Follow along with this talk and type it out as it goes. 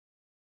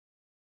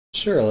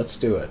Sure, let's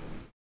do it.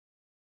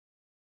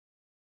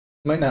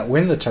 Might not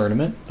win the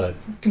tournament, but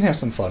we can have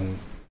some fun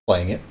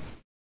playing it.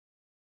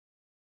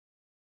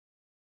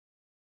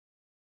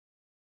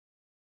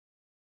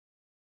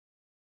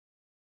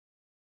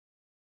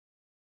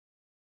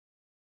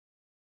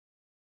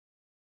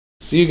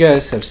 So you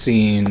guys have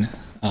seen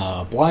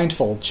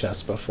blindfold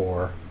chess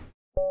before.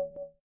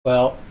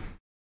 Well,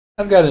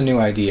 I've got a new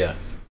idea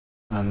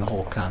on the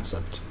whole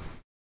concept.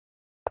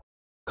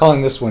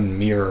 Calling this one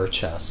mirror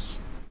chess.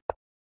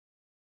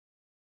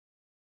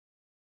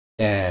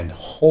 And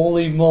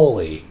holy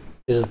moly,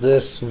 is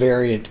this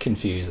variant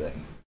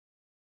confusing.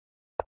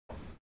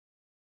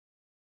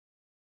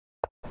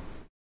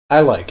 I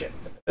like it.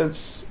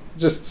 It's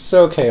just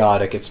so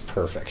chaotic, it's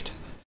perfect.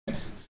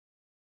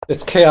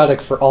 It's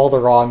chaotic for all the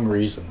wrong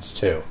reasons,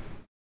 too.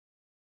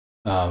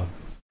 Um,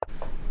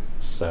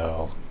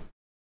 so,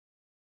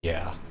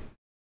 yeah.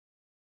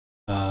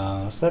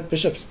 So that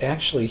bishop's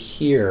actually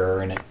here,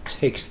 and it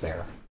takes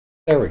there.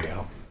 There we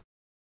go.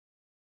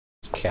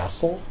 It's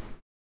castle.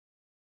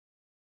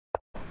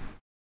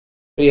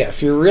 But yeah,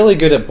 if you're really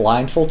good at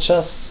blindfold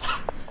chess,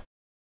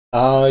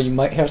 you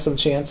might have some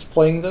chance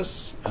playing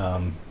this.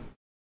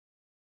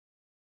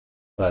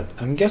 But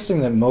I'm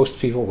guessing that most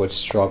people would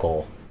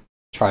struggle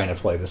trying to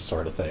play this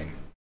sort of thing.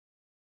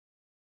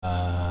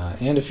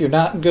 And if you're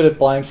not good at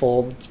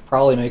blindfold, it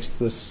probably makes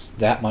this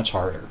that much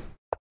harder.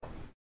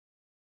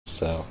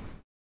 So,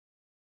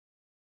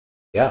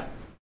 yeah.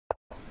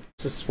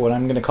 This is what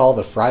I'm going to call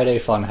the Friday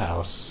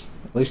Funhouse.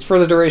 At least for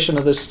the duration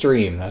of this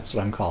stream, that's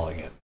what I'm calling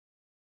it.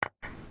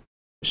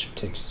 Bishop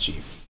takes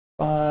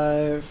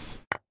g5.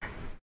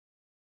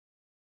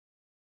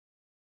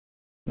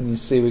 And you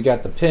see we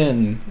got the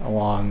pin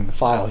along the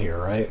file here,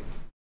 right?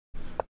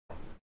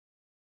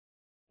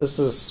 This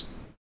is...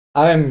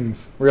 I'm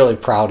really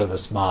proud of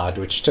this mod,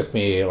 which took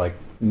me like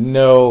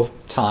no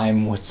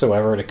time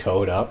whatsoever to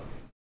code up,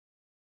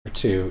 or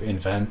to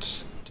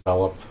invent,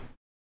 develop,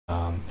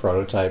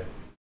 prototype.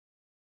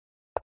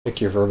 Pick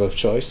your verb of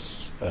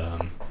choice.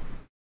 I'm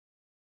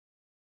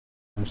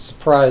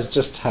surprised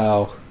just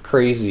how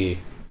crazy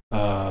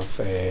of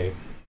a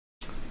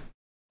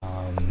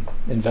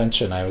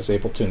invention I was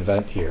able to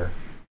invent here.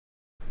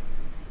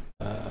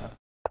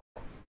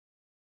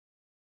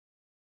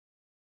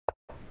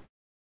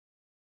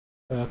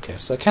 Okay,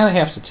 so I kind of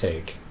have to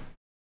take.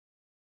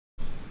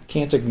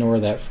 Can't ignore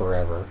that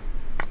forever.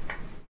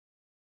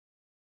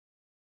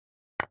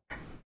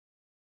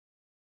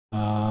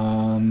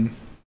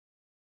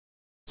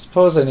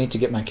 Suppose I need to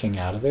get my king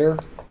out of there.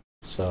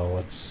 So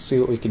let's see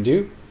what we can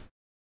do.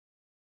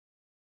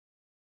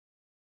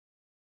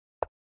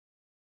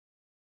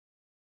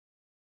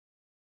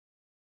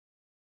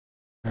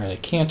 Alright, I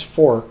can't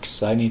fork,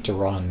 so I need to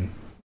run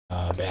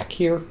back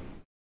here.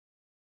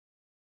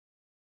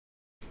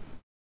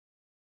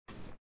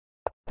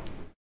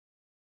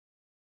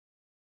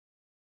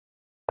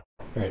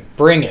 Alright,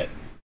 bring it.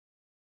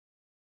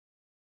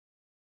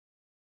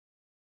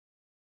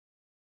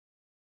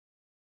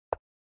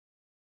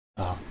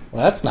 Oh,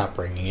 well, that's not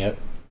bringing it.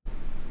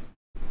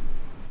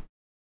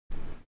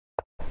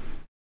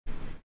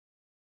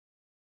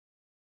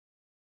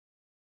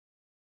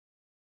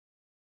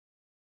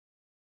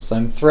 So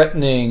I'm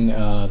threatening the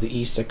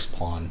e6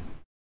 pawn.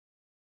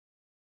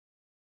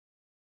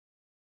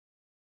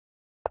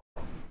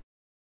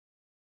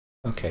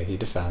 Okay, he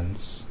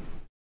defends.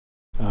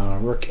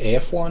 Rook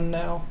af1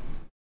 now.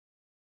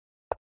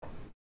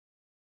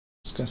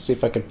 Just gonna see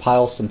if I could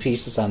pile some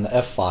pieces on the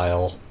f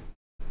file.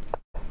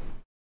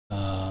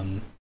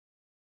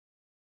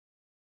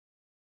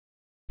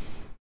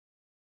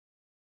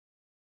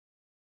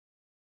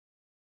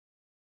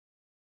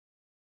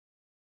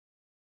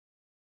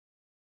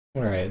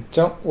 Alright,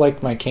 don't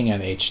like my king on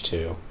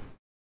h2.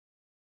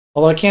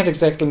 Although I can't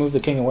exactly move the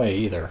king away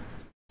either.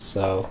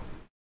 So,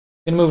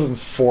 I'm going to move him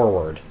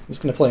forward. He's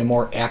going to play a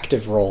more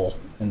active role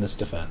in this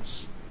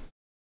defense.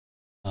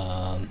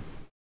 Alright,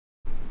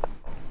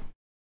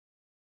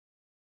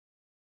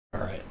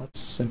 let's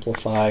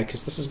simplify,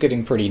 because this is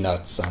getting pretty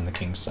nuts on the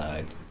king's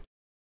side.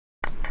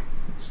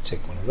 Let's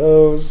take one of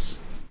those.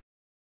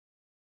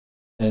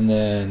 And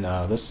then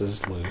this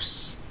is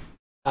loose.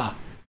 Ah,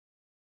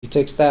 he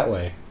takes that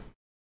way.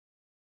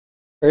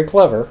 Very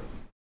clever.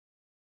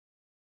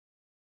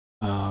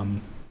 I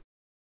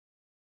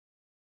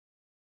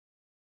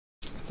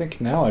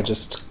think now I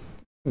just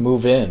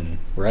move in,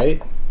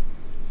 right?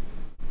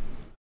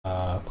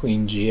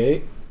 Queen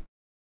g8.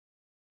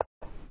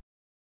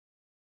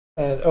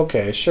 And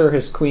okay, sure,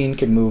 his queen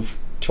can move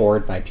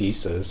toward my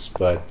pieces,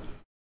 but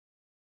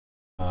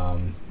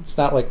it's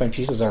not like my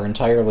pieces are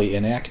entirely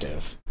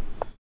inactive.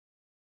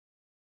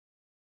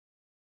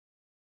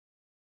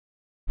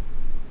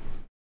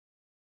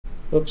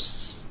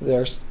 Oops,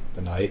 there's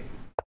the knight.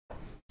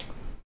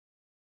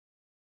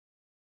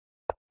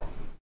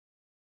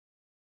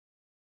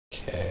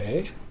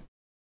 Okay.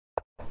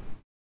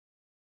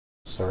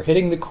 So we're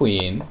hitting the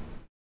queen.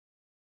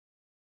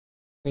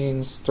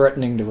 Queen's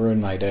threatening to ruin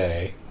my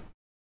day.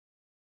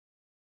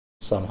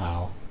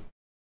 Somehow.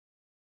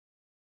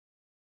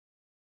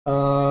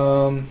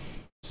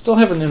 Still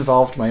haven't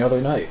involved my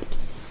other knight.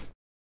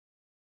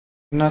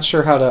 I'm not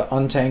sure how to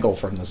untangle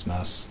from this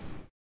mess.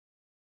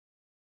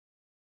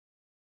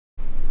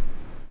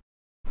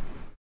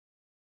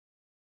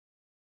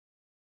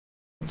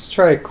 Let's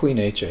try queen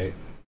h8.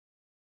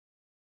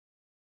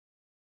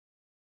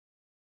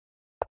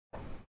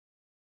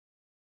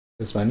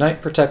 Because my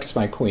knight protects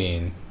my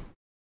queen.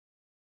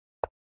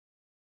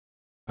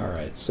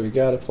 Alright, so we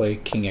gotta play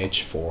king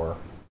h4.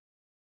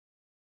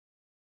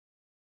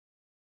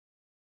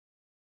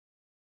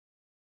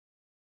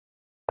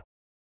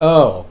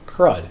 Oh,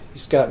 crud.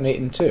 He's got mate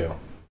in 2.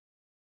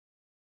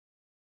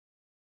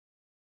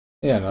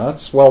 Yeah, no,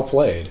 that's well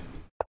played.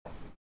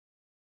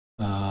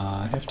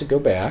 I have to go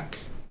back.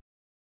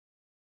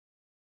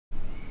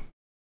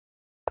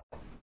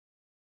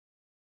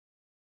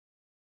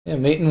 Yeah,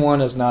 mate in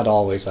 1 is not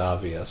always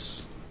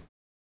obvious.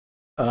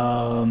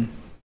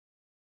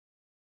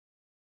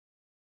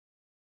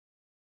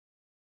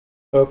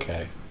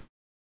 Okay.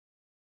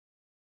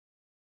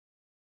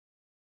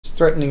 He's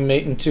threatening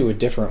mate in 2 a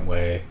different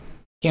way.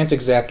 Can't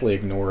exactly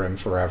ignore him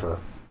forever.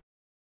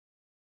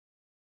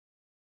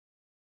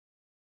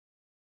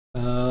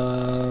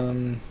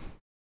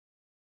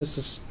 This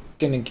is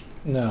gonna...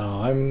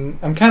 No,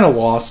 I'm kind of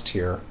lost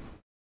here.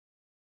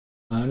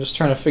 I'm just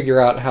trying to figure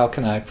out how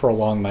can I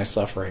prolong my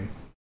suffering.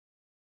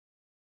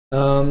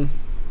 Because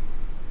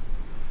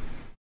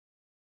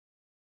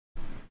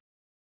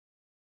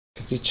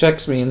he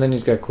checks me and then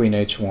he's got queen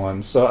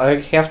h1, so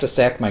I have to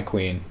sack my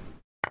queen.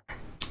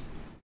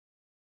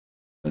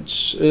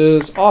 Which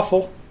is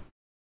awful.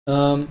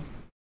 And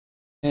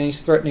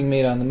he's threatening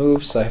mate on the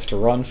move, so I have to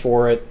run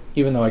for it,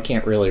 even though I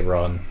can't really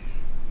run.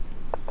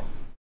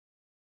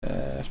 I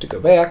have to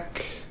go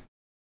back.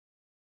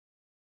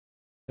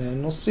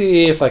 And we'll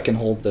see if I can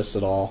hold this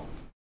at all.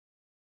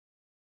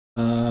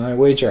 I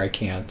wager I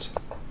can't.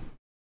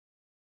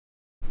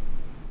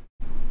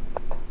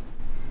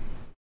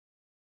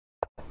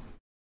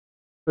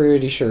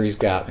 Pretty sure he's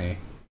got me.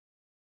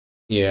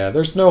 Yeah,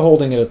 there's no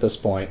holding it at this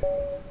point.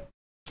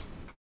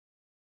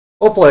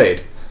 Well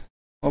played.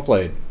 Well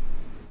played.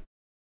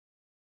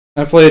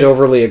 I played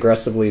overly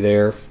aggressively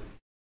there.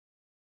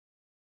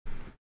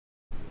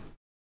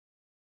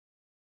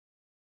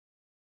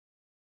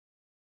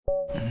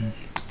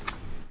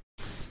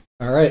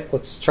 Alright,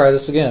 let's try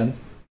this again.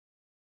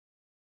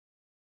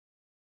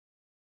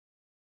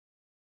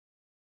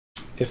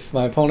 If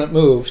my opponent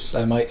moves,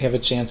 I might have a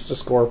chance to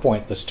score a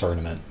point this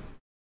tournament.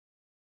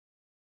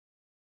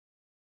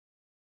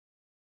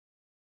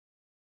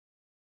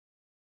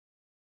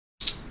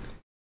 If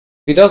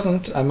he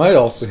doesn't, I might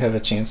also have a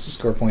chance to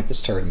score a point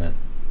this tournament.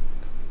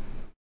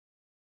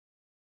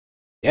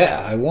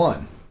 Yeah, I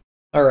won.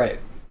 Alright.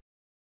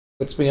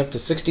 Puts me up to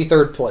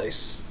 63rd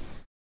place.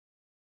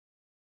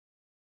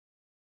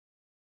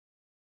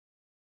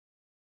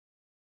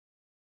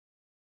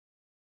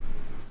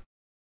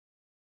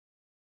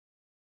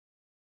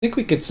 I think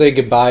we could say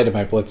goodbye to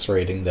my Blitz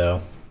rating,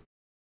 though.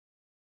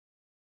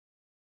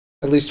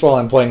 At least while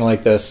I'm playing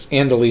like this,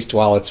 and at least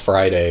while it's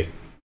Friday.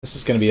 This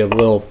is going to be a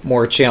little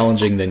more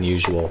challenging than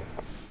usual.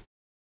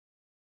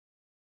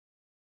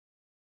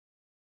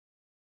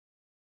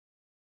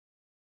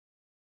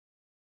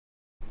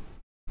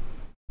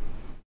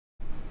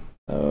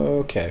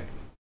 Okay.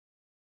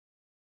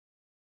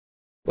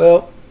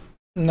 Well,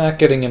 I'm not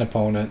getting an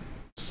opponent,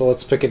 so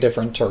let's pick a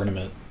different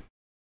tournament.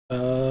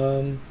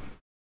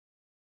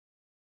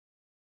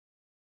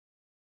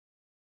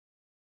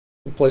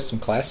 We'll play some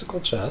classical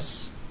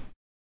chess.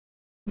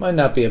 Might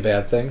not be a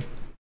bad thing.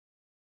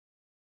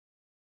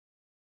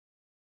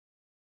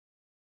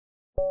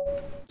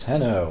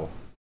 10-0.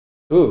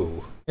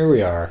 Ooh, here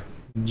we are.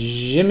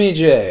 Jimmy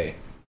J.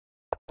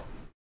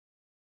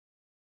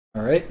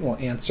 Alright, we'll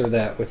answer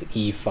that with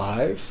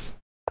e5.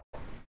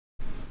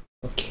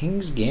 Oh,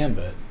 King's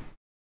Gambit.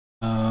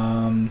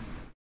 I'm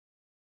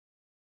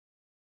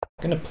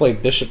gonna play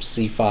bishop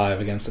c5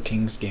 against the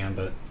King's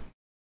Gambit.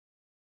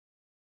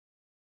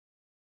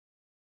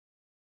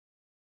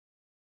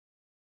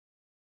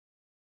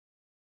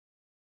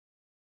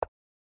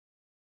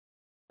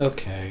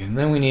 Okay, and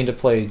then we need to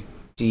play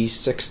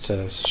d6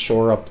 to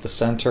shore up the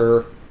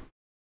center.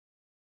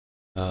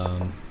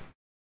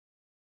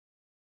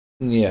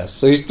 Yeah,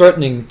 so he's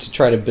threatening to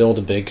try to build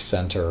a big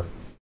center.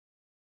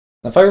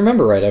 If I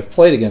remember right, I've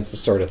played against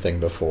this sort of thing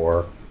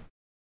before.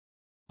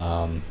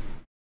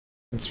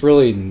 It's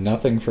really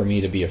nothing for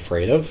me to be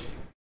afraid of.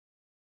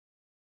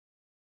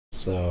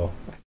 So,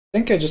 I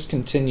think I just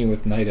continue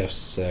with knight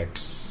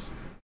f6.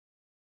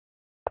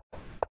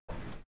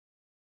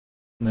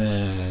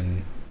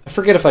 Then, I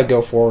forget if I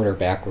go forward or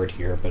backward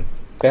here, but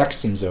back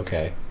seems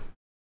okay.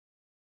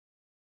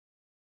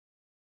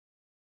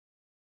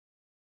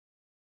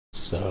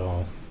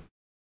 So,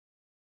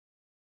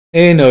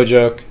 hey, no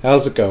joke.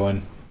 How's it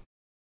going?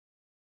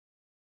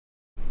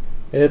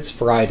 It's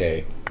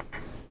Friday.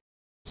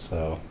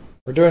 So,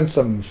 we're doing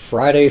some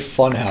Friday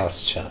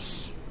Funhouse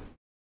chess.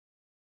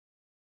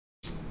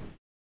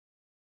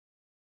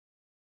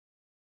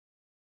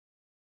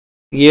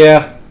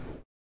 Yeah.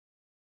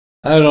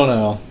 I don't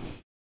know.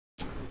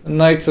 The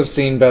knights have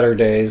seen better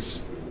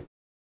days.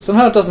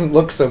 Somehow it doesn't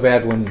look so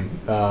bad when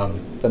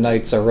the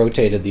knights are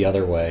rotated the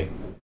other way.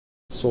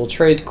 So we'll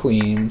trade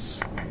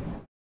queens.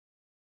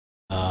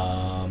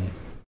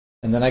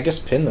 And then I guess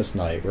pin this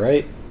knight,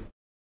 right?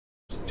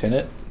 Let's pin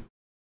it.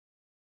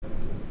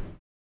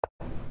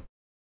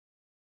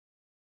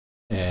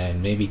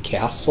 And maybe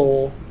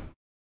castle.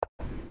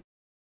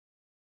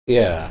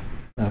 Yeah.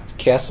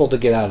 Castle to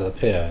get out of the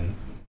pin.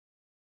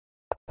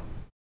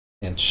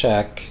 And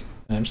check.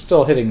 And I'm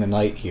still hitting the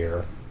knight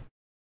here.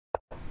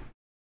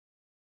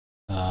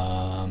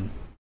 I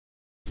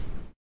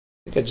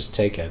think I just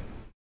take it.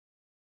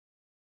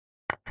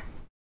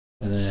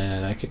 And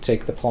then I could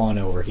take the pawn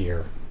over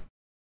here.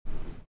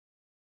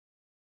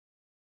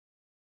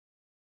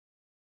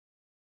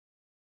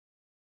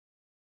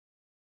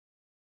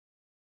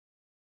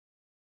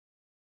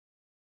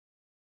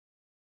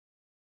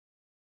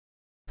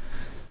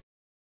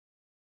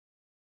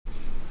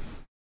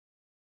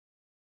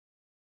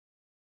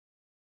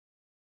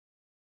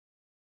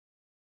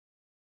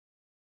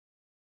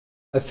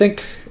 I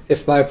think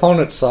if my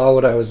opponent saw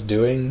what I was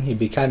doing, he'd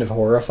be kind of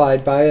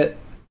horrified by it.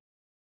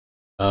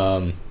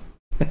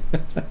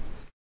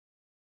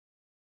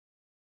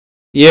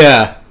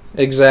 Yeah,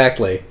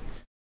 exactly.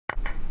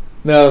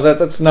 No,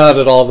 that's not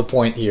at all the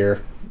point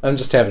here. I'm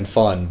just having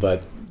fun,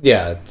 but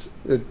yeah,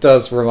 it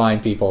does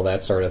remind people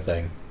that sort of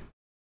thing.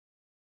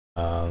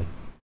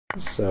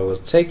 So we'll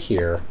take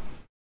here.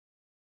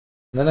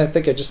 And then I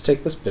think I just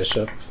take this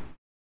bishop.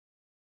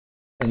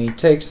 And he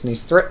takes, and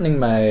he's threatening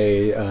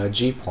my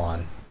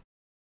g-pawn.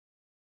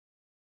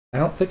 I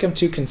don't think I'm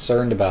too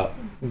concerned about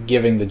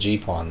giving the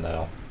g-pawn,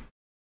 though.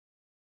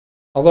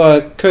 Although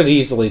I could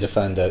easily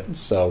defend it,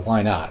 so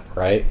why not,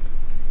 right?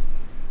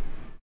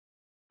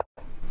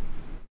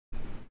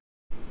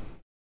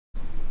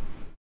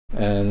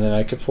 And then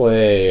I could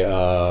play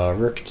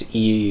rook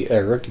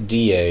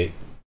d8.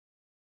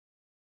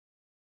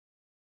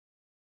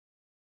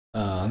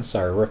 I'm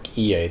sorry, rook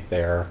e8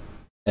 there.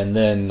 And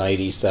then knight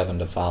e7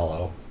 to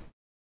follow.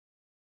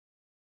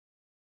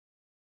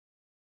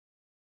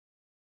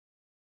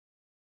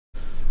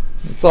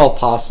 It's all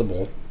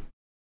possible.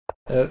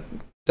 It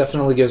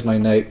definitely gives my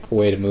knight a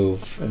way to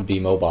move and be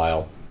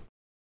mobile.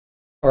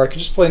 Or I could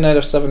just play knight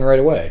f7 right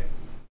away.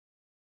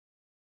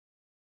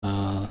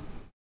 Or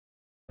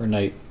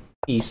knight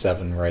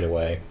e7 right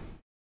away.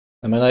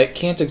 And my knight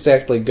can't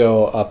exactly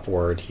go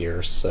upward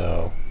here,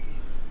 so...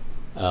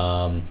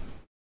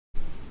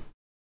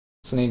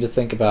 So I need to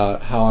think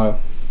about how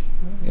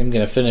I'm going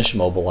to finish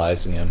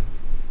mobilizing him.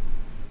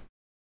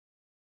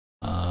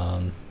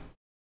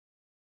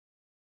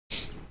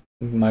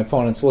 My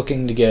opponent's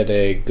looking to get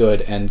a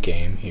good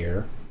endgame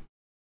here.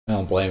 I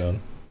don't blame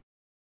him.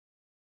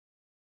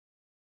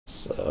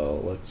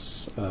 So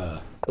let's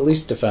at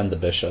least defend the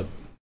bishop.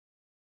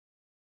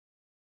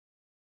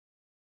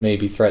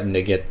 Maybe threaten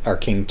to get our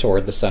king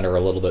toward the center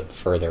a little bit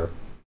further.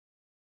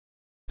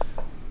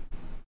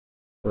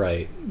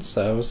 Right,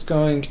 so I was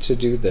going to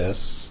do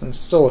this, and it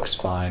still looks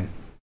fine.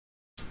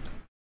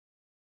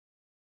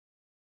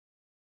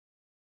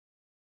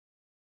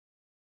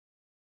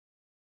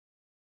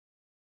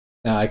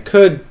 Now I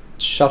could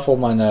shuffle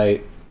my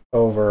knight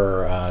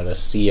over to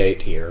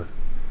c8 here,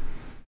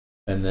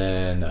 and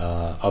then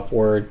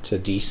upward to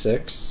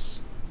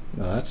d6.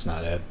 No, that's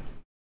not it.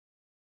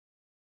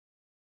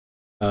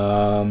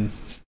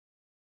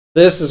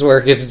 This is where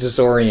it gets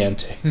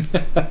disorienting.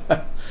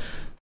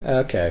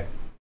 Okay.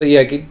 But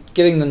yeah,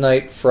 getting the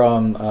knight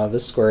from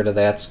this square to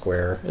that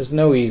square is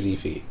no easy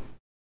feat.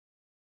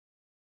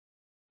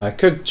 I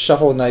could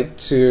shuffle knight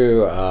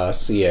to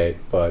c8,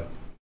 but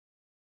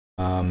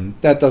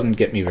that doesn't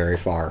get me very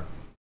far.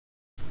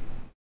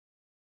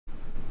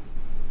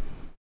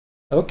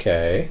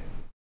 Okay.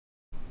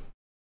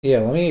 Yeah,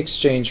 let me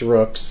exchange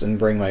rooks and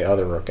bring my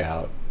other rook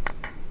out.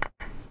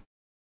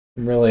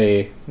 I'm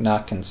really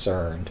not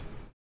concerned.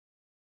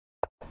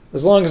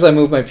 As long as I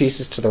move my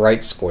pieces to the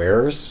right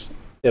squares,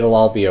 it'll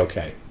all be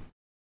okay.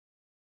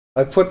 If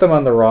I put them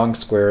on the wrong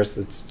squares,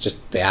 that's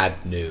just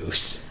bad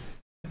news.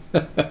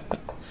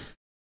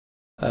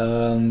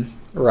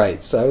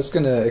 Right, so I was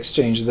going to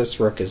exchange this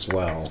rook as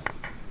well.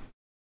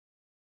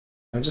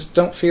 I just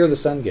don't fear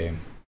this endgame.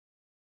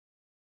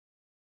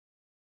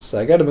 So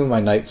I gotta move my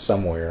knight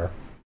somewhere.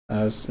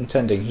 I was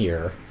intending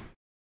here.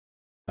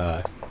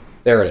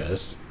 There it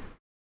is.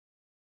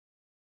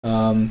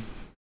 And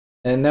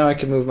now I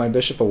can move my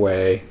bishop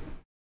away,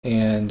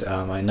 and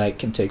my knight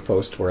can take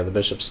post where the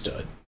bishop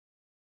stood.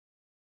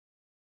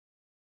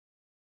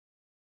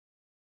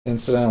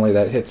 Incidentally,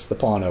 that hits the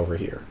pawn over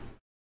here.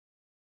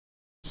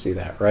 See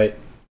that, right?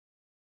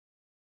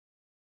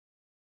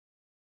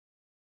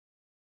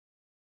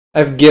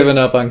 I've given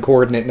up on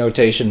coordinate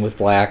notation with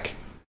black.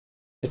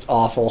 It's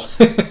awful.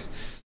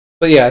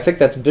 But yeah, I think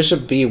that's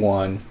bishop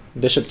b1.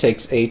 Bishop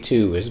takes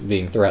a2 is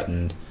being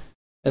threatened.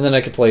 And then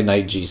I could play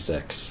knight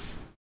g6.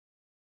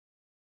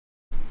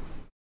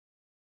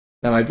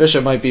 Now my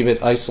bishop might be a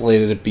bit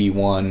isolated at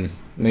b1.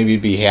 Maybe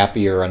be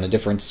happier on a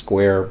different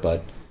square,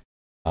 but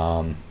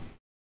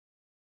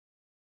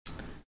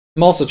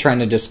I'm also trying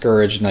to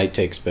discourage knight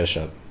takes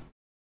bishop.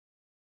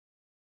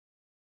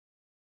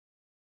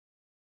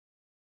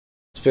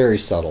 It's very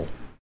subtle.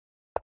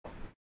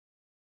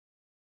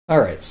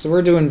 Alright, so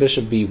we're doing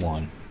bishop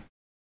b1.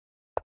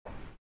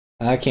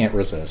 I can't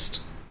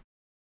resist.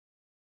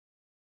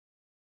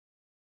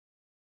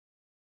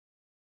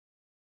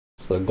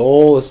 So the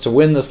goal is to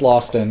win this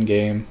lost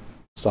endgame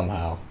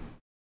somehow.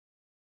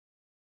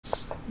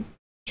 Let's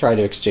try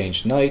to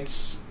exchange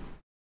knights.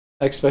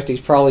 I expect he's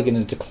probably going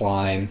to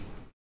decline.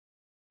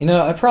 You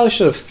know, I probably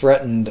should have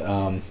threatened,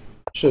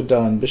 should have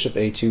done bishop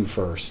a2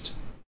 first.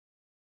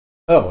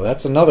 Oh,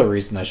 that's another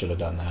reason I should have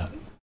done that.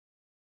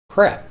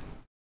 Crap.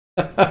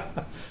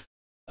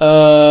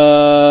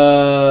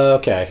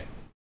 Okay.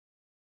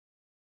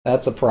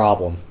 That's a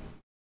problem.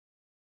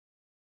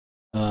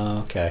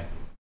 Okay.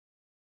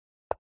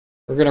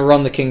 We're going to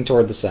run the king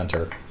toward the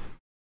center.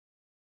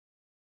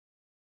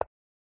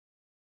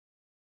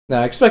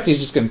 Now, I expect he's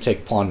just going to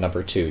take pawn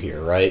number 2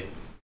 here, right?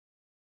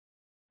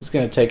 He's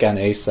going to take on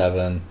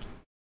a7,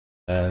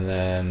 and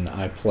then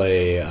I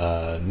play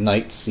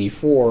knight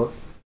c4,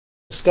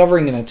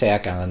 discovering an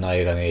attack on the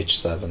knight on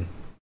h7.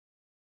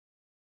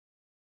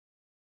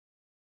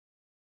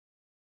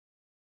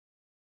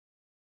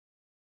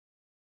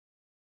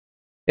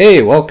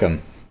 Hey,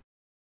 welcome.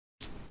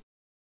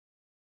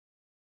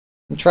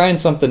 I'm trying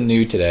something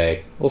new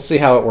today. We'll see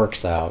how it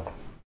works out.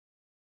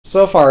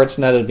 So far, it's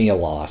netted me a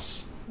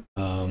loss.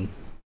 But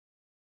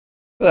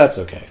that's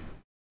okay.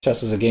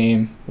 Chess is a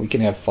game. We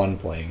can have fun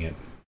playing it.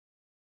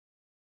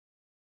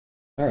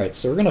 Alright,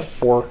 so we're going to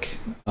fork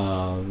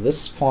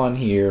this pawn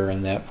here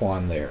and that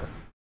pawn there.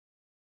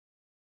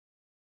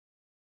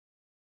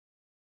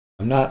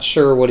 I'm not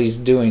sure what he's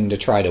doing to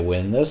try to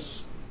win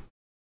this.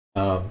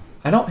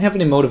 I don't have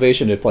any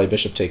motivation to play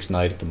bishop takes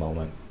knight at the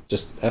moment.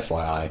 Just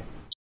FYI. I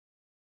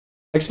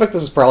expect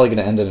this is probably going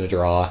to end in a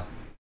draw.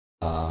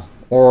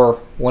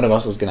 Or one of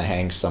us is going to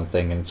hang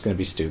something and it's going to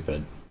be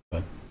stupid.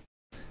 But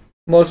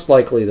most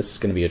likely this is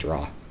going to be a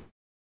draw.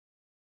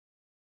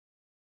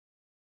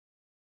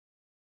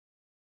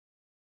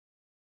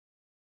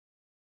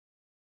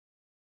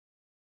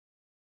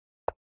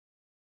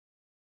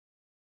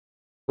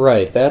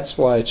 Right, that's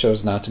why I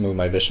chose not to move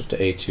my bishop to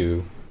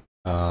a2.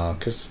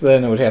 Because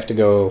then it would have to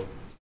go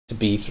to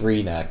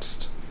b3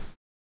 next.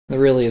 There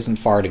really isn't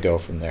far to go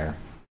from there.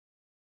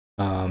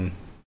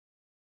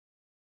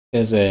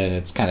 As in,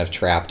 it's kind of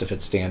trapped if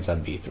it stands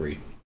on b3.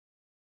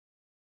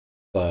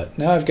 But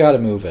now I've got to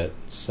move it,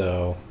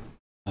 so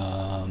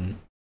I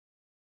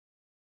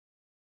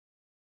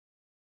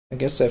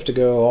guess I have to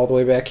go all the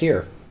way back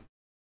here.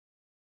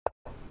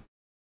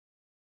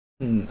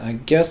 I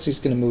guess he's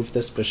going to move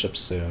this bishop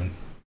soon.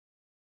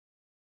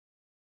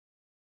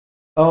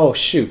 Oh,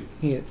 shoot.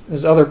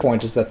 His other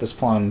point is that this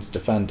pawn's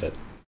defended.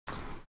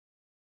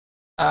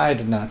 I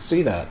did not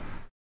see that.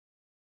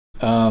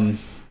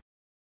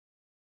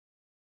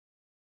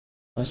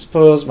 I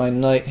suppose my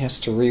knight has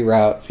to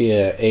reroute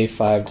via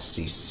a5 to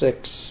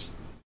c6.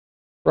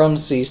 From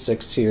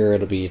c6 here,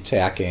 it'll be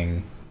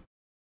attacking...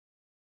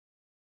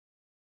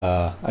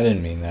 I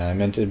didn't mean that. I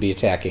meant to be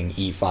attacking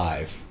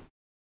e5.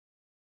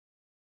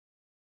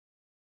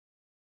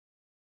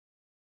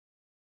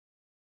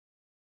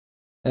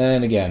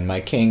 And again, my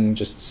king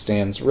just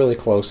stands really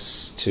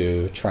close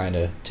to trying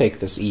to take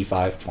this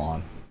e5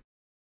 pawn.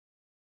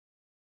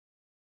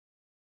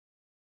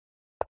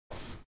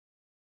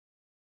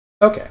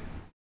 Okay.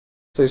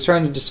 So he's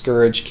trying to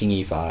discourage king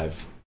e5.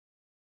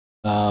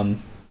 I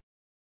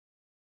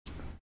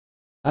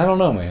don't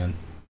know, man.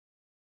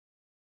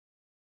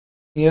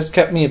 He has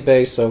kept me at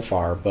bay so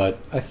far, but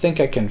I think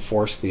I can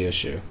force the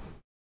issue.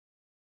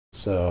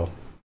 So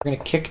we're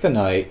going to kick the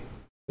knight,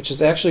 which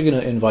is actually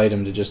going to invite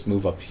him to just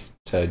move up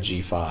to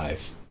g5.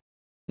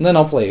 And then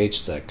I'll play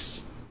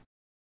h6.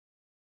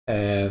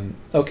 And,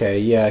 okay,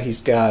 yeah,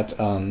 he's got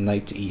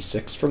knight to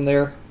e6 from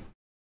there.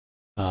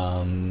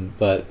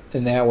 But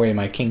in that way,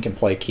 my king can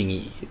play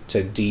king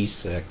to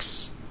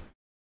d6,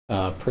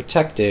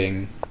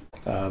 protecting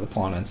the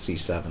pawn on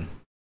c7.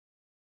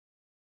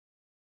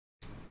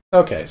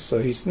 Okay, so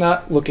he's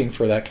not looking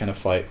for that kind of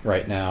fight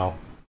right now.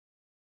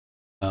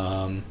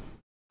 I'm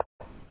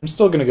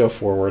still going to go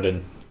forward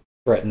and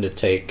threaten to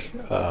take,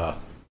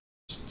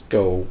 just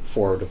go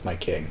forward with my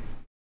king.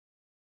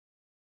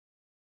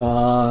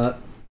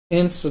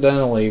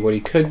 Incidentally, what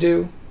he could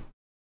do...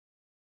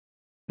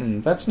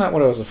 that's not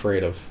what I was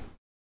afraid of.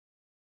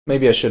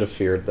 Maybe I should have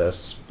feared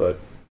this, but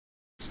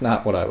it's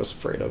not what I was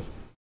afraid of.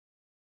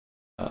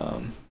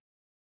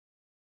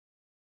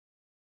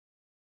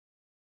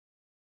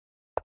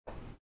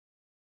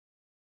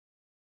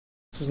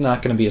 This is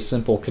not going to be a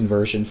simple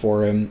conversion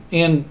for him,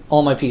 and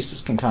all my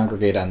pieces can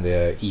congregate on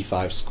the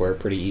e5 square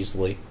pretty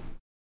easily.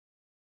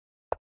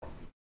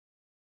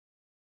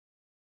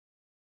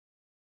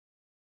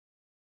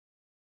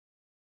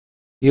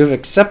 You have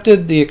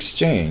accepted the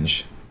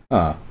exchange.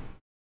 Huh.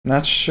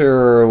 Not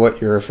sure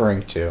what you're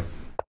referring to.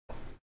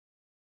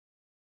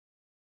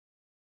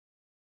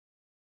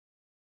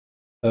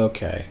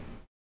 Okay.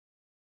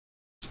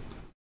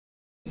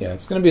 Yeah,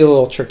 it's going to be a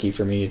little tricky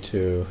for me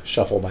to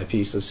shuffle my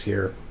pieces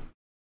here.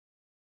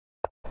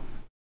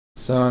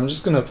 So I'm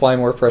just going to apply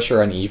more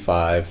pressure on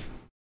e5.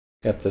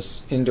 Got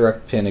this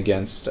indirect pin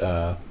against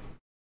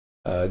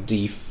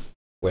d.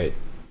 Wait.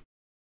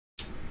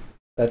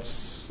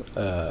 That's,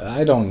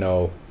 I don't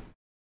know.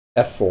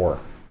 f4.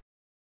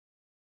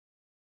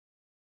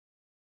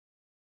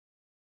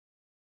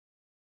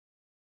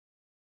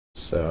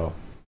 So,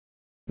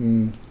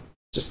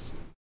 just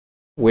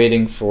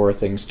waiting for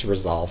things to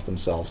resolve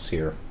themselves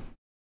here.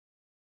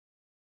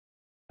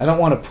 I don't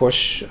want to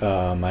push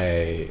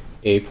my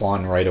a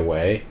pawn right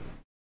away,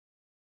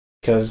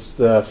 because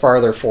the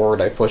farther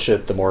forward I push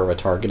it, the more of a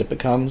target it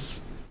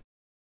becomes.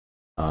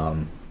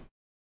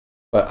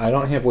 But I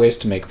don't have ways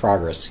to make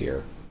progress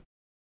here.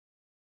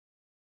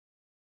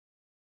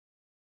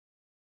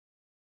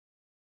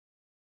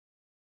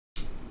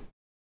 I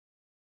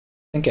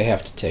think I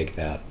have to take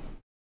that.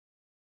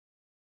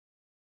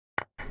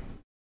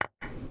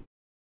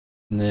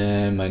 And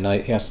then my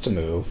knight has to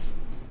move.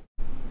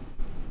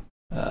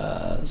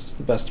 This is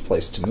the best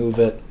place to move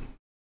it.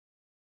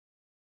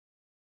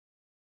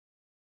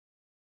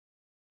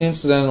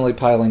 Incidentally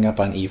piling up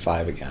on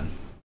e5 again.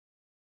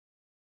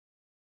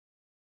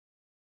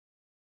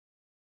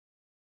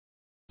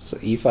 So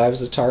e5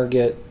 is a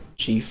target,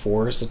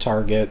 g4 is a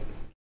target,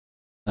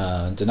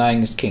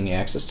 denying his king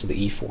access to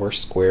the e4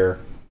 square.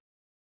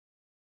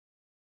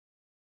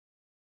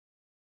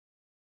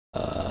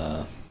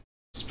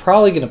 He's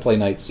probably going to play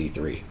knight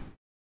c3.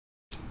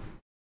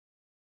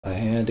 I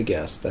had to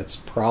guess. That's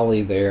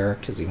probably there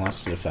because he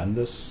wants to defend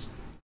this.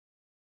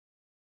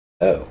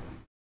 Oh,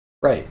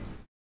 right.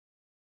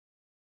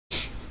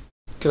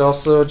 Could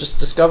also just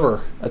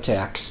discover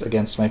attacks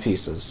against my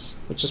pieces,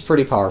 which is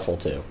pretty powerful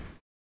too.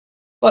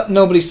 But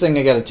nobody's saying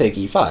I gotta take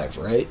e5,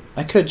 right?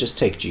 I could just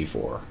take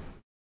g4.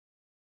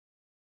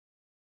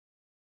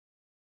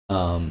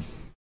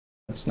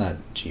 That's not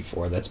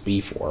g4, that's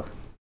b4.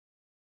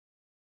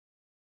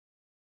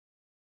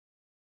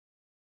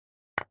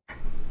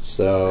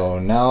 So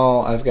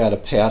now I've got a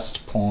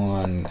passed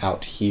pawn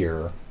out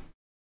here.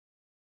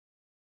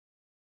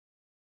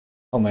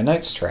 Oh, my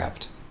knight's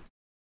trapped.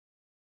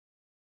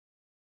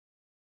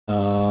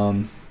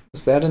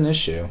 Is that an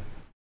issue?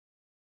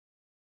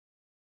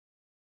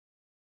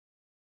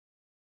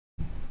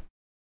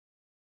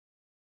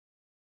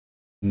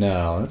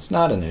 No, it's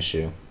not an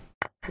issue.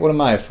 What am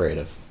I afraid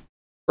of?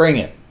 Bring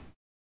it.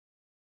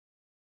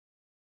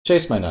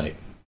 Chase my knight.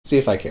 See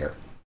if I care.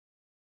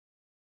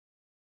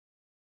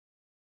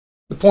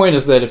 The point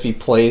is that if he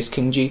plays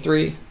king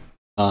g3,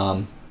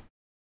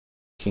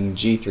 king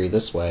g3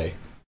 this way,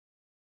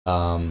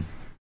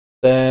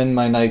 then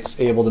my knight's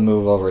able to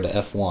move over to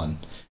f1.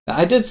 Now,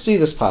 I did see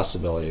this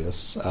possibility,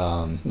 this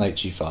knight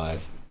g5,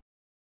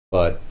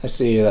 but I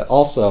see that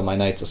also my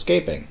knight's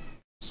escaping.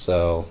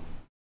 So,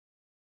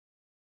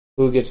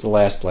 who gets the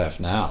last laugh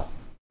now?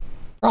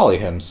 Probably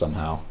him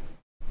somehow.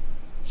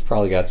 He's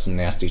probably got some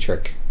nasty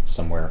trick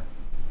somewhere.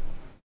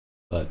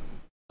 But,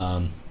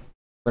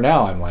 for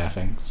now I'm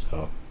laughing,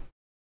 so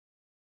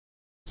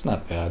it's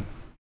not bad.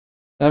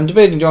 I'm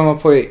debating, do I want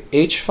to play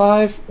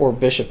h5 or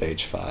bishop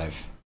h5?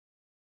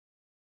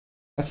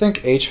 I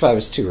think h5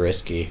 is too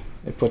risky.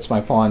 It puts my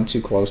pawn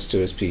too close to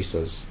his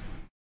pieces.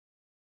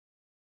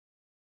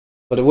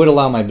 But it would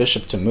allow my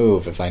bishop to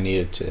move if I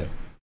needed to.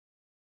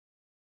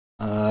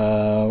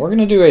 We're going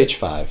to do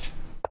h5.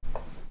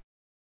 We're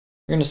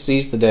going to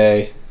seize the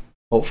day.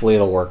 Hopefully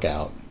it'll work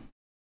out.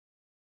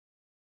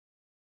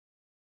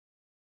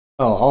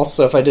 Oh,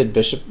 also if I did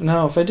bishop...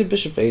 No, if I did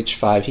bishop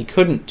h5, he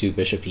couldn't do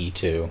bishop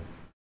e2.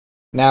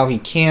 Now he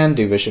can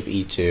do bishop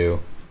e2,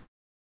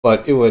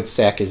 but it would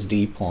sack his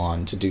d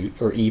pawn to do,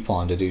 or e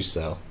pawn to do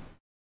so.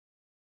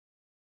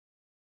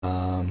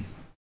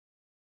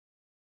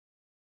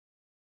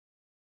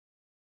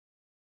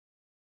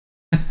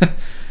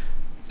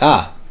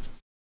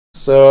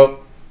 So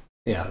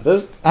yeah,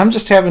 this I'm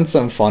just having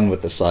some fun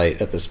with the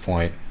site at this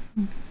point.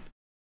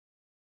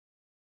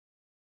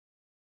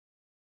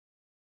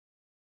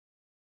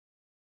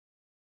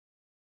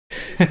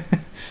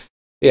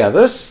 Yeah,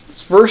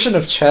 this version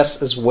of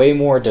chess is way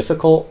more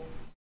difficult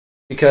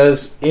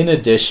because in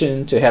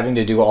addition to having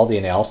to do all the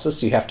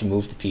analysis, you have to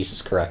move the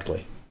pieces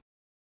correctly.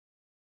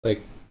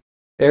 Like,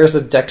 there's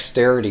a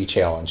dexterity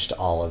challenge to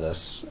all of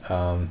this.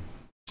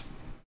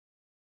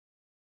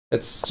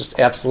 It's just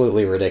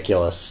absolutely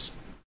ridiculous.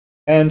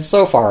 And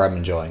so far, I'm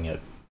enjoying it.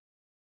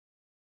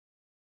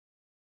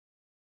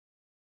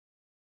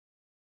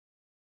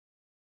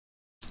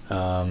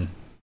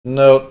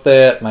 Note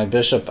that my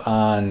bishop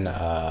on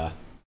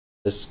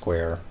this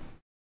square,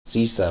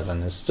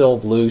 c7, is still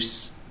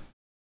loose,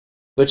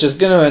 which is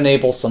going to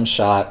enable some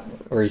shot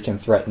where you can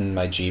threaten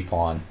my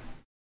g-pawn.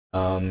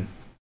 I'm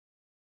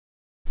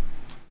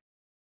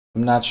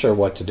not sure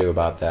what to do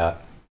about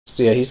that.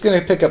 So yeah, he's going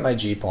to pick up my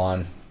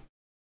g-pawn.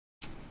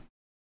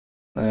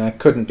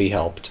 Couldn't be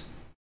helped.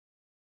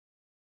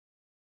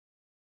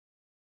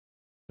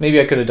 Maybe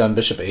I could have done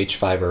bishop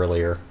h5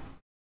 earlier.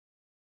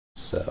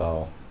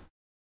 So,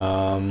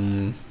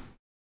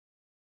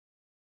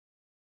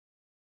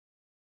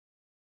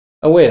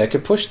 Oh wait, I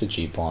could push the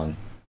g-pawn.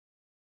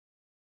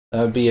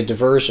 That would be a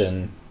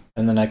diversion,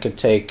 and then I could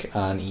take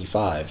on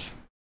e5.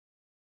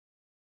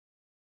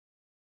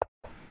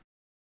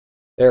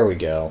 There we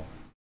go.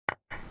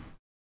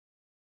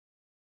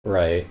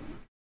 Right.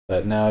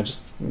 But now I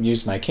just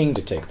use my king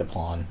to take the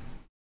pawn.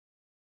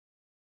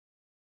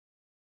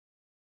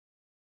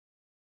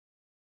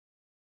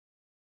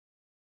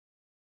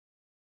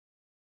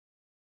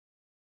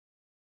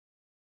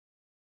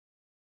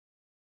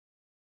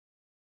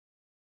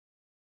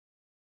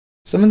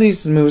 Some of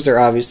these moves are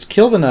obvious.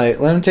 Kill the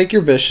knight, let him take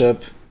your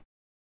bishop.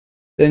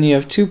 Then you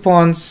have two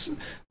pawns.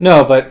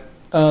 No, but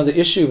the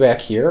issue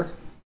back here,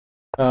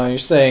 you're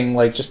saying,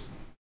 like, just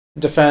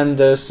defend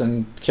this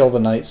and kill the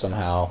knight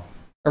somehow.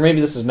 Or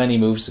maybe this is many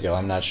moves ago,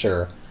 I'm not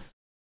sure.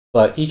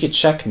 But he could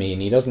check me,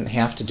 and he doesn't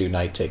have to do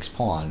knight takes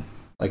pawn.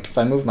 Like, if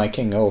I move my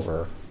king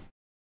over,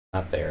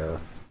 not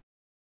there,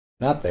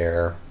 not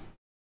there,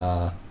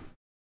 or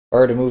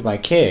to move my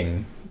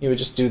king, he would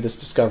just do this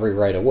discovery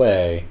right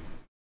away,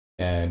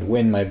 and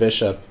win my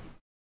bishop,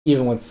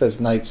 even with his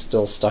knight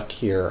still stuck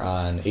here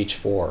on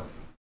h4.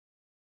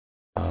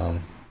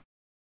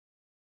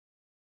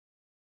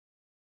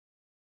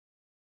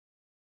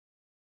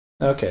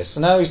 Okay,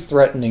 so now he's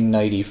threatening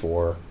knight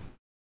e4,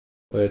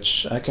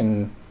 which I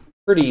can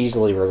pretty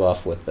easily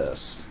rebuff with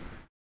this.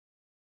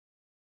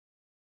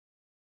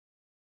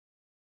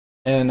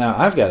 And now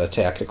I've got a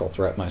tactical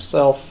threat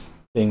myself,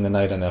 being the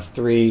knight on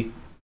f3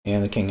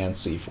 and the king on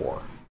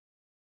c4.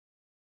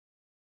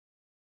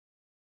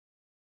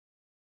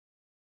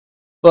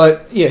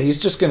 But yeah, he's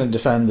just going to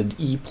defend the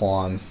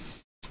e-pawn,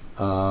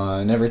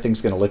 and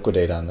everything's going to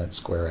liquidate on that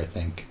square, I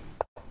think.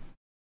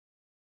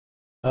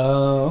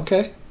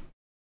 Okay.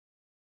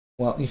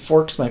 Well, he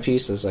forks my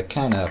pieces. I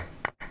kind of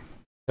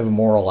have a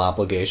moral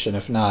obligation,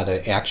 if not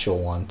an actual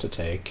one, to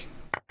take.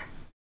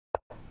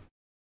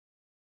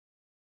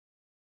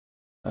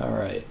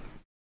 Alright.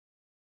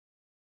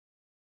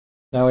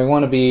 Now we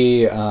want to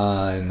be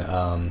on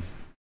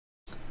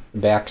the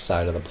back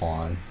side of the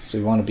pawn, so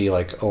we want to be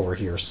like over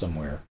here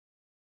somewhere.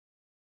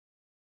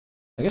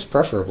 I guess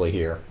preferably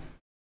here.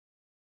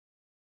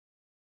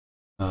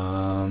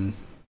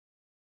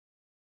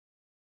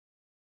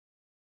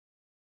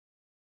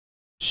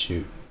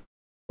 Shoot.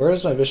 Where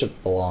does my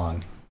bishop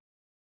belong?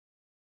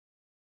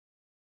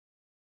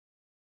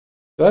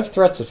 Do I have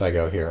threats if I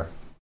go here?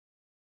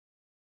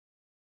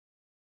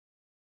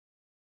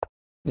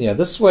 Yeah,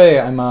 this way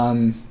I'm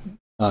on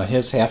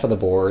his half of the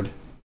board.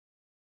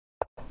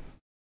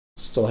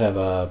 Still have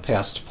a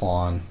passed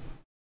pawn.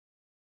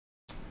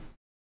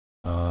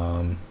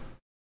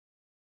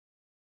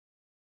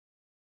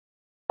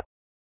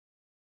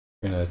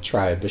 We're gonna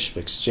try a bishop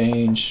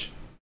exchange.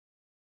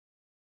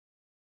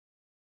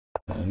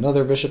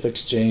 Another bishop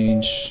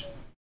exchange.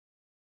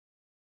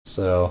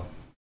 So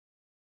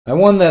I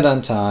won that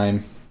on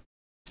time.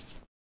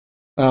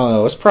 I don't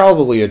know, it's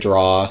probably a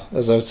draw,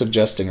 as I was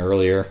suggesting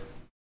earlier.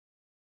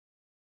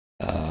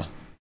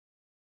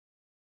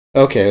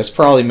 Okay, it was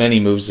probably many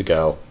moves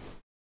ago.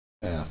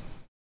 Yeah.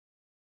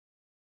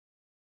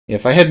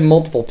 If I had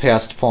multiple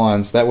passed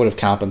pawns, that would have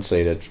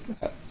compensated.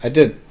 I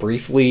did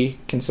briefly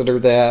consider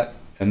that,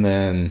 and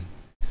then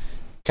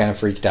kind of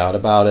freaked out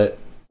about it,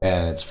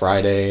 and it's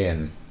Friday,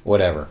 and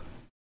whatever.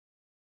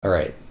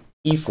 Alright,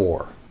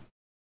 e4.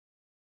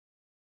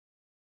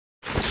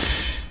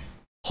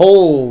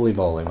 Holy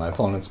moly, my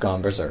opponent's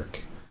gone berserk.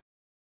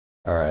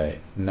 Alright,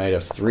 knight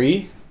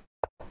f3.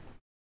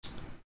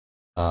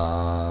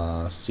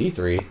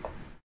 c3.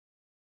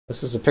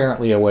 This is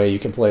apparently a way you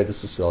can play the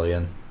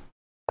Sicilian.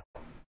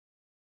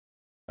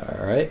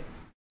 Alright.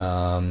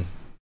 I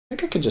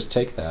think I could just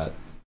take that.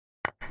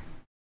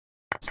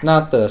 It's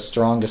not the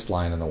strongest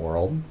line in the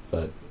world,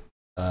 but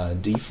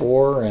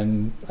d4,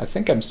 and I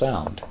think I'm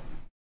sound.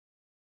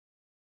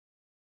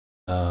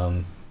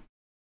 Then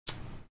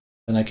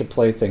I could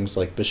play things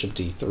like bishop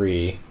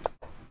d3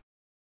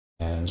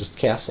 and just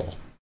castle.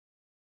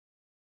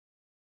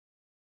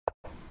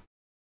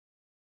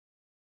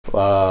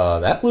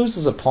 That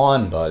loses a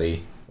pawn,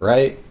 buddy,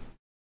 right?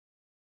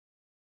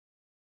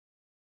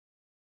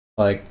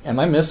 Like, am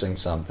I missing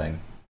something?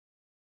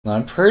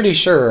 I'm pretty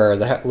sure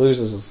that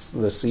loses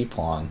the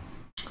c-pawn.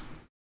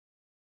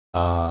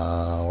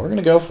 We're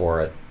gonna go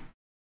for it.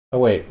 Oh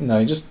wait, no,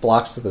 he just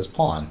blocks with his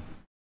pawn.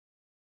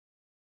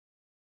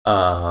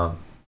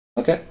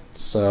 Okay,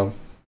 so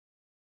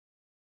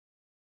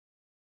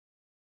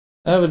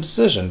I have a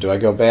decision. Do I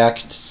go back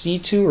to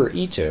c2 or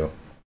e2?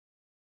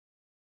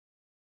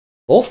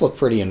 Both look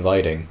pretty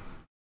inviting.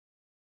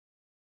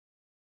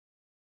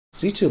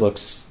 c2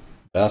 looks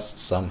best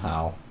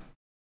somehow.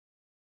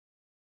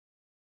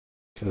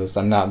 Because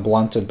I'm not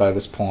blunted by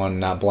this pawn,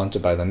 not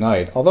blunted by the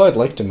knight. Although I'd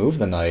like to move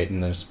the knight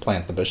and just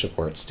plant the bishop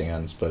where it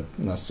stands, but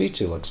no,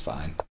 c2 looks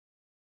fine.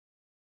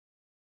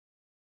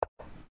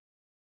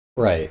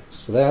 Right,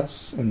 so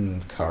that's in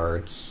the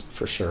cards,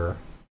 for sure.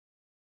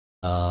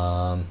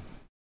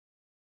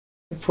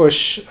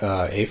 Push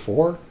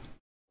a4,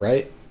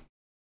 right?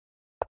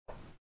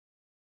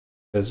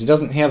 Because he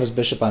doesn't have his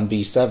bishop on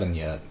b7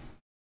 yet.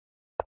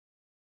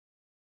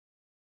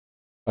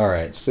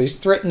 Alright, so he's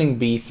threatening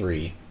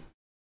b3.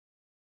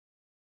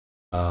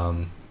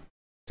 Do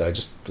I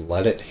just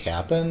let it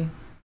happen?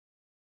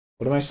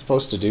 What am I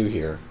supposed to do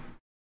here?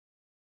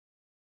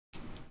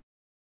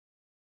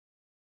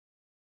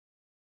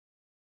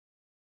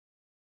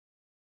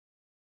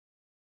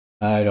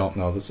 I don't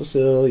know the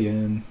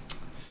Sicilian.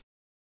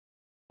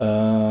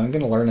 I'm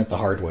gonna learn it the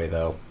hard way,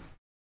 though.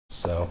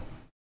 So,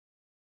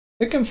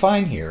 I think I'm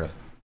fine here.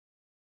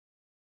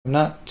 I'm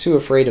not too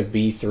afraid of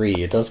b3.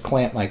 It does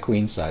clamp my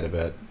queen side a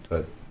bit,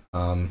 but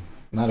I'm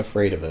not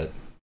afraid of it.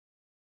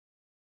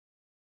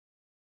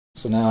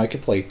 So now I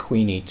could play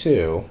queen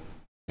e2,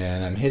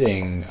 and I'm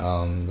hitting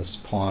this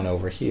pawn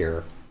over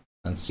here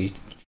on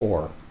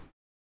c4.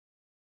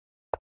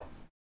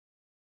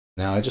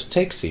 Now I just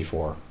take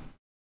c4.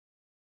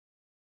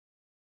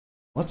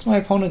 What's my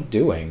opponent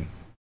doing?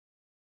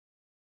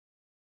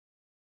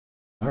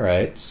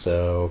 Alright,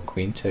 so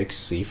queen takes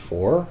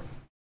c4.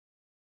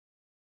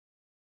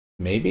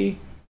 Maybe?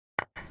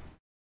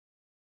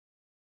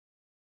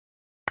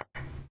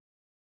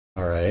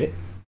 Alright.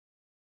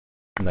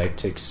 Knight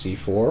takes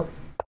c4.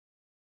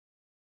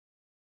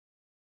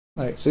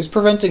 Alright, so he's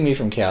preventing me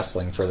from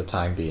castling for the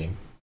time being.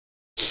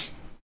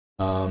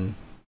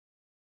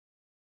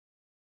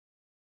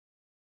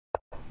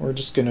 We're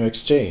just going to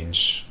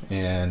exchange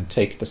and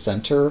take the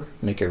center,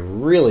 make a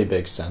really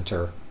big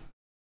center,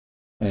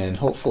 and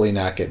hopefully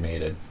not get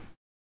mated.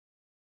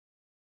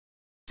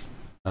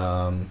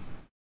 Alright,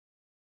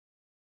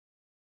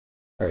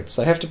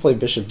 so I have to play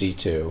bishop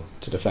d2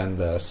 to defend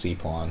the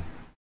c-pawn.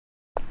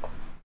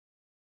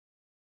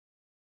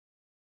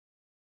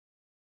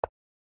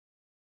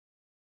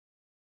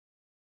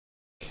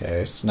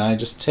 Okay, so now I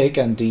just take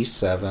on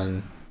d7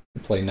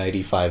 and play knight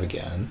e5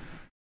 again.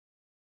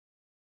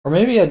 Or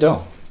maybe I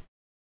don't.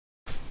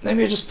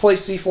 Maybe I just play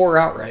c4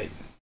 outright.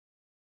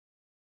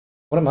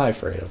 What am I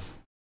afraid of?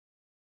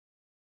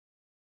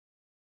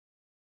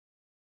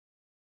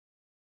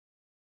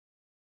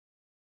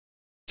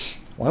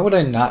 Why would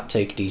I not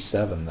take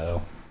d7,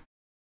 though?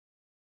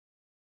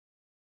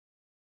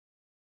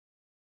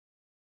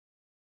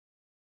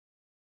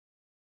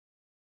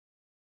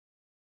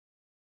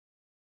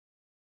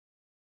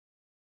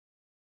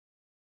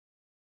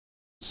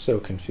 So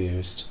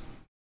confused.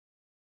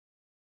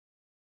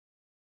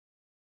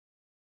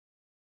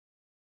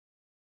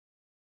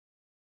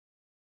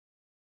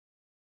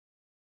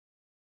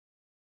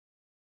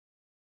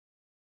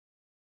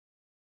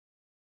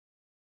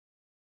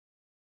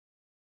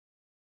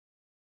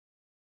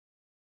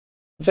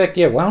 In fact,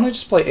 yeah, why don't I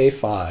just play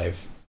a5?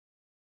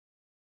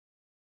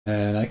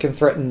 And I can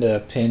threaten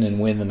to pin and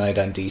win the knight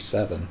on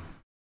d7.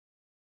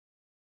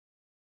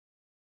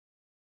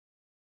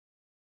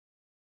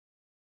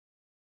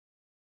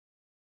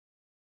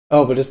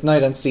 Oh, but his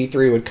knight on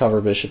c3 would cover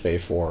bishop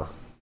a4.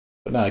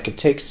 But now I could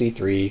take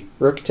c3,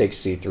 rook takes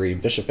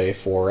c3, bishop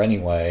a4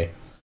 anyway.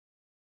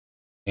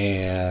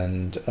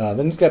 And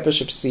then he's got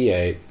bishop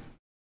c8.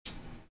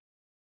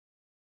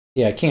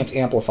 Yeah, I can't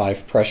amplify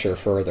pressure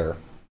further.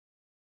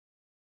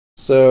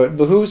 So it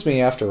behooves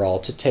me, after all,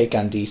 to take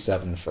on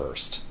d7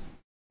 first.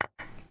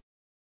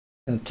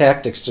 And the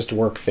tactics just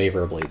work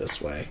favorably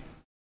this way.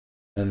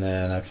 And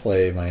then I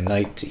play my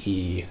knight to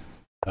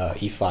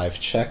e5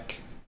 check.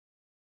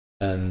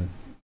 And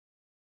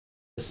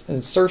this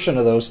insertion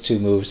of those two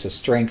moves has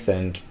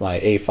strengthened my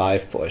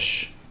a5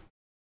 push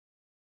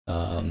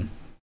for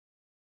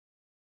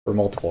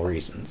multiple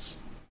reasons.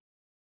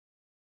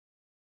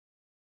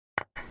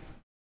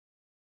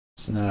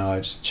 So now I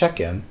just check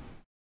him.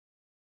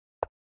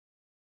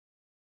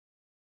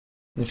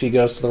 If he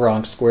goes to the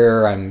wrong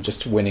square, I'm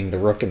just winning the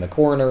rook in the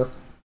corner,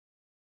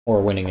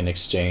 or winning an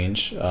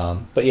exchange.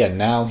 But yeah,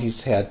 now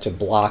he's had to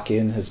block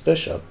in his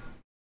bishop.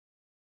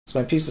 So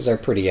my pieces are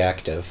pretty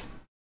active.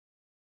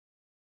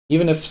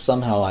 Even if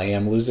somehow I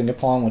am losing a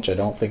pawn, which I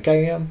don't think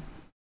I am,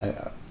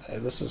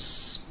 this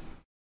is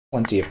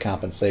plenty of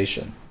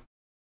compensation.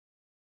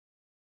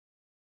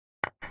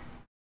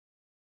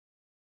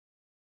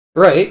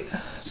 Right,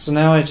 so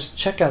now I just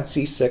check on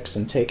c6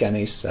 and take on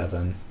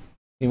a7.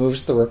 He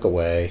moves the rook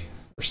away,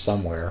 or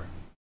somewhere.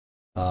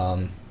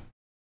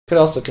 Could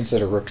also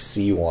consider rook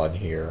c1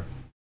 here.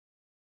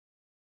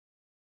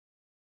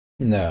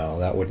 No,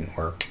 that wouldn't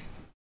work.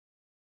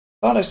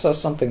 Thought I saw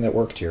something that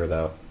worked here,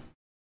 though.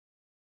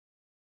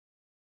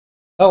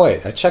 Oh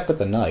wait, I check with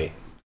the knight.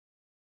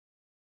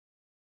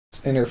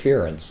 It's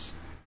interference.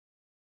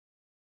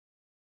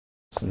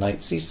 It's knight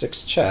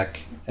c6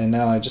 check, and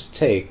now I just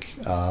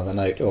take the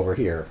knight over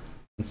here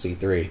on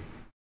c3.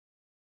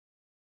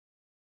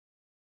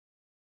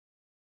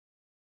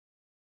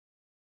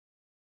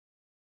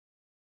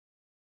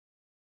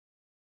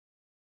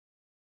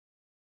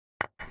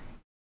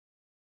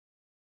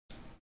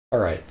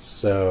 Alright,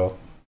 so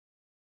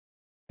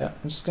yeah,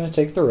 I'm just going to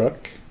take the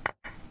rook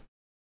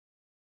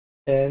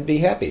and be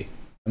happy.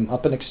 I'm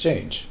up in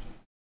exchange.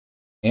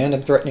 And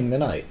I'm threatening the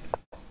knight.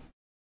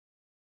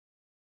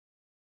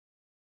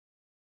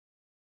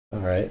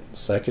 Alright,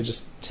 so I could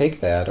just take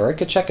that, or I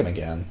could check him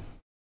again.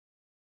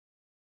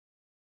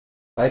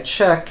 If I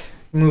check,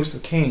 moves the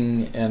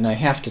king, and I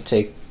have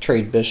to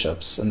trade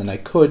bishops, and then I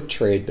could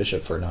trade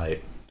bishop for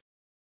knight.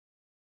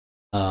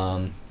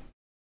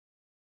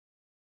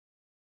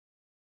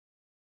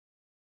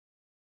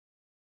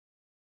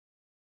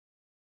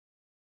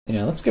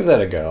 Yeah, let's give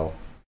that a go.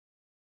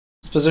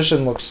 This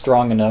position looks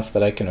strong enough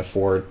that I can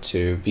afford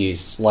to be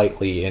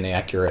slightly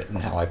inaccurate in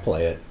how I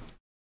play it.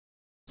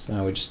 So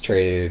now we just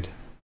trade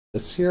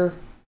this here.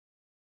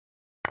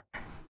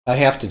 I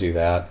have to do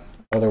that.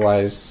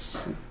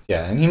 Otherwise,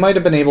 yeah, and he might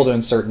have been able to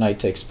insert knight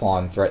takes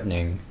pawn,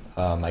 threatening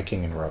my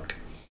king and rook.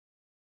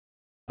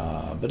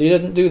 But he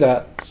didn't do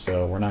that,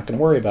 so we're not going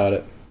to worry about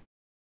it.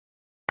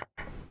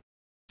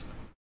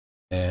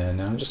 And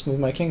now just move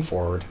my king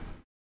forward.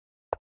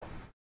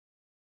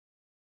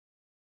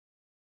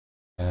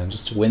 And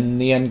just win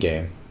the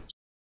endgame.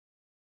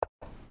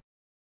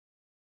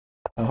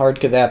 How hard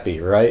could that be,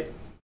 right?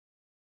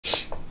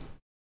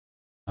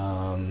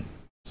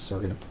 So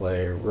we're going to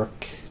play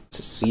rook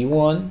to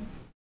c1.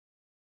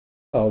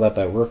 Follow that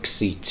by rook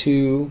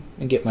c2,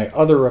 and get my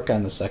other rook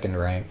on the second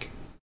rank.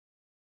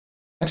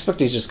 I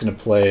expect he's just going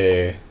to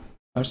play...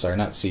 I'm sorry,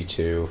 not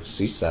c2,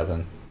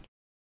 c7.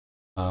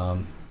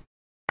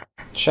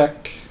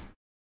 Check.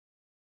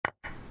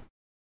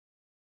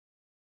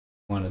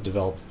 Want to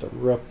develop the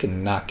rook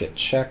and not get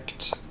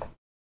checked.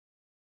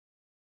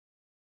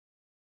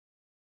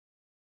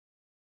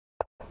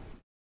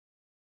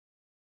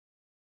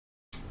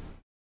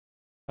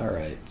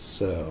 Alright,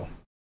 so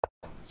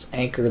let's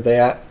anchor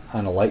that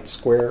on a light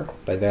square.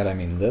 By that I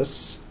mean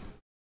this.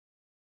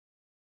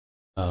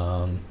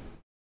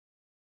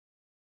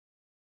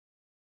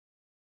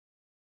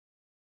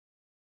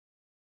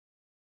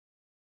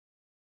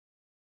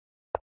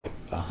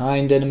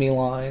 Behind enemy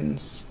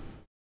lines.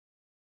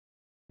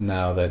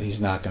 Now that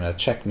he's not going to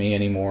check me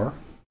anymore.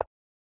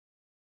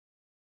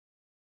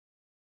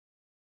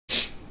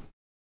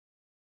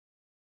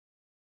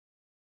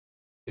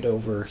 Get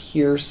over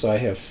here so I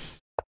have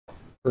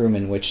room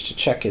in which to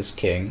check his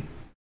king.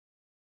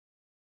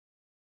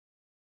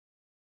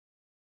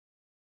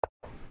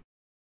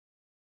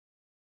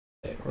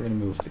 Okay, we're going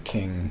to move the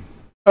king.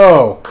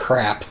 Oh,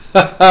 crap.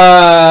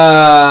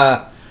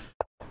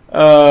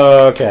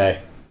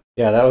 Okay.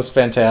 Yeah, that was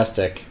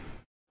fantastic.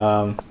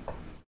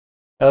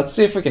 Let's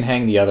see if we can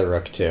hang the other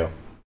rook, too.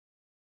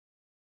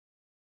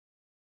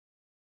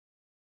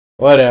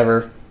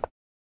 Whatever.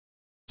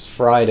 It's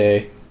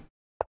Friday.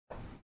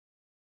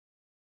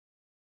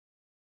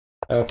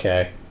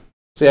 Okay.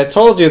 See, I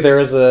told you there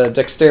was a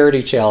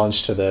dexterity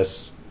challenge to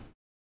this.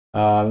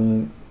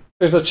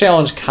 There's a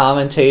challenge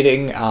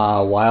commentating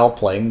while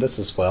playing this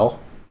as well.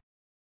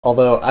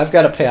 Although, I've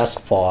got a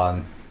passed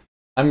pawn.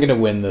 I'm gonna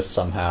win this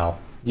somehow.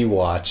 You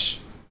watch.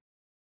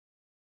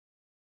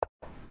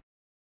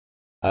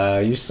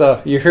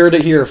 You heard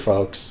it here,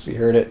 folks. You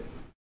heard it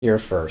here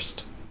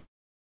first.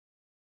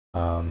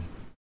 I'm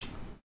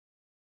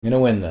gonna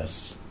win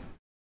this.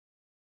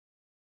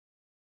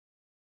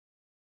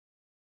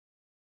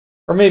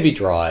 Or maybe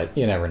draw it,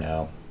 you never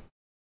know.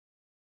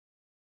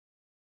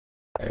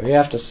 Okay, we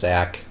have to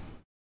sack.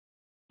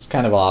 It's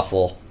kind of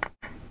awful.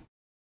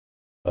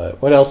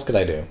 But what else could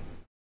I do?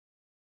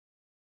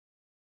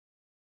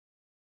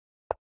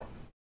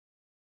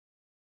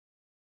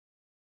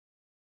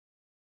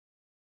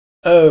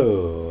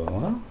 Oh,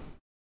 well,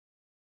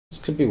 this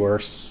could be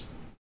worse.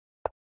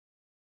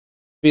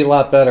 Be a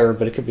lot better,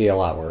 but it could be a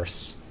lot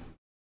worse.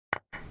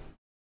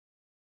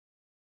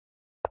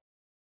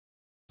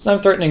 So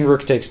I'm threatening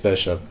rook takes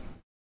bishop.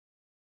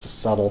 It's a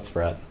subtle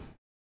threat.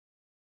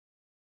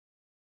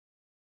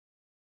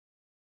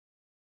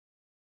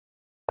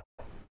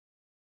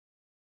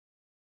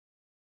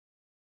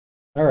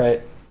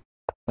 Alright.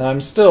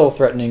 I'm still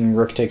threatening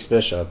rook takes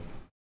bishop.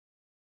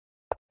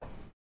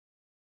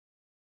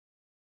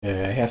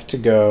 Okay, I have to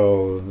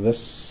go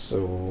this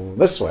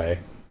way.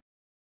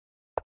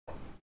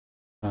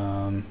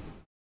 Yeah,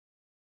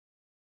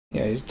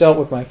 he's dealt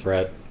with my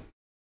threat.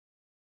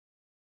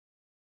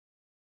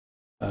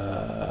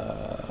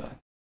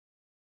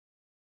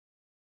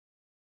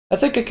 I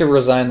think I could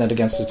resign that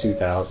against a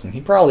 2000. He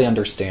probably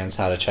understands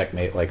how to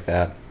checkmate like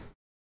that.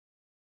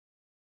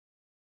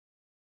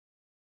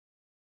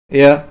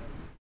 Yeah.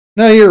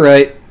 No, you're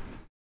right.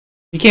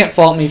 You can't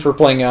fault me for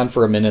playing on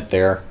for a minute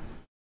there.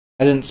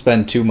 I didn't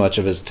spend too much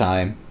of his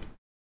time.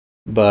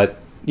 But,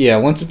 yeah,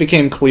 once it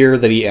became clear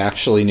that he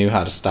actually knew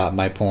how to stop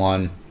my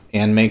pawn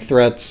and make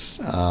threats,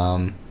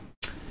 then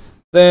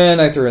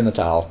I threw in the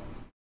towel.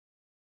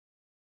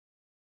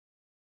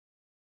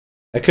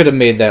 I could have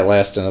made that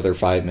last another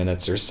 5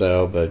 minutes or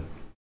so, but,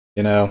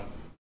 you know.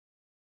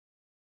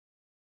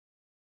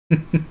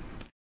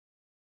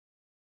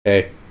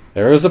 Okay,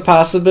 there was a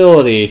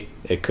possibility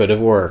it could have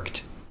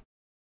worked.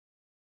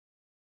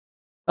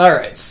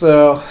 Alright,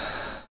 so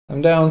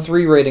I'm down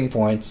 3 rating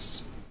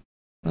points.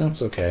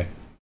 That's okay.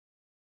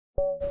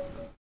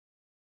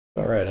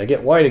 Alright, I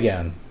get white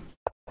again.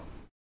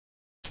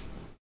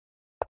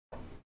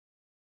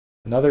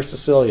 Another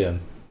Sicilian.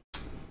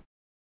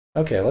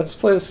 Okay, let's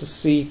play this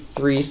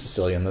c3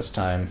 Sicilian this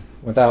time,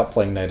 without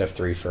playing knight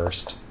f3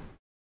 first.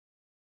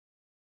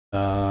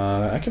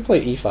 I can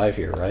play e5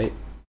 here, right?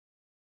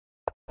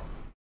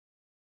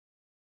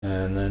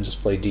 And then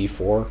just play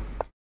d4.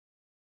 I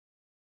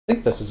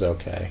think this is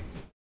okay.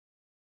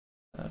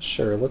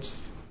 Sure,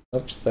 let's...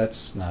 Oops,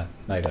 that's not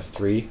knight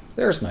f3.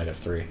 There's knight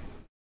f3.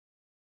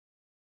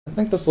 I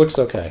think this looks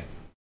okay.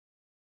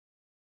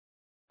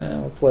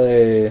 And we'll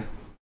play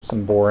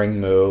some boring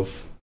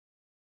move.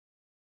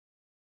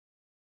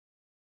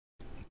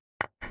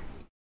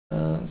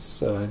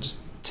 So I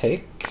just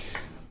take...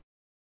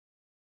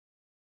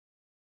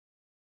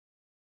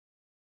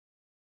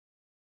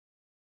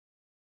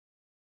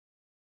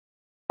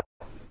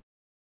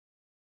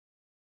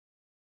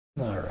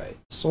 Alright,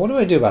 so what do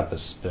I do about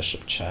this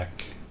bishop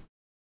check?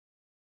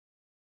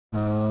 I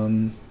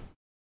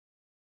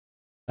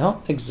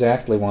don't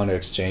exactly want to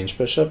exchange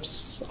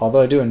bishops,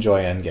 although I do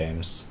enjoy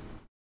endgames.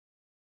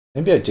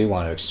 Maybe I do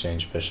want to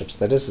exchange bishops.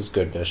 That is his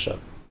good bishop.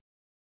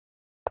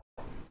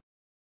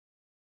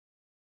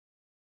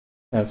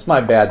 Yeah, it's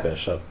my bad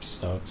bishop,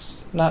 so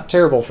it's not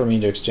terrible for me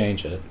to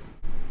exchange it.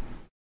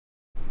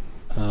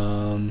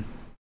 Oh,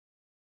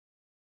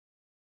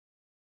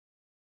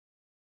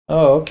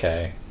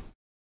 okay.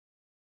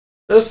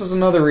 This is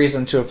another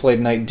reason to have played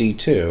knight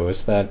d2,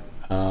 is that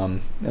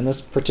in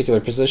this particular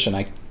position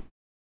I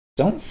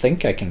don't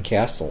think I can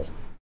castle.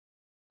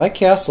 If I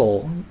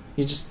castle,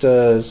 he just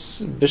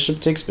does bishop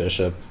takes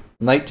bishop,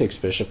 knight takes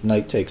bishop,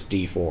 knight takes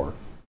d4.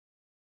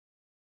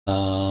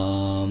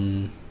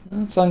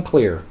 That's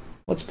unclear.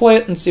 Let's play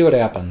it and see what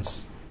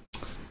happens.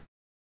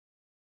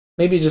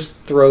 Maybe just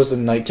throws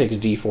in knight takes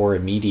d4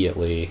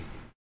 immediately.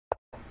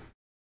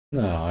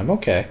 No, I'm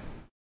okay.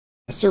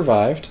 I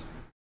survived.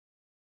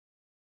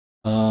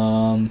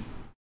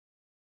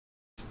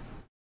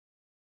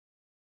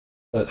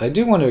 But I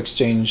do want to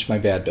exchange my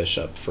bad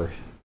bishop for...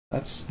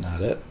 That's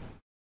not it.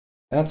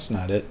 That's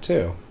not it,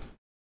 too.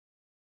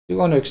 I do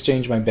want to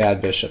exchange my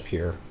bad bishop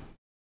here.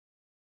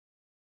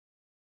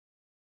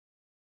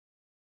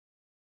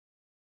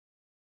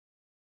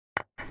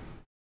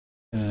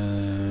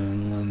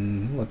 And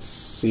then let's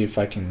see if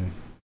I can...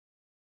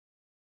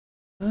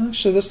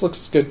 Actually, this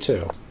looks good,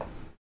 too.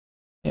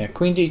 Yeah,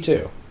 queen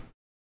d2.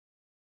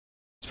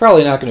 It's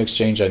probably not going to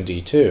exchange on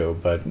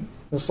d2, but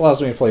this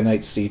allows me to play knight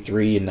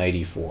c3 and knight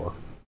e4.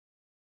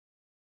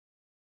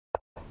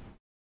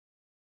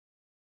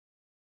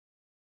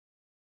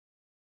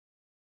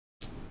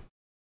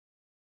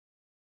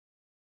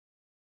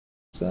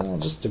 So I'll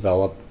just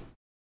develop.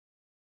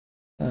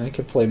 I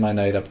could play my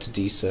knight up to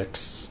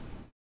d6.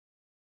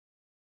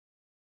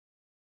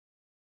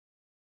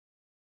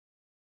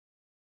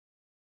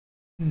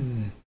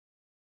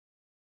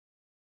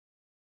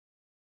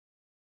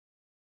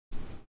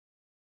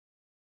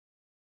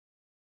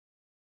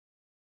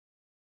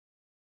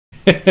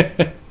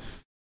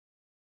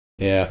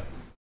 Yeah.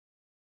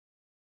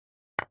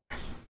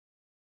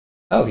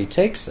 Oh, he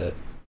takes it.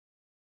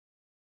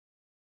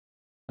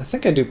 I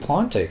think I do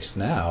pawn takes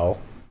now.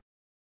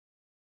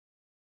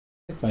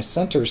 I think my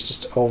center is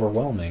just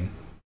overwhelming.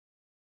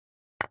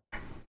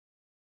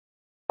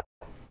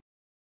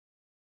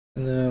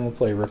 And then we'll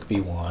play rook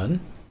b1.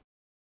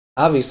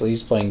 Obviously,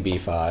 he's playing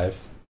b5.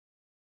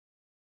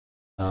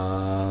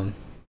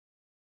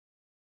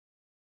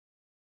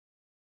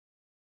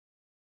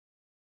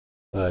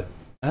 But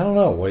I don't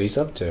know what he's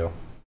up to.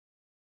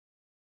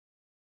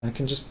 I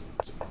can just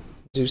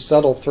do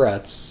subtle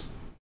threats.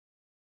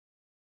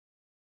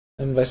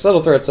 And by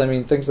subtle threats, I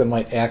mean things that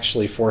might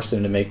actually force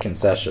him to make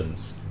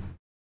concessions.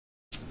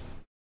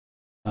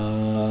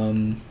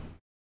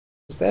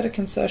 Is that a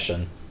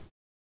concession?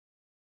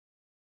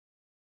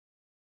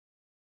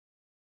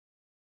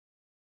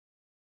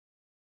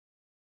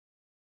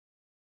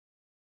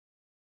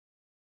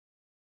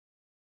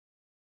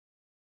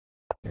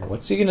 Here,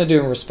 what's he going to do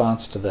in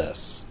response to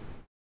this?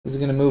 Is he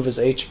going to move his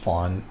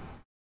h-pawn?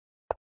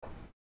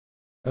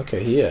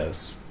 Okay, he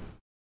is.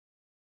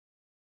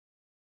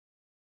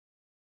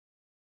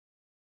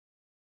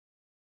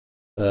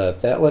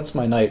 That lets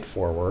my knight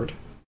forward,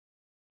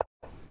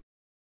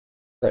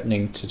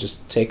 threatening to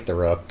just take the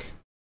rook.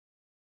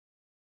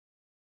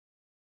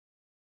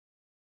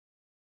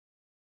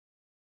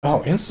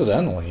 Oh,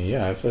 incidentally,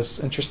 yeah, I have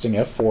this interesting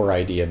f4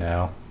 idea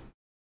now.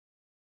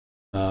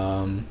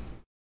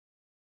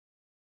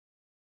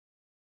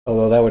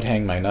 Although that would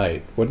hang my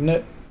knight, wouldn't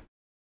it?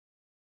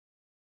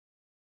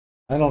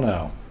 I don't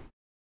know.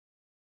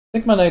 I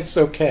think my knight's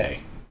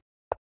okay.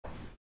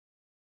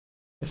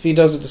 If he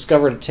does a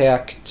discovered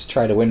attack to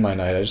try to win my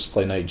knight, I just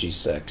play knight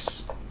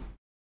g6.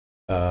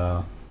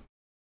 I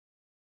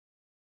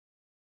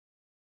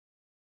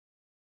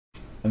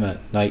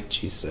meant knight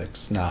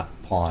g6, not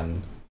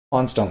pawn.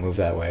 Pawns don't move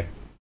that way.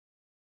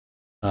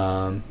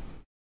 Or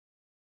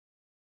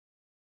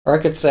I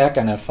could sack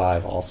on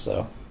f5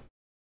 also.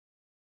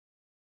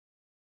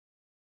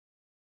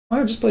 Why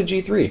not just play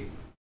g3?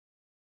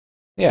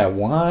 Yeah,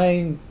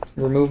 why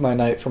remove my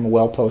knight from a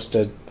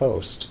well-posted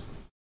post?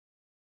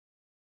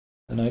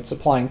 The knight's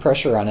applying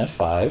pressure on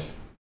f5.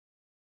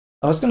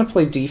 I was going to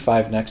play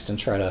d5 next and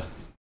try to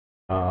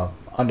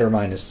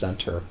undermine his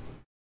center.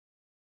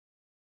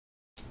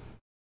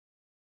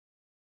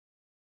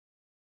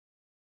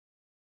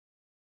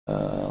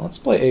 Let's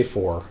play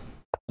a4.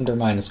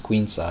 Undermine his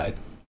queenside.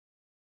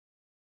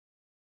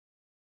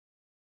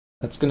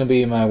 That's going to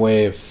be my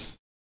way of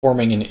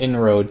forming an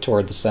inroad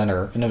toward the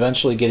center, and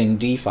eventually getting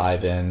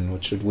d5 in,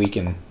 which would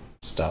weaken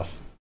stuff.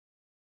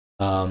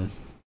 Oh,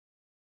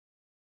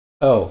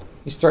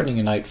 he's threatening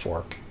a knight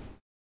fork.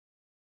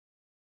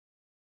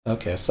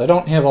 Okay, so I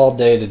don't have all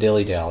day to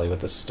dilly-dally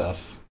with this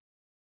stuff.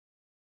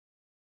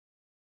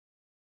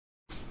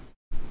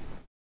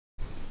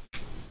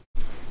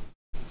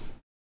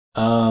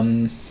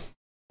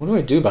 What do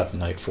I do about the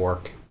knight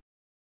fork?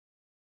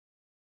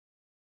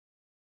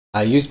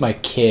 I use my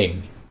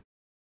king.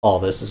 Oh,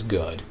 this is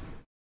good.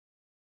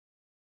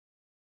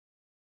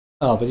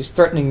 Oh, but he's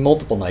threatening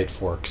multiple knight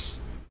forks.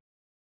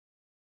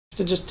 I have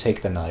to just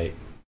take the knight.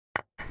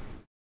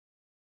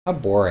 How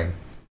boring.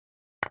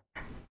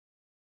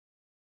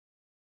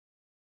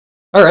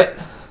 Alright.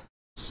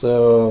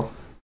 So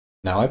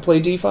now I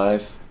play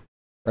d5,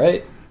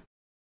 right?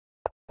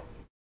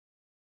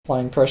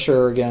 Applying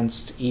pressure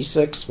against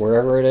e6,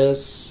 wherever it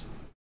is.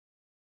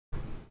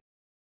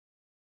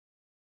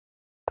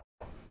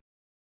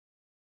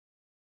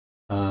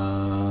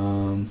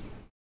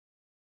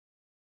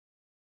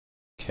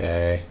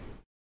 Okay.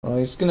 Well,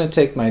 he's gonna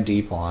take my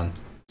d-pawn,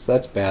 so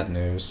that's bad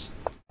news.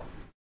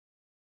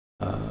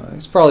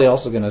 He's probably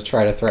also gonna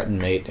try to threaten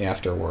mate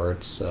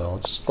afterwards, so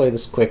let's just play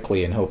this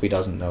quickly and hope he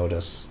doesn't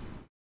notice.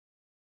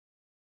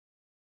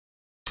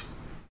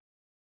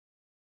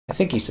 I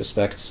think he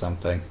suspects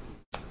something.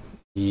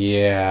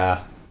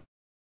 Yeah.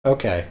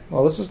 Okay,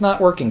 well this is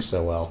not working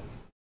so well.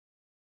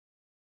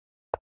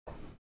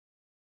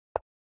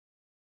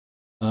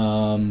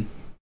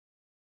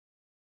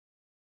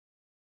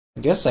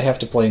 I guess I have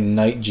to play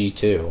knight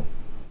g2.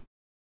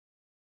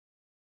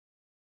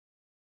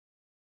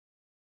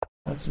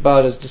 That's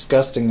about as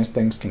disgusting as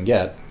things can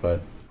get,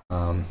 but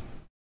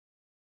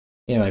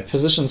yeah, my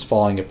position's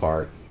falling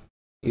apart.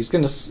 He's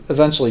going to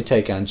eventually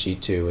take on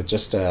g2 with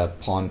just a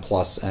pawn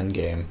plus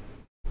endgame.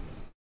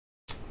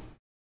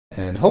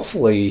 And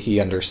hopefully he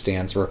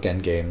understands rook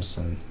endgames,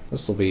 and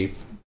this will be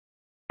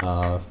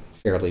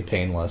fairly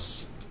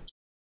painless.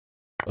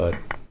 But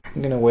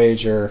I'm going to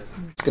wager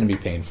it's going to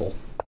be painful.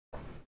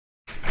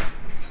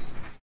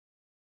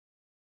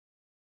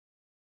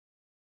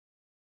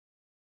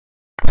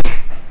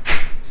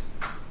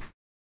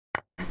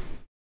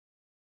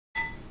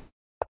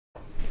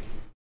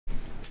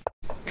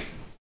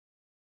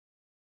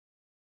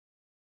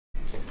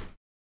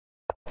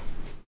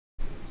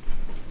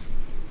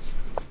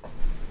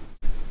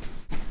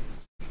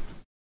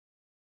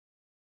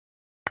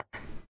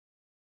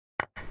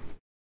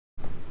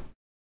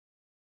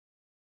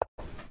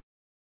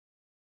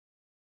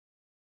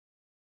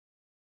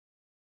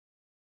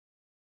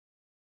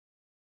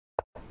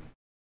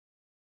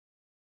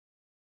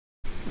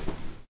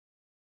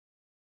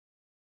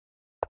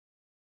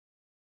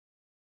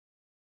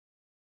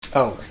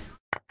 Oh.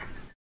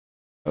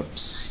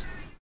 Oops.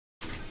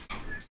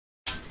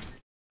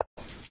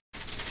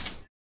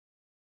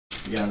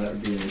 Yeah, that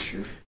would be an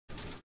issue.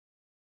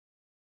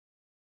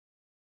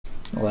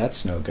 Well,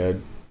 that's no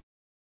good.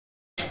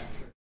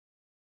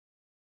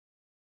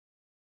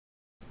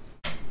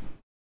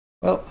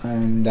 Well,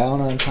 I'm down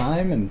on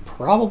time and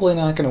probably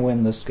not going to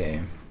win this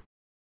game.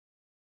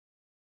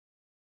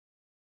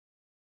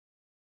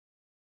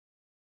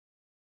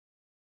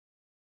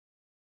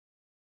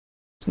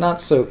 It's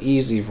not so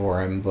easy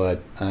for him,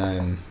 but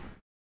I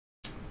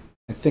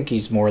think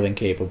he's more than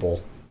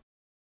capable.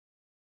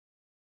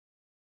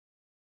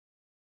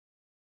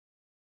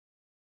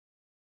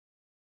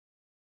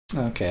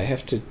 Okay, I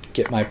have to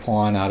get my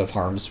pawn out of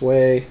harm's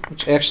way,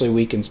 which actually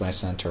weakens my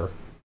center.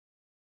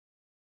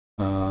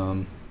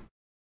 I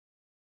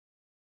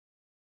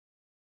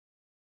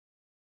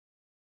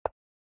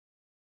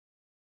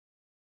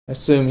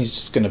assume he's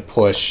just going to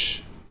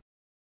push.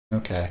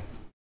 Okay.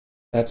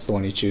 That's the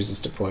one he chooses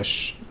to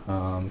push.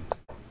 So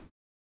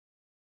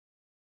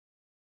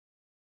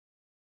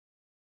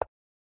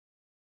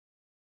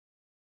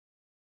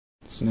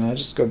now I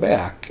just go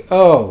back.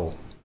 Oh!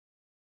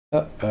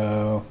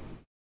 Uh-oh.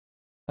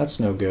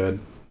 That's no good.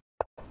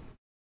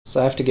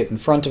 So I have to get in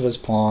front of his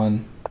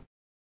pawn.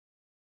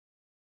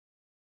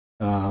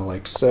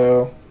 Like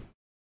so.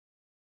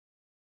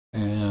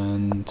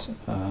 And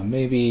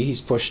maybe he's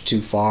pushed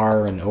too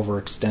far and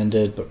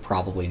overextended, but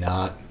probably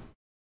not.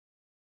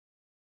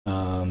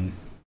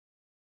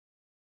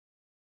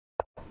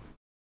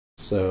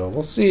 So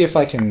we'll see if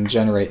I can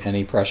generate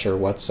any pressure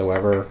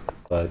whatsoever,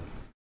 but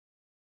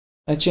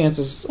my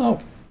chances...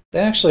 Oh,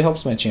 that actually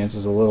helps my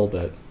chances a little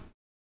bit.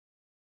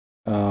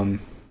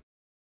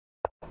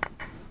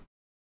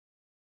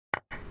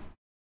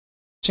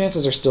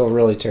 Chances are still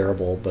really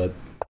terrible, but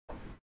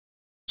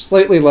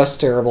slightly less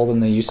terrible than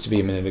they used to be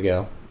a minute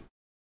ago.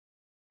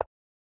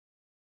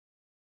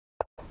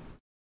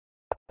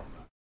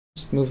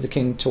 Just move the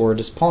king toward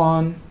his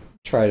pawn.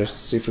 Try to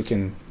see if we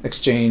can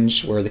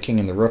exchange where the king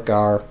and the rook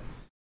are.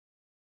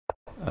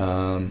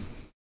 It's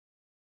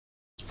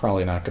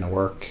probably not going to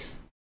work.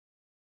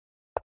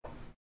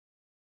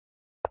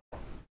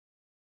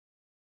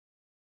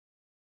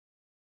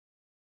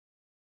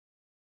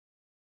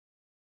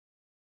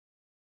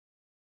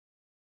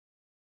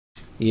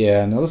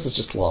 Yeah, no, this is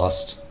just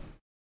lost.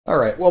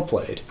 Alright, well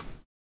played.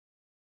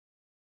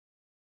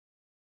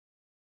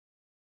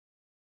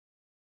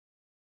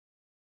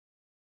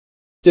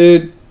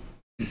 Dude,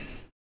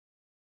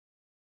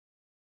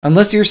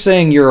 unless you're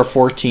saying you're a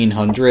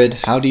 1400,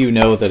 how do you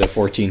know that a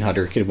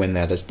 1400 could win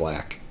that as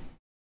black?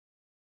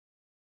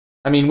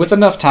 I mean, with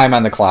enough time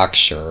on the clock,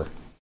 sure.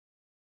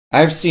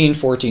 I've seen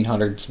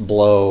 1400s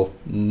blow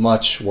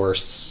much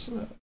worse,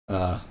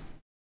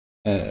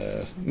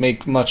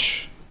 make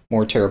much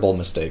more terrible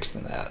mistakes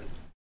than that.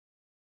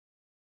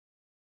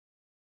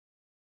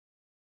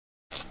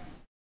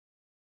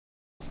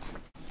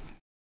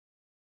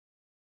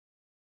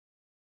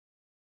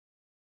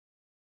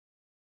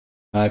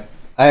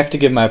 I have to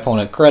give my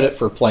opponent credit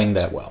for playing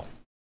that well.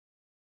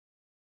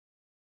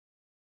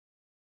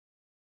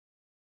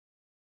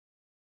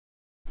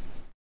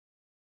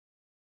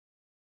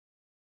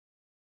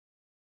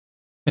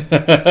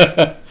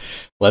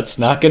 Let's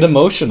not get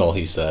emotional,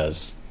 he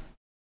says,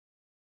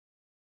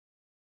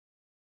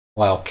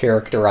 while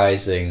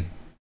characterizing.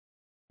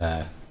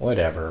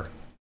 Whatever.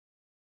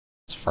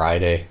 It's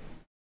Friday.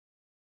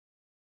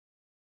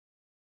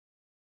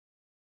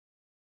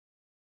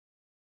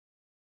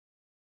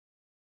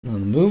 Well, the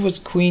move was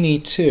Queen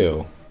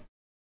E2.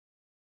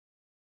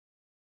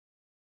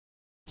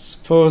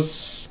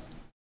 Suppose.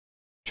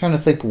 Trying to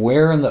think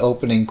where in the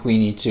opening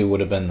Queen E2 would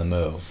have been the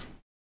move.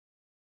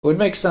 It would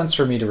make sense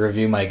for me to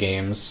review my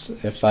games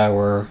if I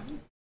were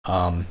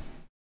not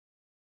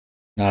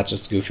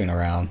just goofing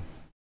around.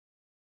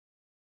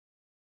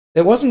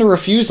 It wasn't a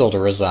refusal to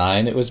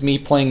resign, it was me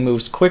playing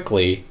moves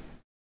quickly,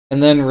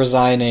 and then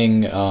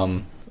resigning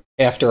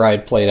after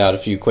I'd played out a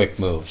few quick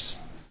moves.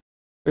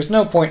 There's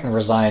no point in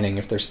resigning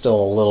if there's still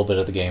a little bit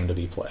of the game to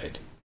be played.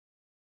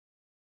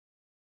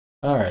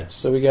 Alright,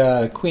 so we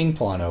got a queen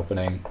pawn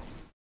opening.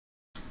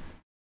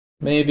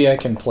 Maybe I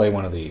can play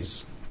one of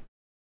these.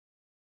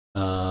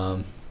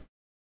 I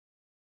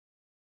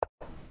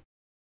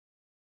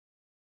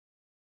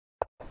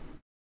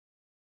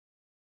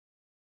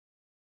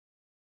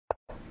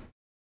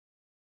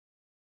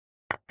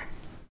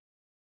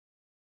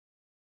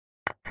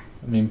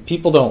mean,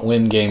 people don't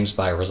win games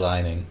by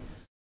resigning.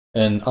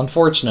 And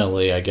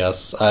unfortunately, I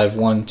guess, I've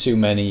won too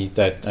many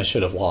that I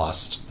should have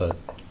lost, but...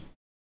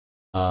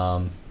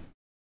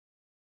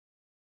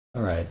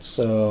 Alright,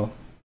 so...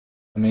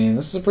 I mean,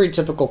 this is a pretty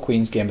typical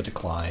Queen's Gambit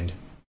declined,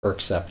 or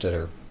accepted,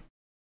 or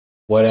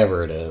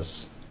whatever it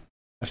is.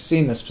 I've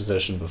seen this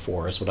position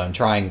before, is what I'm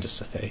trying to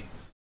say.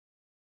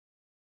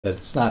 That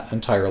it's not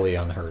entirely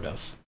unheard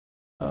of.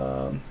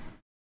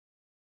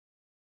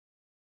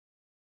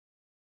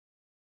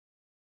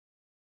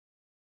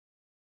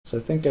 So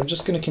I think I'm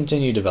just going to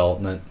continue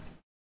development.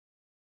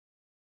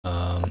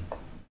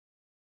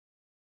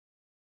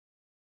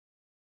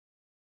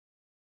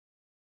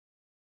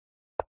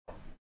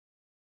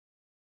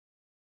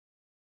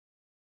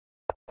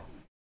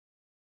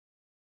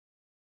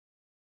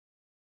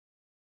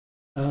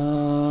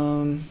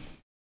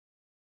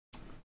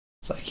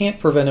 So I can't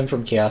prevent him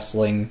from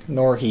castling,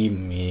 nor he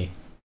me.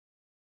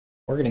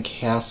 We're going to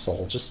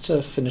castle just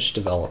to finish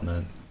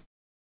development.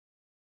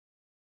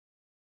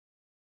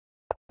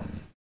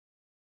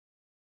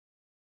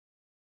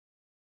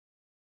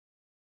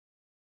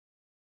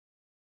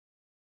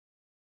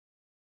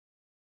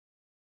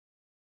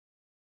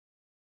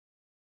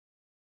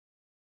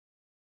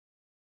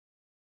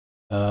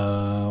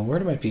 Where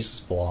do my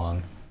pieces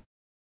belong?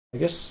 I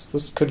guess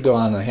this could go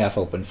on a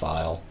half-open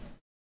file.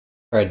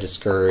 Try to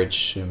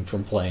discourage him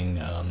from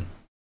playing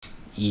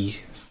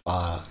E5,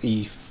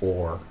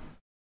 E4.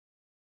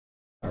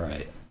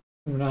 Alright,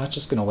 we're not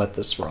just going to let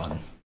this run.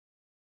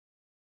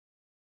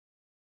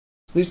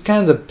 So these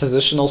kinds of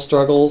positional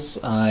struggles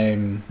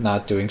I'm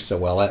not doing so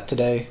well at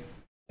today.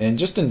 And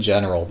just in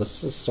general,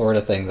 this is the sort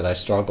of thing that I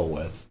struggle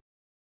with.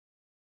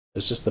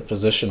 It's just the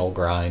positional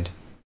grind.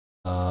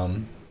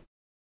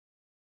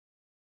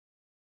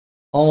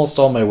 Almost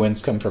all my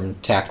wins come from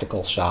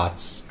tactical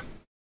shots.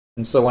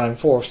 And so when I'm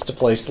forced to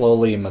play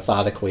slowly and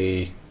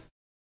methodically,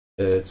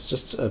 it's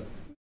just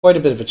quite a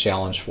bit of a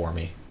challenge for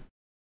me.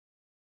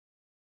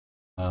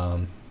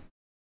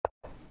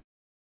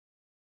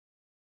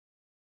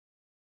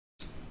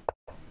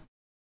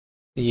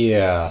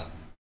 Yeah,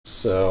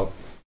 so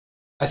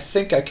I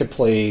think I could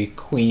play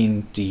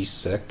Queen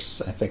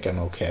D6. I think I'm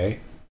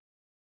okay.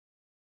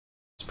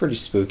 It's pretty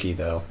spooky,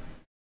 though.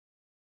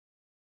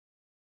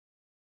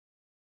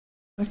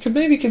 I could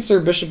maybe consider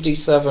Bishop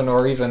D7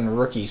 or even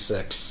Rook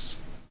E6.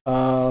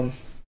 Rook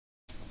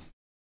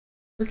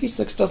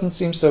E6 doesn't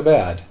seem so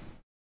bad.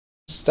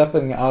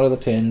 Stepping out of the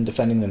pin,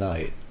 defending the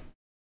knight.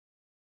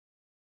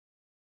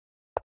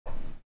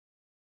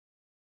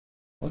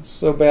 What's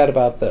so bad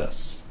about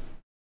this?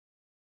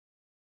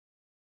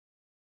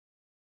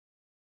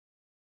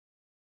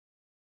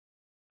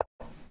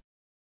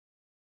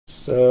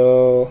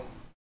 So...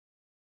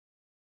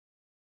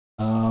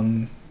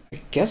 I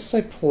guess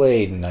I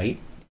play knight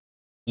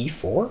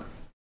E4?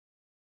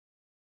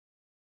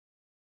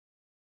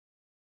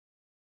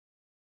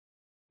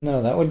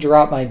 No, that would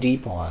drop my d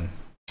pawn.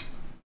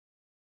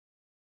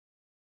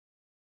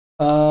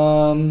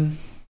 Um,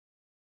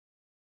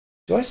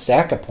 do I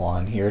sack a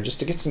pawn here just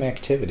to get some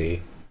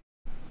activity?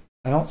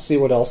 I don't see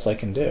what else I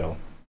can do.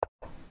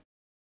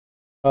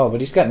 Oh,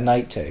 but he's got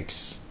knight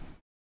takes.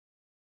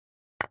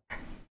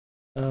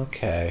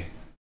 Okay.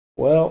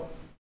 Well,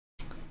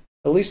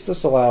 at least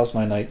this allows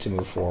my knight to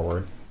move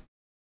forward.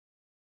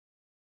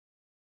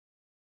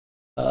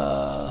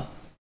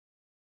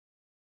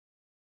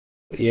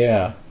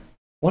 Yeah.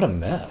 What a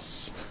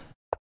mess.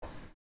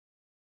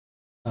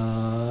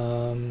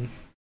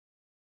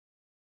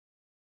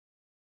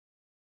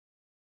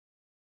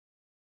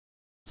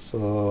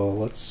 So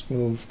let's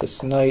move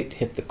this knight,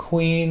 hit the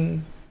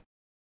queen.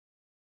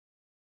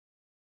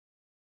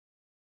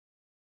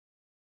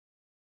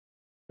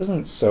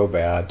 Isn't so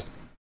bad.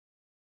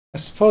 I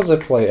suppose I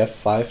play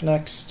f5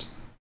 next.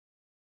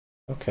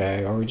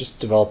 Okay, or we just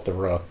develop the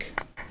rook.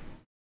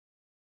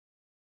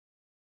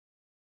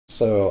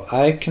 So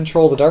I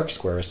control the dark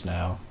squares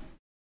now.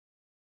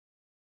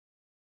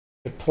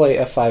 I could play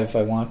f5 if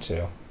I want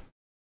to.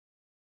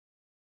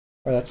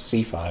 Or that's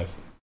c5.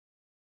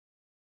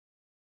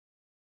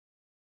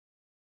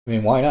 I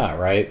mean, why not,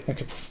 right? I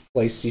could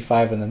play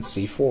c5 and then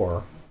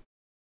c4.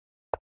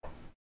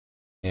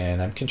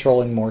 And I'm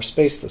controlling more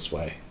space this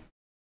way.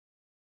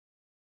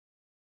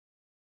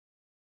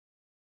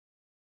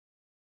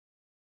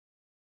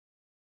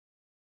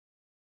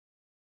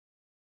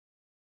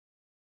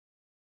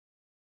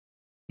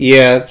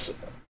 Yeah, it's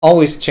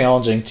always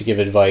challenging to give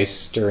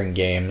advice during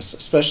games,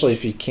 especially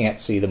if you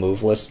can't see the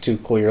move list too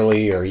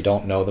clearly or you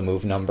don't know the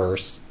move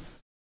numbers.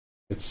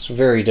 It's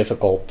very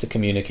difficult to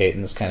communicate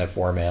in this kind of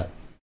format.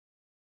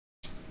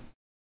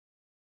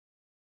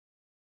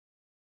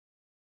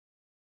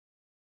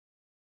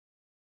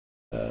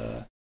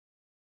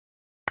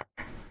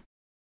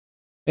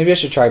 Maybe I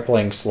should try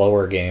playing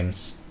slower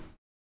games.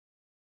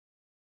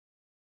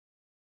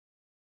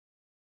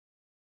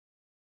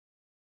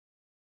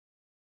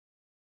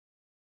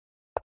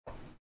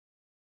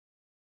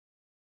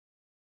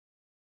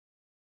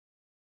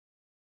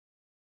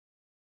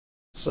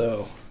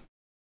 So,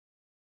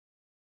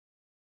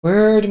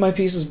 where do my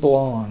pieces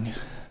belong?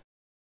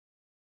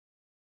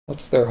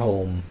 What's their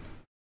home?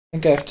 I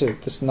think I have to.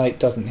 This knight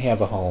doesn't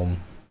have a home.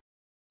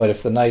 But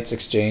if the knights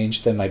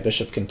exchange, then my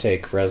bishop can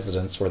take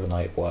residence where the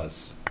knight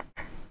was.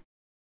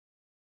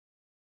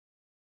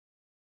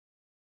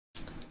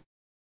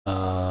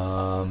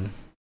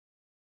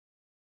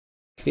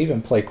 Could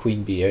even play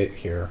queen b8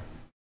 here.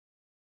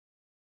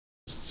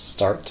 Just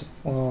start to,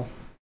 well,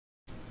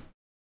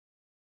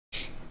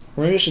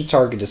 maybe I should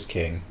target his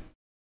king.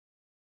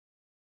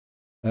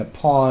 That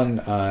pawn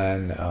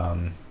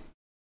on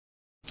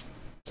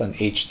it's on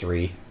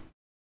h3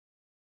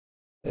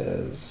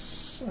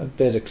 is a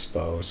bit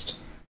exposed.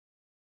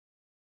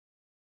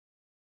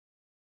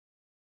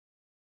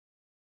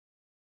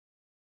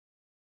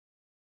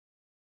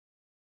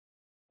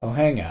 Oh,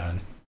 hang on.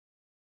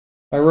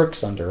 My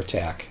rook's under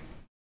attack.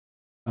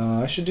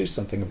 I should do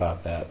something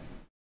about that.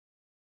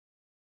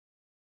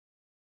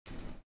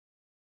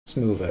 Let's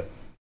move it.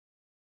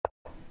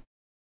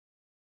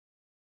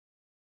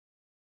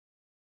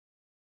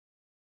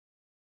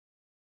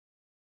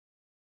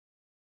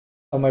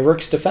 Oh, my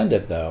rook's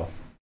defended, though.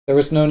 There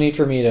was no need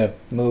for me to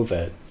move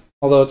it.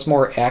 Although it's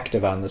more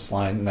active on this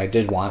line, and I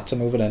did want to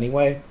move it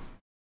anyway.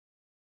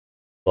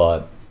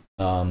 But,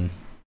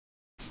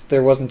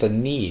 there wasn't a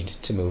need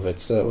to move it,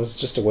 so it was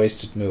just a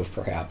wasted move,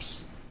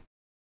 perhaps.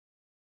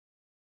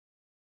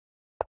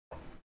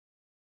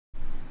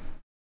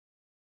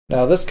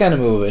 Now, this kind of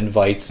move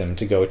invites him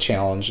to go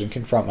challenge and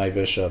confront my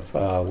bishop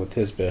with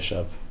his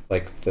bishop,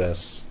 like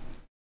this.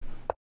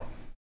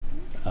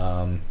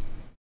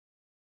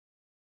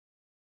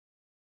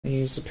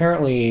 He's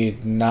apparently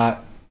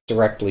not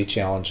directly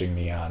challenging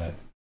me on it.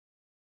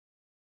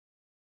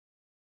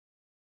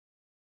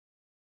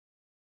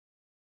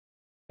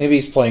 Maybe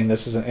he's playing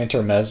this as an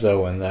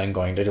intermezzo and then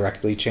going to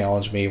directly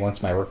challenge me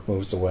once my rook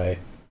moves away.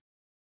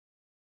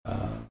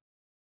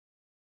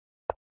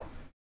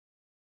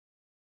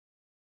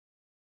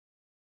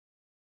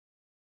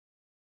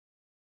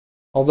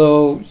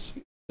 Although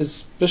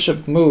his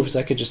bishop moves,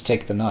 I could just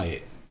take the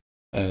knight,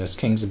 and his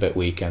king's a bit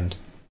weakened.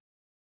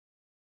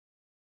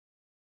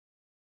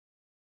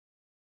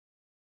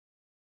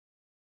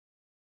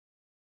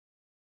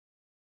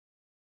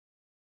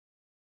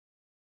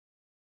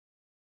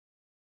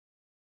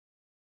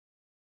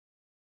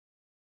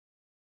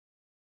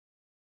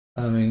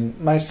 I mean,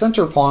 my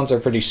center pawns are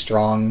pretty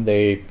strong.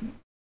 They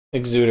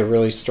exude a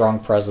really strong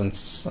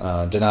presence,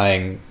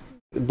 denying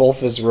both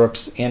his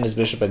rooks and his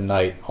bishop and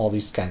knight all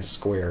these kinds of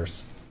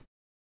squares.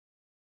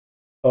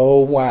 Oh,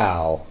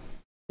 wow.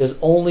 His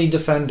only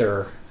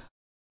defender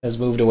has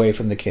moved away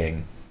from the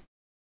king.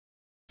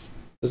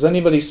 Does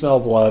anybody smell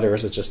blood, or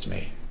is it just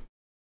me?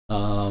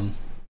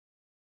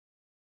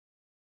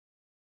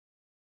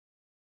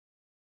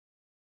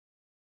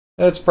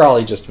 It's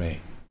probably just me,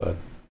 but,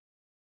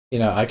 you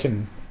know, I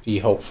can be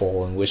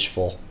hopeful and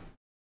wishful.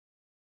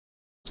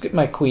 Let's get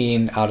my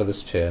queen out of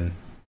this pin.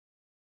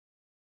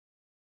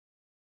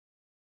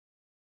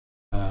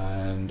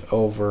 And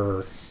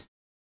over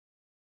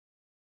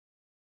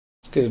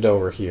get it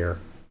over here.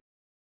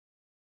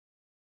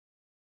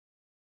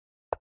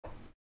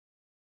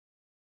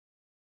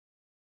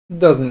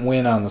 Doesn't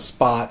win on the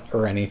spot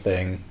or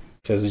anything,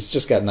 because he's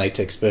just got knight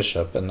takes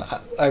bishop, and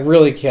I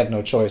really had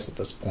no choice at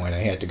this point. I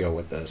had to go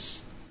with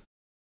this.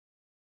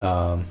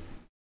 But,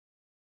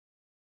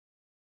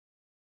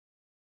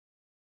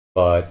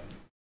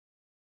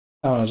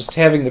 I don't know, just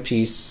having the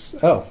piece...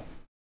 Oh,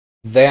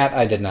 that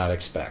I did not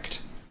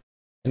expect.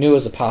 I knew it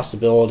was a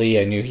possibility,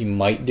 I knew he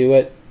might do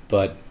it,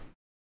 but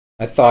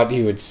I thought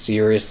he would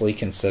seriously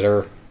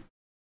consider,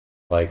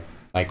 like,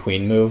 my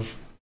queen move.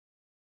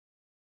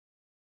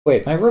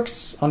 Wait, my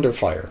rook's under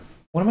fire.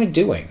 What am I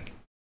doing?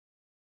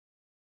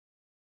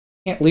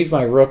 Can't leave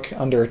my rook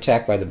under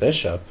attack by the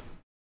bishop.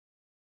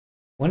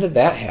 When did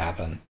that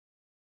happen?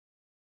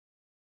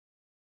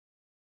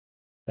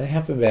 Did that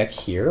happen back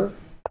here?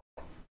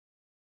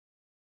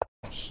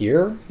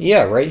 Here?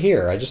 Yeah, right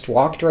here. I just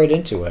walked right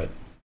into it.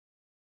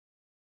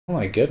 Oh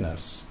my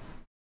goodness.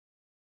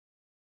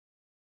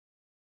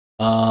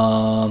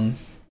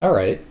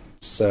 Alright,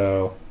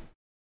 so...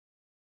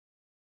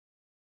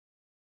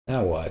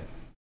 Now what?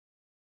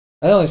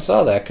 I only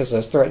saw that because I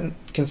was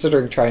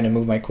considering trying to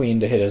move my queen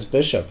to hit his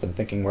bishop and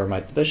thinking where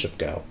might the bishop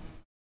go.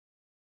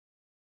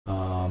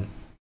 Alright,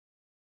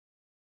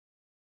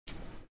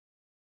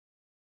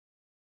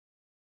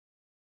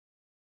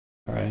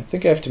 I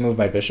think I have to move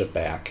my bishop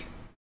back.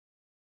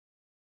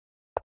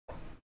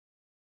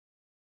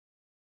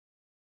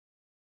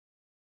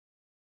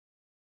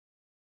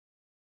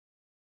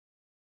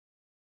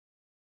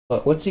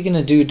 But what's he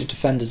gonna do to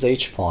defend his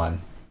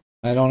h-pawn?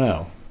 I don't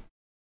know.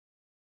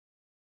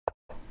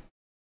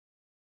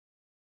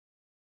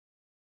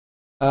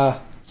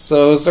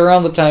 So it was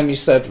around the time you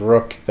said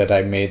rook that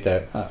I made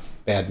that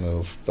bad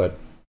move, but...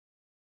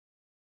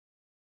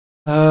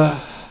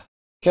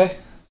 okay,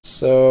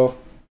 so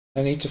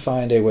I need to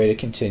find a way to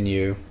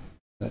continue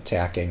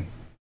attacking.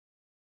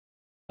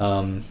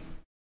 This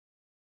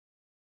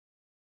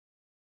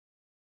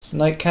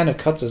knight kind of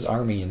cuts his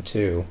army in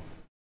two.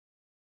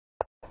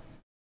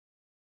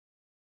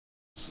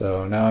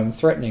 So now I'm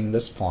threatening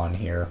this pawn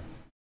here.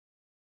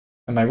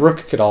 And my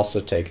rook could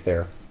also take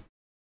there.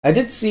 I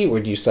did see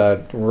when you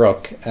said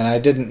rook, and I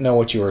didn't know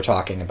what you were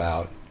talking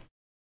about.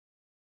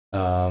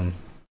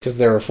 Because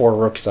there were 4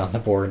 rooks on the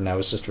board, and I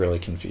was just really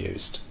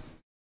confused.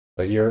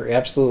 But you're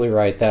absolutely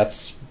right,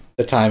 that's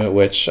the time at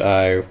which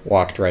I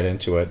walked right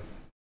into it.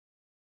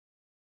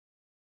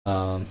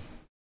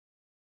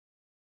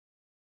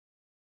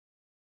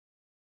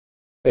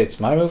 Wait,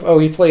 it's my move? Oh,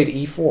 he played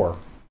e4.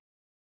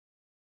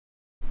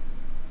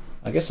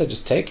 I guess I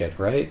just take it,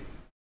 right?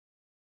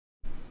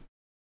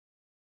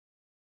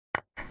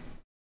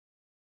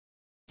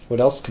 What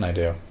else can I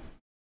do?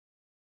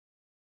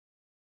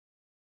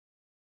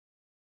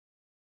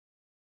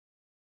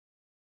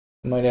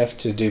 I might have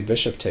to do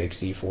bishop takes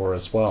e4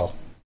 as well.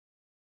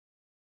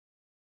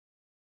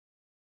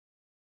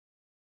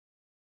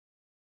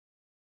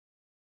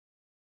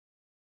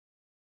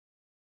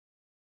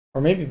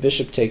 Or maybe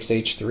bishop takes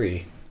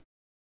h3.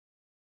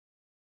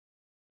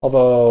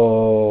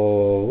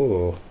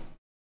 Although...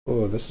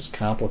 Ooh, this is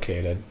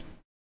complicated.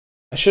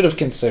 I should have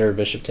considered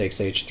bishop takes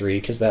h3,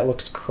 because that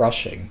looks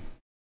crushing.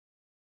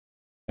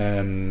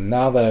 And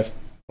now that I've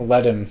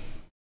let him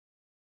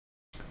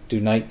do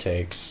knight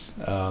takes,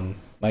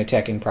 my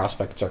attacking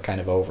prospects are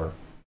kind of over.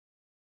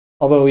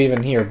 Although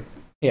even here,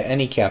 yeah,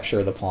 any capture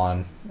of the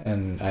pawn,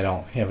 and I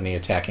don't have any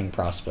attacking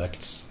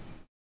prospects.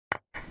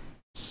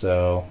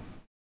 So,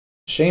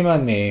 shame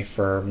on me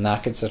for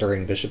not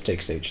considering bishop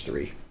takes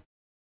h3.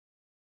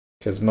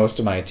 Because most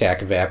of my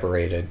attack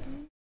evaporated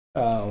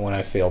when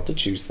I failed to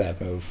choose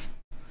that move.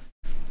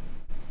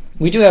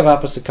 We do have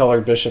opposite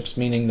colored bishops,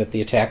 meaning that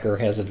the attacker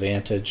has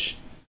advantage,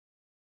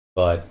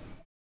 but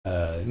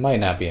it might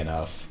not be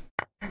enough.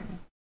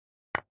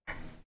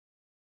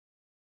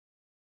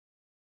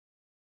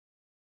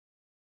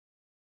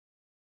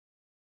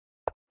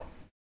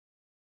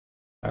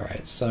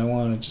 Alright, so I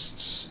want to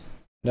just...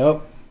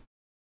 Nope.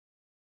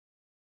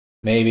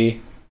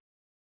 Maybe.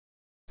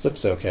 This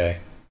looks okay.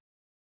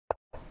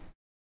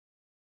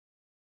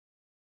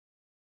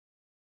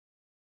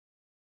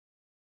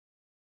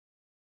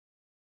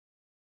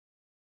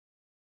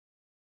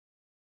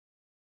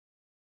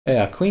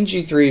 Yeah, queen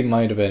g3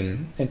 might have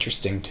been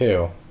interesting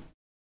too.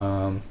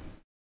 For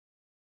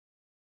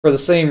the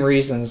same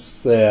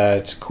reasons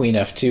that queen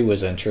f2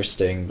 was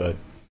interesting, but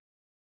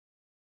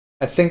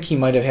I think he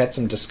might have had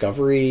some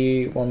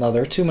discovery. Well, no,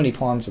 there are too many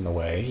pawns in the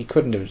way. He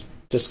couldn't have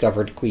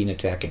discovered queen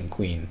attacking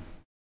queen.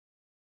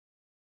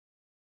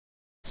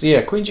 So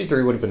yeah, queen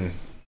g3 would have been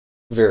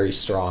very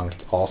strong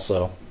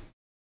also.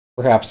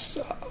 Perhaps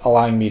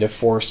allowing me to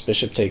force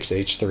bishop takes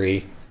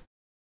h3.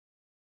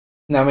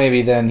 Now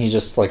maybe then he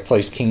just like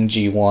plays king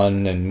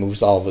g1 and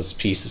moves all of his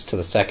pieces to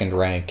the second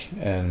rank,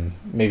 and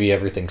maybe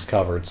everything's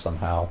covered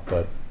somehow,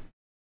 but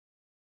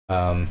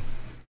I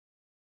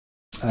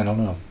don't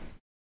know.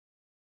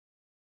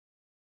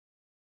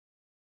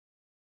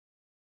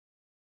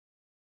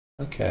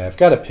 Okay, I've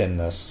got to pin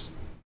this.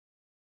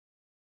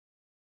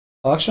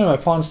 Well, actually, my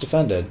pawn's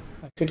defended.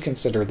 I could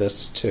consider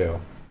this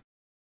too.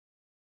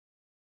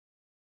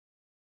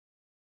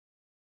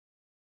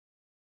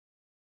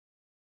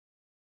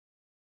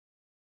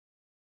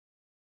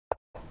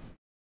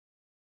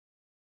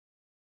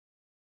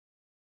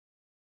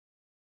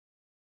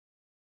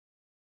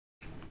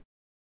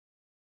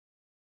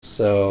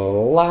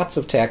 So lots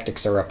of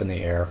tactics are up in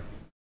the air.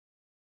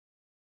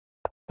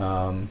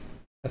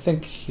 I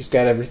think he's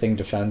got everything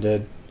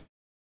defended.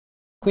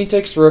 Queen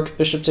takes rook,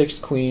 bishop takes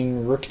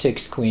queen, rook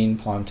takes queen,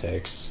 pawn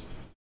takes.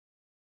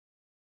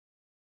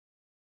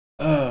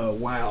 Oh,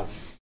 wow.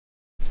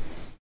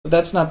 But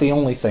that's not the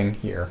only thing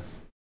here.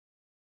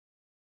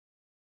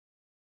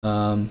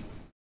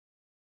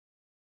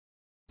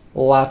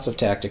 Lots of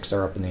tactics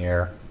are up in the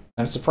air.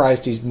 I'm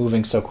surprised he's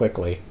moving so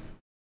quickly.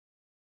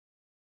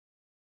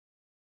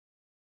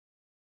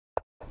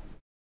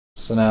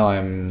 So now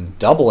I'm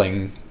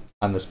doubling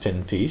on this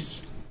pinned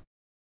piece.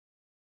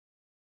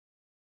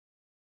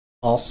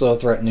 Also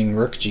threatening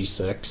rook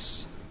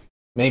g6.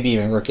 Maybe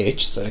even rook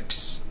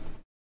h6.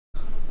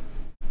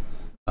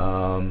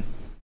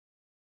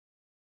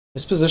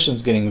 His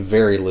position's getting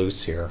very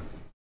loose here.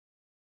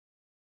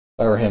 If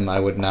I were him, I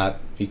would not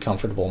be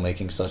comfortable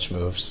making such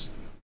moves.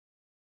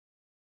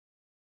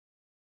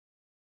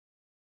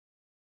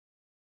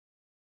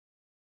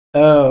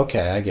 Oh,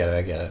 okay, I get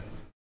it.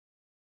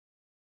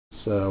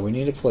 So we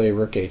need to play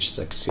rook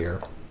h6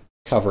 here.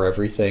 Cover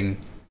everything.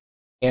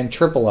 And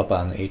triple up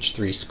on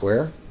h3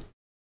 square.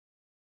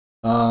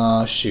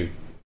 Shoot.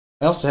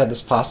 I also had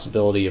this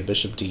possibility of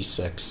bishop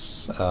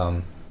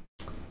d6.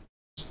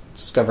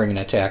 Discovering an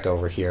attack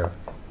over here.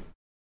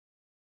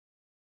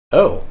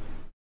 Oh!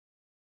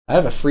 I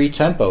have a free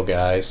tempo,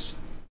 guys.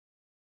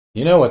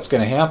 You know what's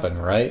going to happen,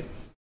 right?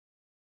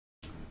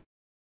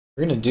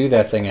 We're going to do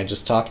that thing I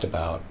just talked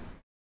about.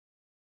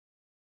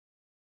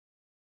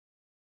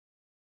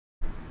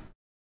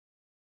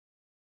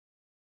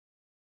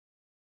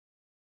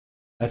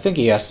 I think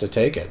he has to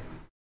take it.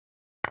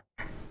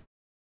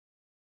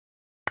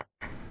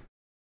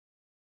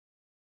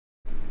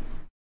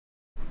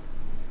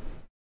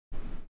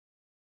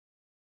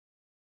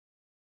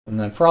 And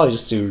then probably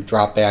just do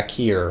drop back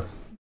here,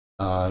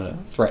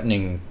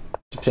 threatening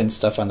to pin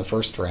stuff on the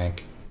first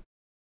rank.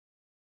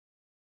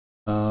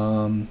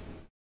 Yeah,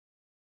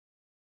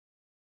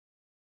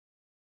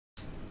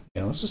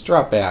 let's just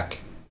drop back.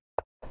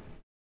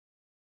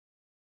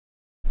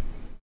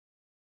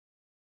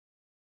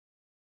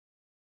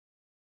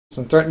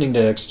 So I'm threatening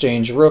to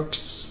exchange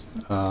rooks.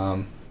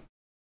 Not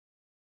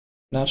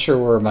sure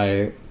where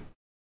my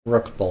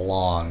rook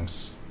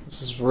belongs.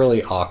 This is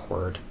really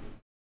awkward.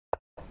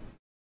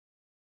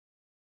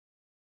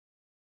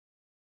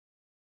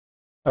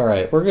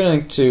 Alright, we're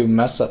going to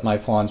mess up my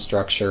pawn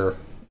structure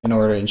in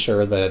order to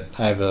ensure that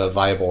I have a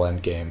viable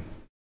endgame.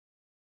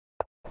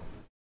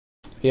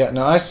 Yeah,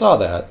 no, I saw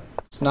that.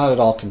 It's not at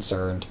all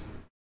concerned.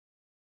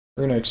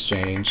 We're going to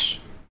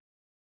exchange.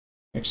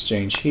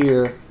 Exchange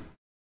here.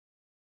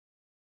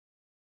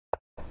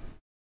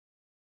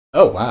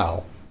 Oh,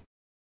 wow.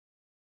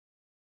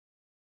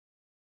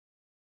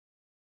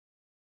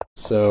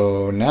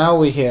 So now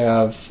we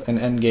have an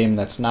endgame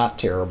that's not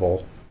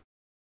terrible.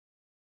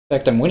 In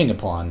fact, I'm winning a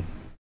pawn.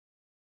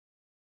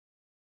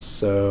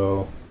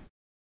 So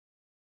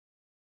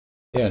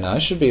yeah, now I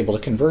should be able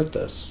to convert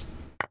this.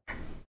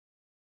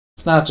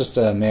 It's not just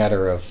a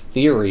matter of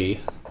theory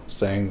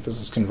saying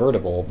this is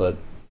convertible, but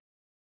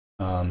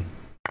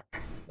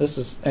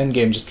this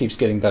endgame just keeps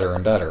getting better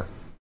and better.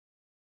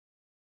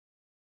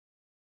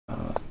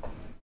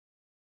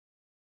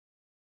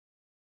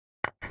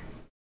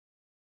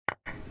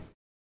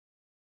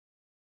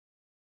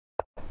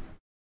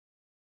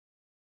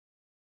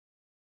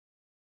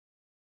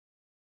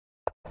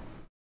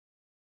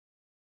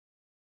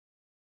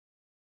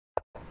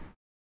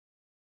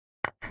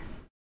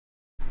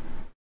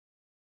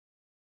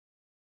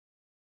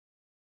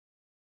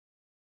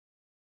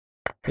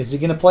 Is he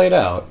going to play it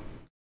out?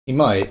 He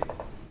might.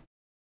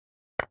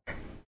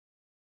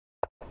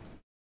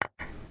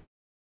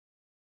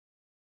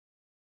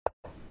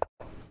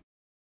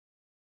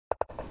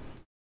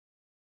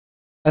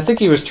 I think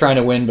he was trying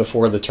to win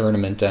before the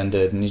tournament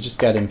ended, and he just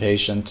got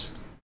impatient.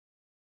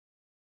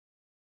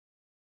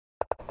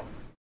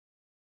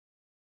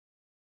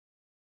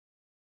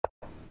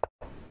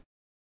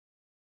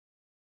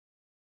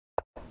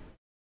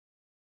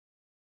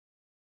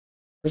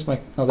 Where's my...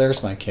 Oh,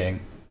 there's my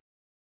king.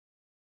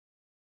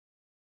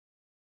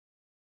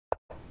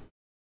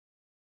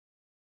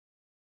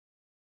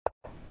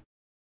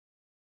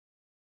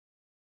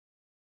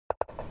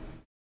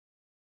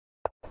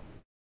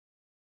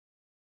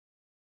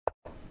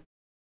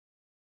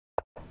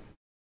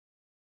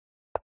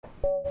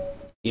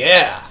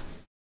 Yeah!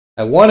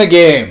 I won a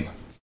game!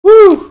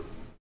 Woo!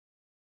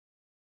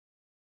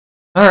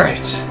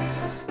 Alright.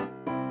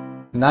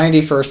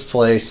 91st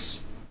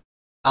place.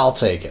 I'll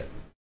take it.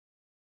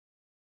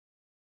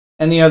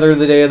 Any other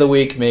day of the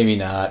week, maybe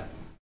not.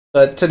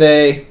 But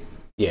today,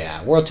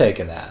 yeah, we're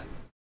taking that.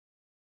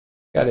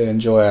 Gotta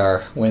enjoy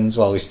our wins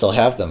while we still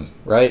have them,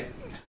 right?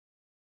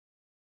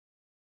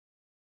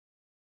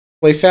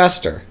 Play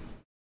faster.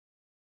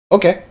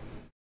 Okay.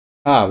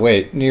 Ah,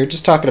 wait. You're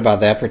just talking about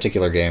that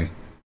particular game.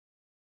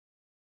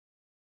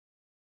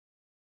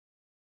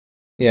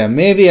 Yeah,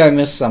 maybe I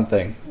missed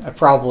something. I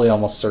probably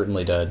almost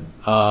certainly did.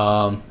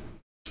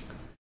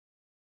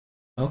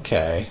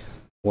 Okay.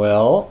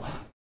 Well,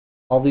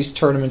 all these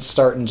tournaments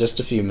start in just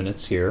a few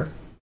minutes here.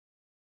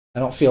 I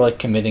don't feel like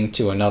committing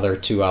to another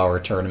 2-hour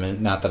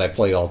tournament. Not that I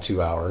played all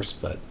 2 hours,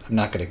 but I'm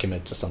not going to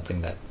commit to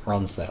something that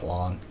runs that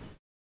long.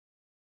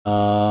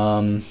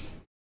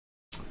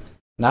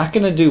 Not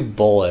going to do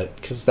Bullet,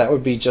 because that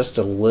would be just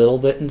a little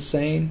bit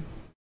insane.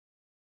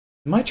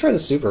 I might try the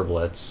Super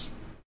Blitz.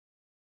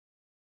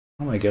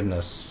 Oh my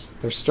goodness.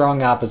 There's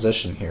strong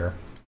opposition here.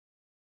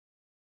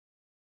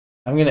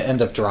 I'm going to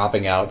end up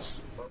dropping out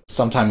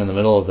sometime in the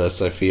middle of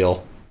this, I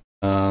feel.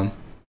 But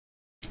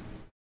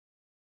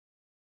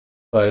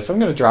if I'm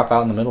going to drop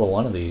out in the middle of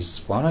one of these,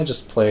 why don't I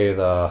just play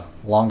the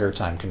longer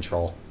time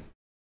control?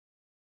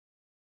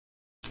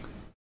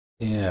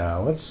 Yeah,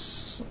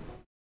 let's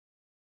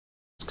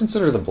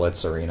consider the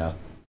Blitz Arena.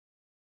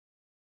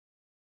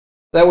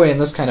 That way, in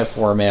this kind of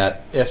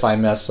format, if I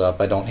mess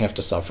up, I don't have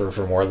to suffer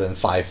for more than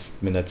 5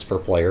 minutes per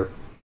player.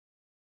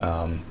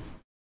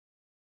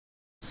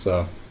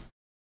 So,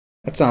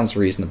 that sounds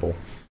reasonable.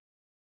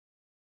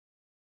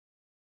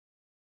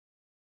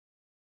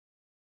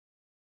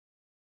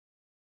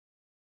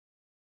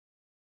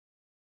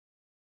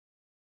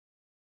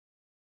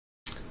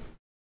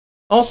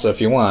 Also,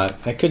 if you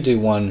want, I could do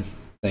one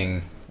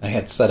thing I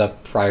had set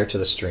up prior to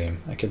the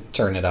stream. I could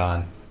turn it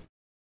on.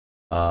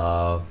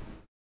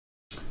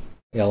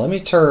 Yeah, let me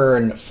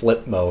turn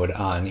flip mode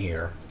on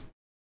here.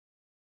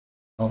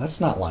 Oh, that's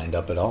not lined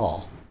up at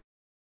all.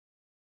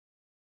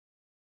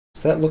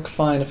 Does that look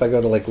fine if I go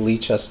to, like,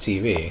 Lichess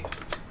TV?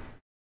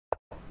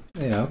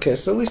 Yeah, okay,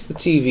 so at least the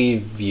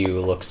TV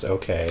view looks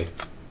okay.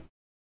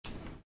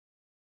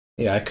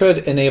 Yeah, I could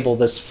enable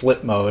this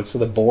flip mode so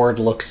the board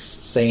looks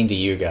sane to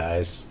you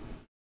guys.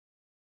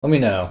 Let me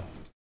know.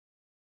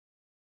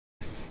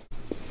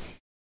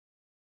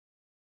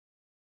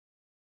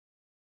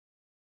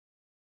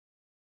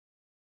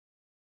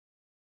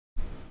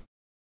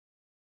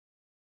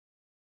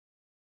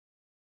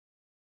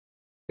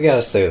 I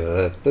gotta say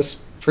that this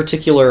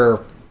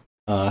particular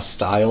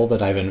style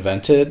that I've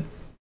invented,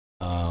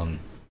 I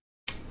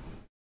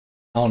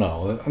don't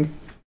know, I'm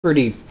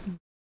pretty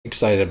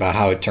excited about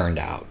how it turned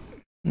out.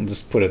 I'll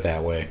just put it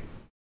that way.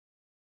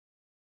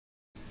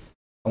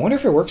 I wonder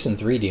if it works in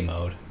 3D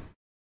mode.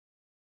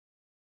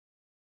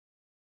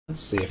 Let's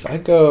see, if I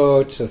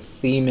go to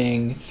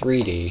theming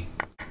 3D,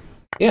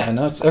 yeah,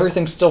 no,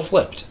 everything's still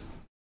flipped.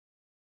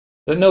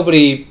 But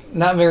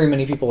not very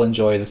many people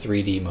enjoy the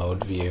 3D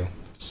mode view,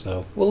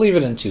 so we'll leave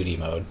it in 2D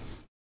mode.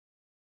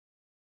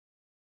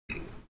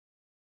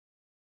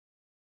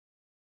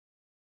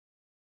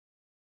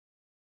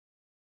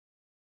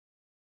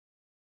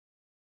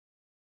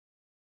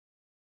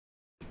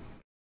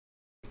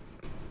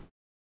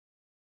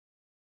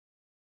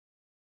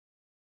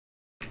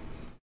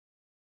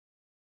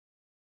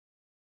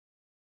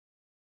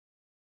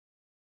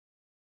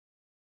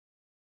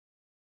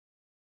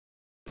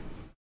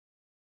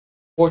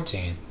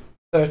 "14,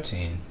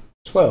 13,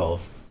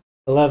 12,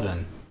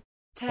 11,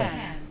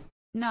 10,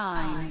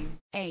 9,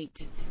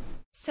 8,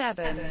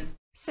 7,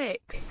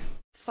 6,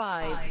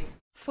 5,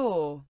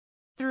 4,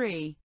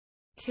 3,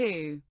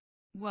 2,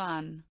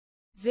 1,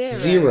 0.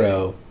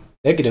 0,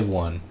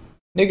 -1,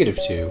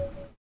 -2.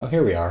 Oh,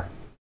 here we are.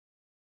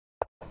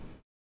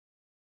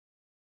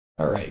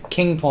 Alright,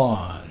 king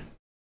pawn.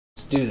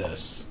 Let's do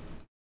this.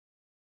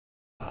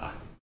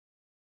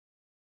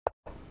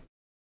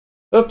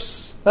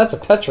 Oops, that's a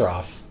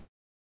Petrov.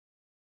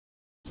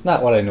 It's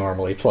not what I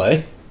normally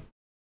play.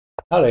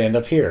 How'd I end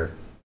up here?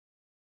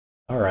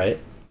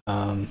 Alright,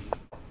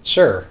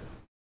 sure.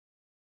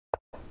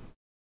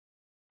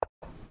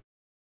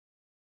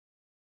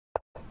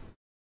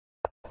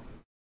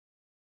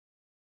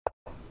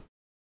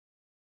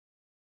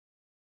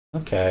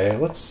 Okay,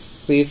 let's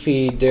see if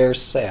he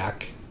dares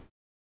sack.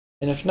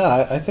 And if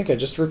not, I think I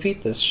just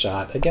repeat this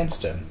shot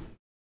against him.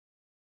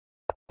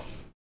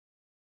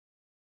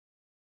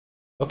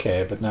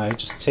 Okay, but now you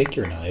just take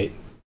your knight.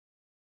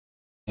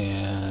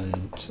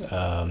 And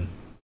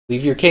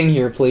leave your king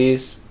here,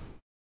 please.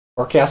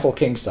 Or castle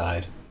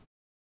kingside.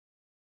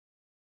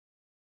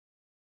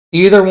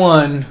 Either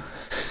one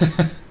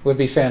would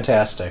be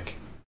fantastic.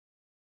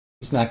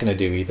 He's not going to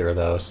do either of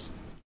those.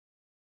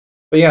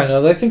 But yeah,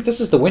 no, I think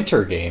this is the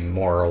winter game,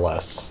 more or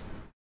less.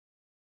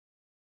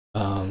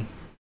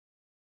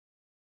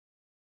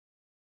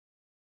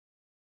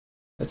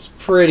 It's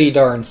pretty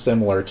darn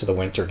similar to the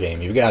winter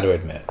game, you've got to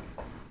admit.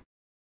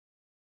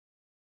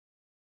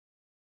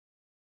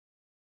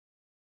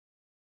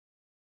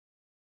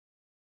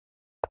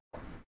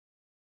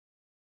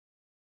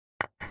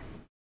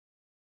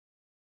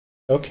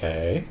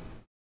 Okay.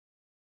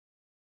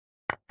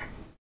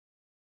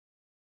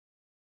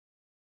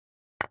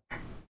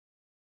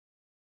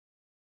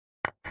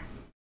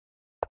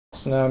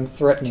 So now I'm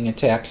threatening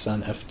attacks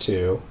on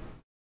f2.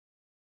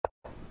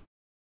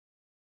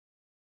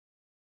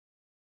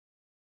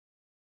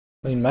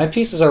 I mean, my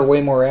pieces are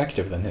way more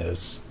active than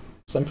his,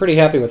 so I'm pretty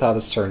happy with how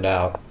this turned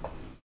out.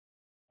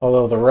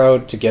 Although the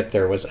road to get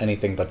there was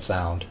anything but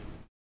sound.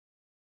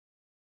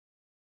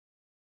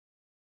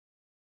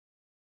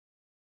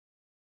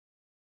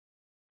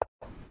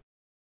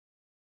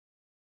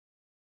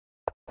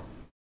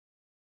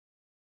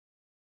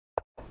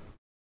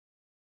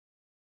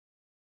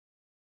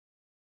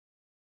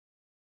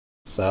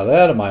 Saw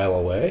that a mile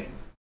away.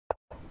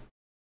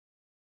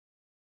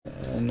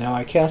 And now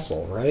I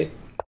castle, right?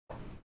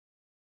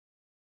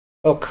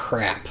 Oh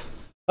crap.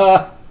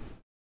 Okay,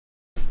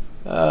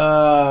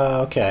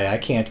 I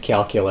can't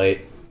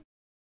calculate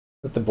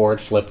that the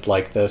board flipped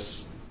like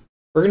this.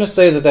 We're gonna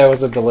say that that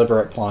was a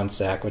deliberate pawn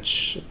sack,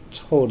 which it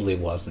totally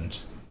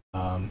wasn't.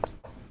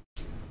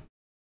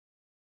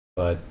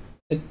 But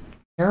it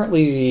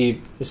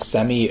apparently is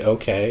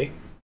semi-okay.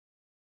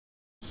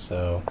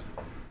 So,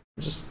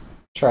 just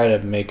try to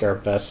make our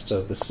best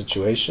of the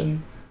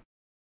situation.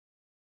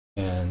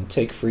 And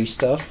take free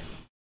stuff.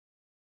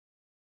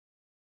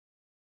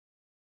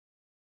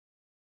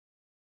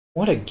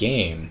 What a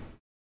game.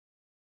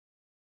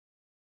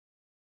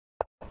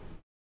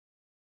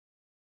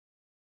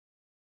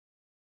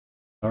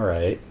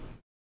 Alright.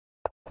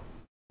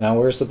 Now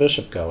where's the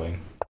bishop going?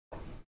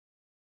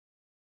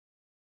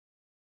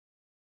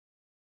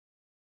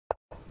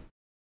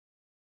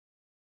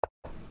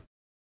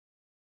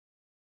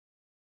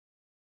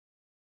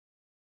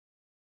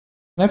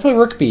 Can I play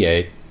rook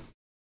b8?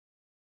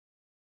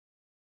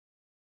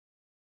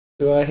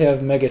 Do I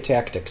have mega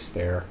tactics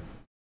there?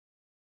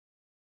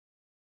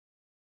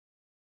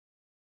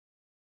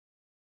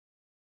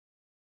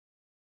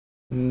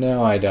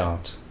 No, I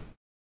don't.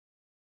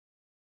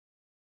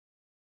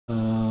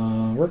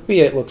 Rook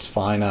b8 looks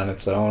fine on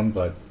its own,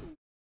 but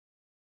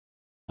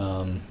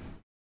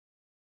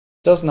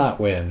does not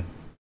win.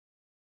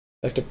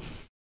 In fact,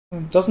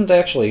 it doesn't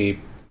actually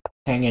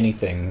hang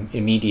anything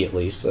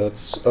immediately, so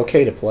it's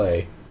okay to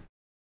play.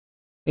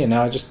 Yeah,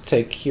 now I just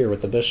take here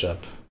with the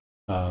bishop.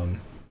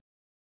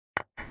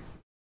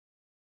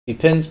 He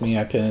pins me,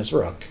 I pin his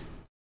rook.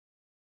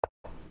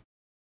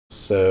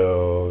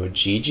 So,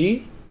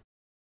 GG?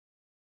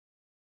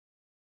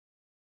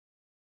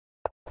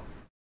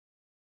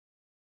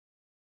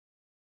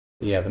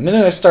 Yeah, the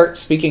minute I start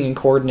speaking in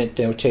coordinate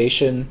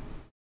notation,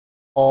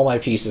 all my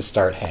pieces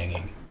start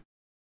hanging.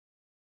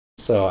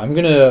 So I'm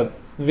going to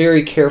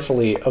very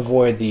carefully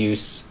avoid the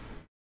use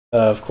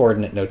of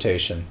coordinate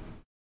notation.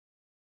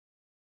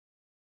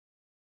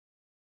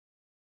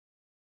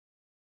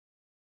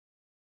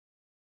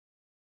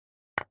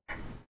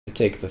 I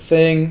take the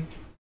thing,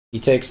 he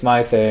takes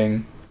my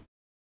thing,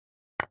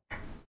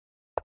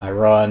 I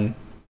run,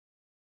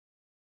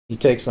 he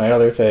takes my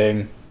other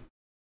thing,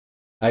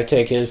 I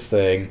take his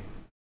thing.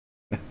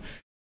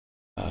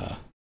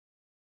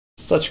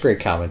 Such great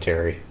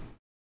commentary.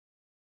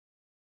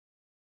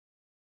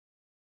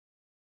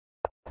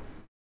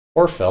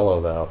 Poor fellow,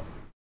 though.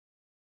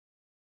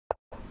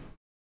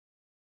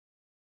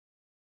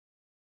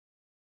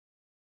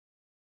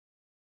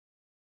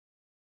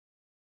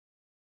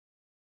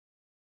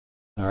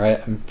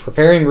 Alright, I'm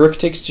preparing rook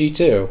takes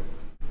g2.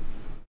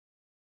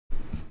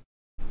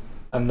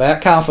 I'm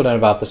that confident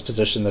about this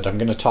position that I'm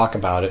going to talk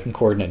about it in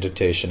coordinate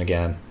notation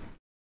again.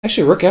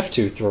 Actually, rook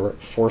f2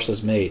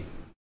 forces mate.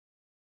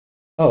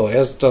 Oh,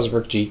 as does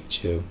rook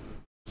g2.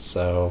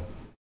 So,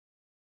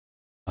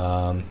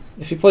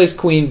 if he plays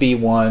queen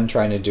b1,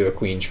 trying to do a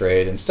queen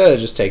trade, instead of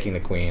just taking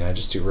the queen, I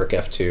just do rook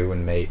f2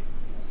 and mate.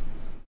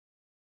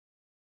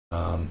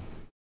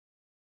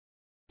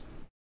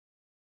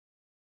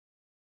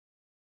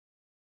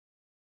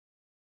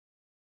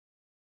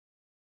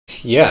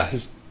 Yeah, he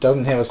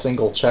doesn't have a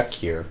single check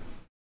here.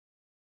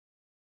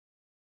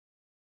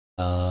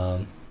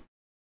 So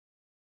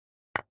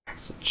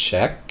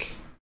check.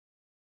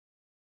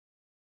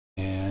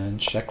 And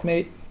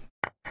checkmate.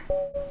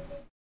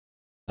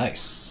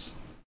 Nice.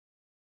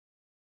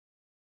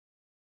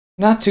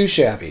 Not too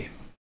shabby.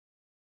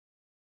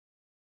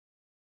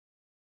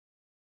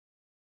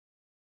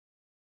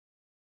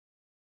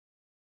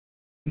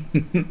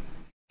 Yeah,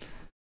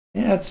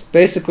 it's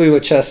basically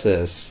what chess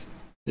is.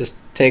 Just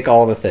take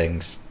all the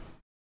things.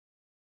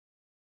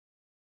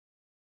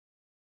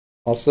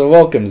 Also,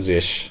 welcome,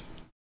 Zish.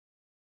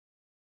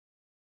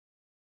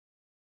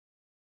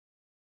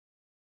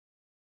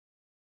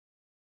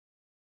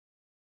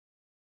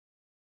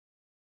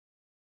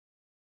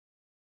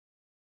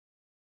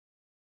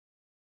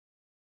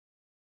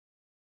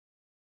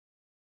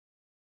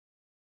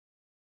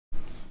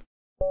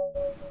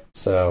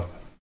 So,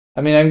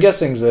 I mean, I'm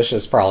guessing Zish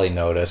has probably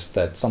noticed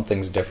that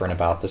something's different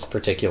about this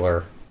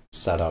particular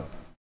setup.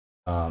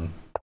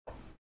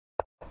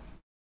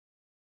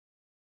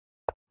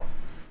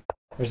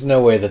 There's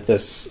no way that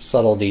this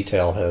subtle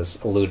detail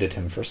has eluded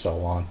him for so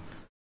long.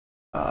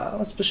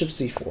 Let's bishop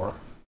c4.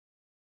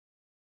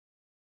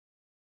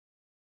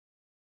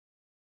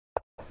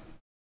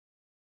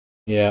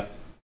 Yeah,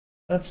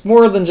 that's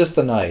more than just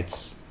the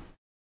knights.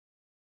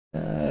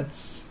 I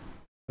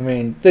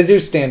mean, they do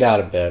stand out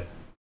a bit.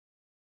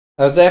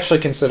 I was actually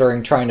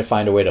considering trying to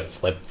find a way to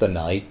flip the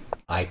knight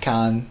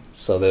icon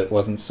so that it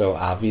wasn't so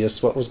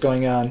obvious what was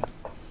going on,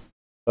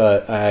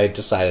 but I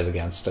decided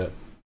against it.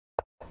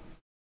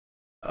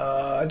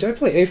 Did I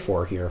play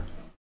a4 here?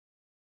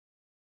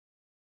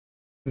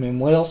 I mean,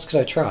 what else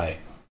could I try?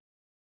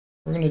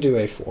 We're gonna do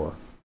a4.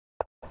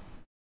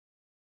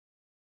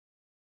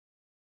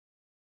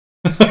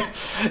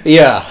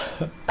 Yeah,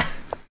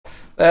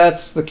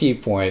 that's the key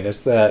point,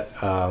 is that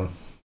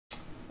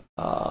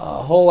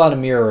a whole lot of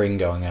mirroring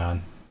going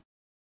on.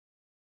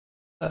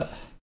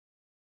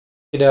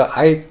 You know,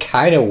 I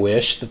kind of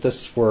wish that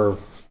this were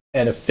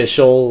an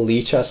official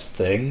Lichess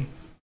thing,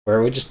 where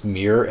it would just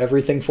mirror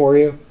everything for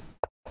you,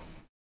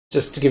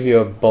 just to give you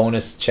a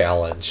bonus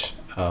challenge.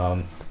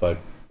 But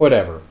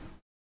whatever.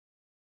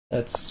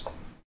 That's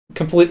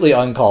completely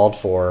uncalled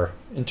for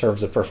in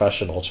terms of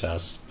professional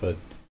chess, but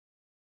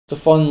it's a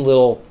fun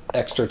little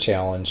extra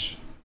challenge,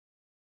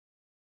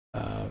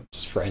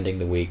 just for ending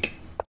the week.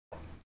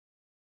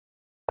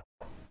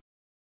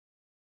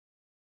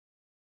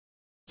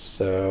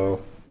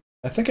 So,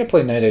 I think I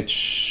played knight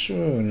h.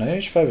 Ooh,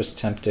 knight h5 is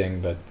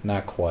tempting, but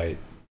not quite.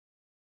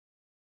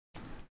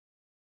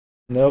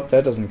 Nope,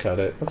 that doesn't cut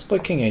it. Let's play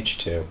king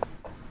h2.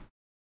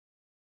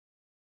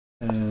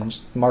 And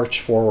just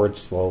march forward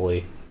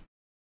slowly.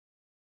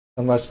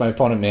 Unless my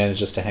opponent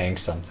manages to hang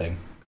something.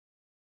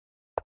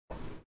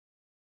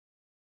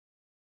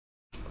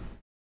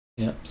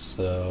 Yep,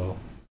 so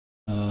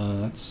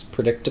that's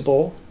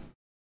predictable.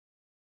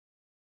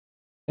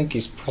 I think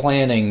he's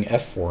planning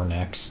f4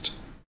 next.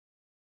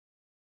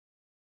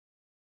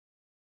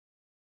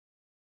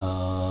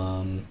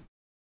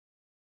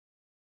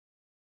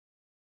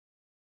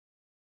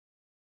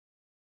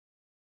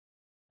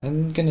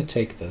 I'm gonna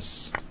take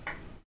this.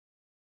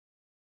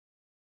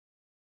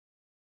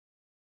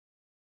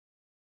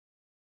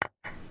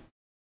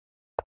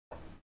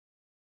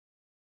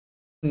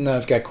 No,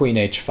 I've got queen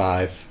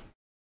h5.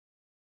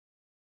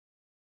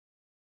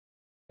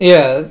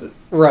 Yeah,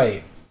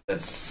 right.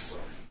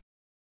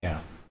 Yeah.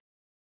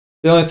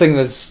 The only thing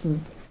that's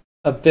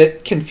a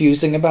bit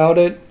confusing about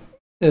it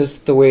is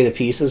the way the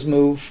pieces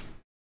move.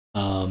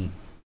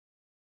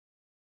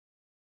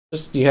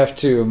 Just you have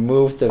to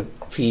move the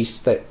piece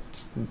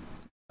that's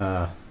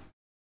the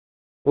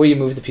way you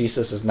move the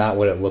pieces is not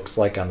what it looks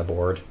like on the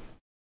board.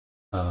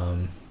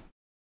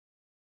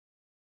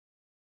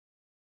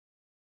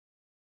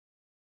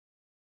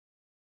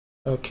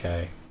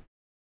 Okay.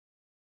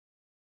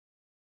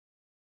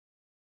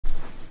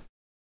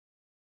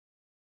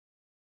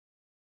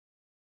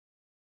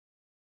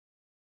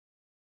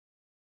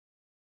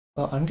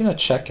 Well, I'm gonna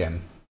check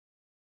him.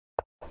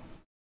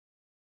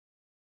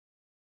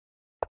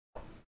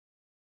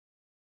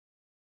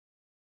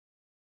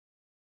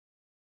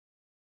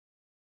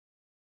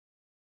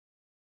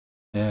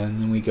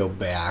 And then we go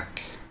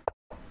back.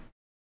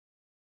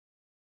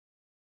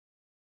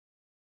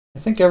 I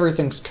think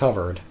everything's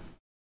covered.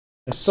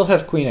 I still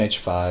have queen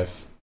h5.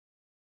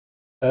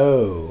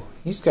 Oh,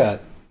 he's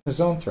got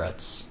his own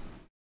threats.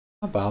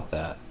 How about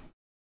that?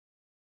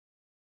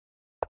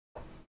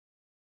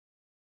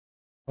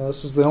 Well,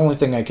 this is the only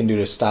thing I can do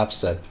to stop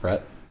said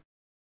threat.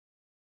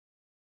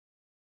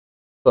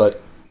 But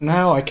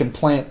now I can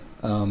plant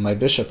my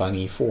bishop on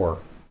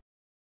e4.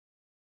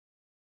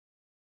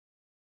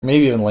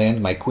 Maybe even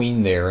land my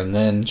queen there and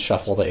then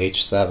shuffle to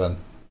h7.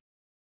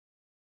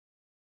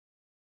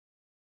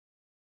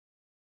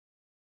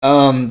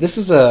 This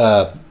is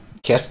a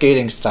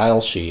cascading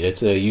style sheet.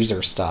 It's a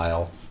user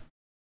style.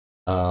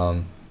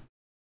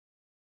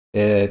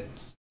 It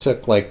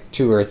took like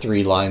 2 or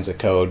 3 lines of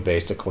code,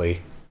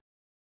 basically.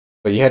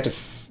 But you had to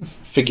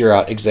figure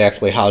out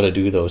exactly how to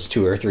do those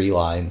 2 or 3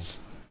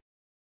 lines.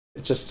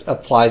 It just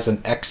applies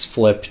an X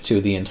flip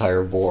to the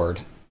entire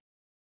board.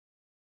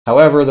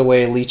 However, the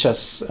way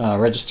Lichess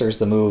registers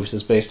the moves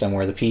is based on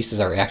where the pieces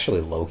are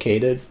actually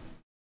located.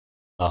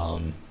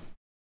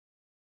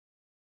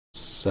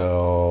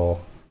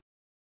 So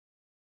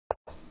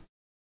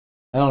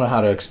I don't know how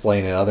to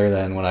explain it other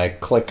than when I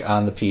click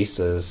on the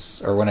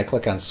pieces, or when I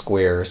click on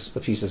squares,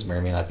 the pieces may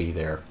or may not be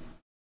there.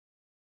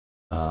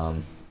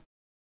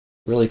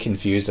 Really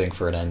confusing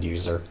for an end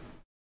user.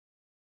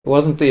 It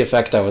wasn't the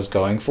effect I was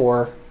going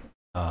for,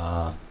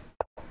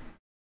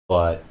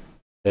 but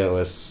it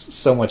was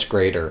so much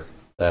greater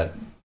that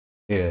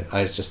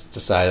I just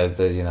decided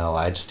that,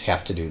 I just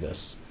have to do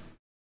this.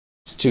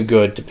 It's too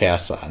good to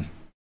pass on.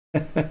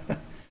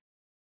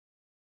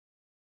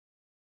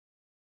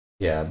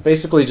 Yeah,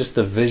 basically just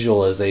the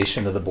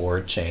visualization of the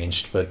board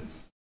changed, but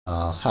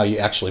how you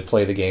actually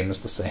play the game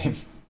is the same.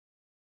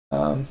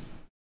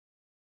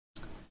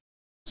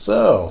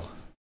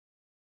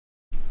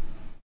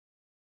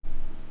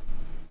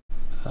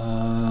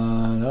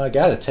 No, I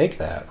gotta take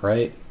that,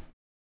 right?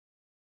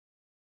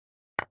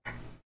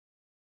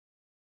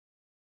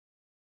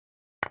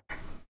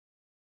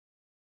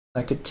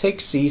 I could take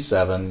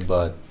c7,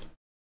 but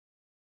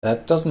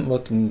that doesn't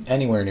look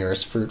anywhere near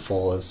as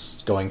fruitful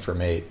as going for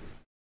mate.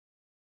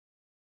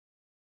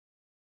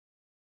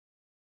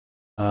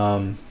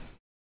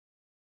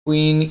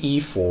 Queen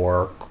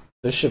e4,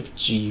 Bishop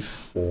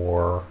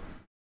g4,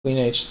 queen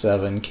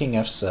h7, king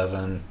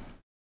f7.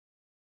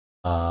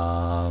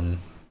 Oh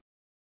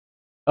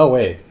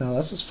wait, no,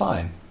 this is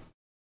fine.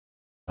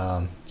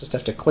 Just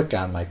have to click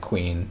on my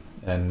queen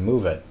and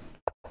move it.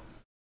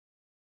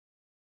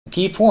 The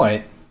key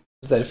point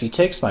is that if he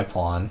takes my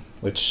pawn,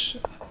 which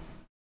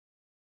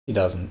he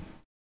doesn't,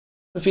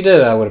 if he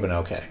did, I would have been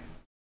okay.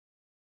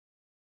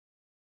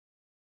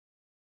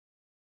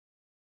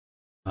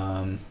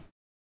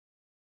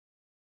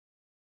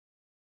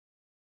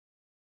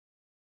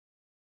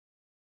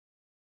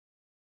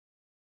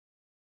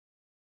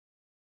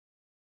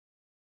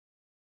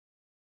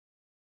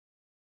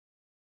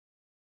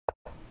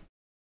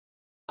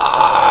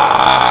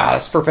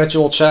 It's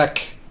perpetual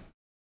check.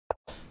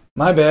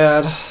 My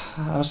bad.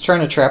 I was trying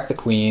to trap the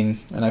queen,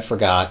 and I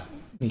forgot.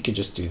 You could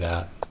just do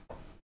that.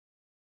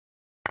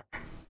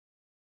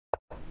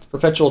 It's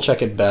perpetual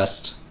check at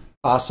best,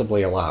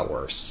 possibly a lot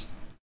worse.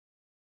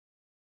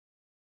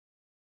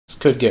 This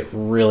could get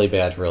really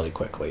bad really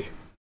quickly. I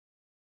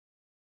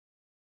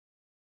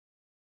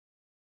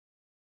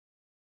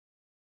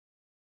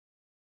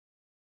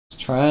was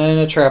trying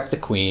to trap the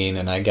queen,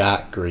 and I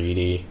got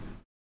greedy.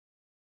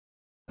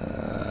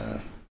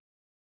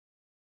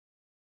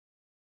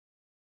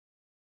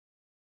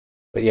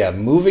 But yeah,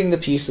 moving the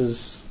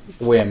pieces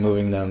the way I'm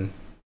moving them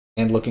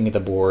and looking at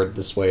the board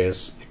this way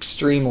is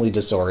extremely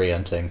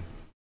disorienting.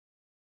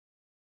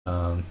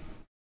 So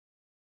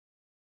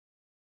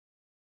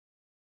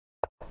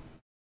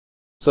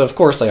of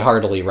course I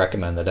heartily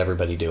recommend that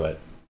everybody do it.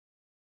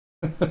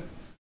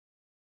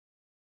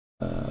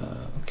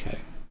 Okay.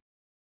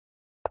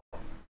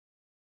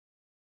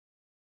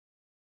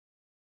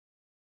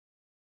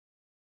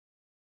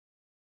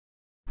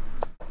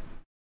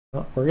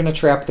 Well, we're going to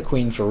trap the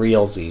queen for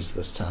realsies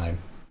this time.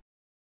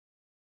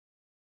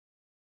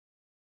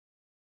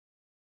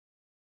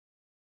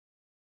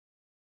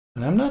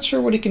 And I'm not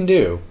sure what he can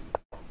do.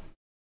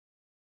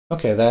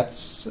 Okay,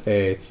 that's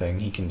a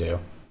thing he can do.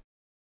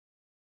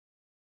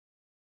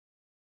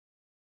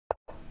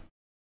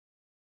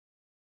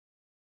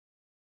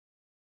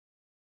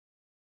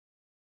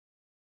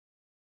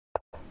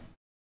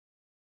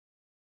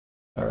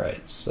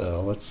 Alright, so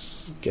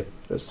let's get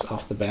this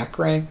off the back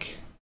rank.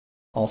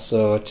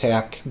 Also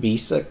attack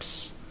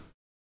b6.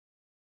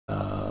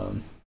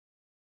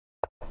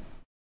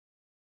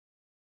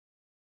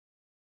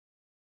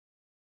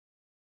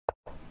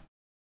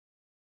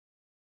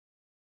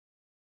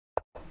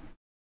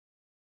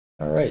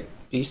 Alright,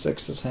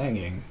 b6 is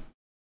hanging.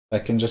 I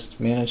can just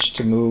manage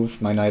to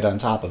move my knight on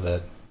top of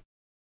it,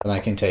 then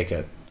I can take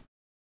it.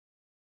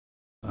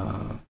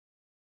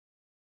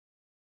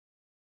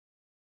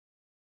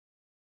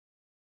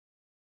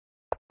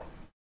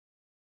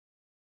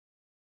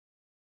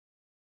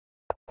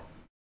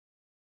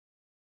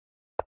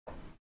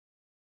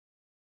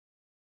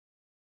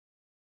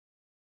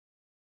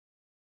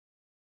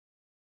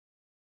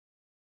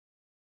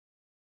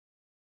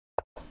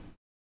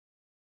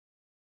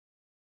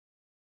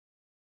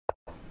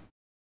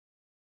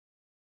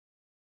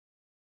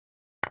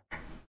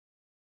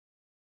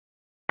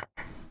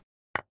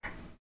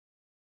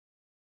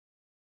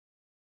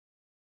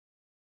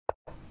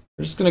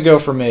 We're just gonna go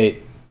for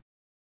mate.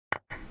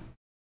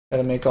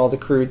 Gotta make all the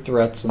crude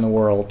threats in the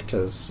world,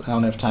 because I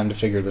don't have time to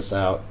figure this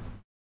out.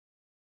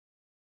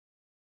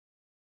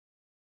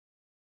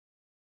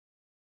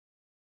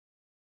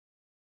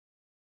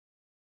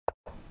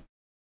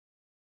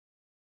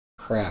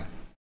 Crap.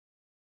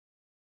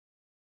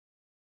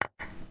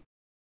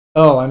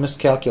 Oh, I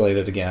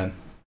miscalculated again.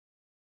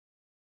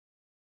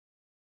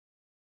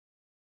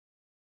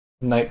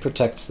 Knight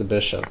protects the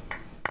bishop.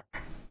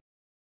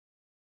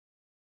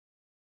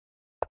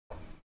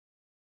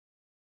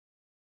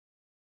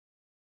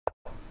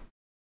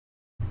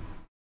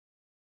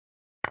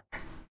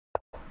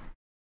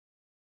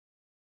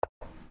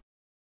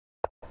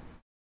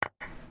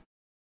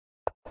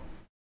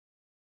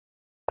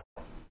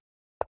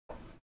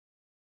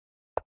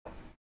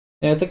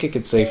 Yeah, I think I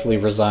could safely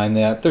resign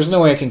that. There's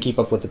no way I can keep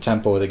up with the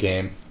tempo of the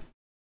game.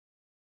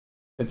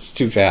 It's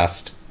too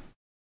fast.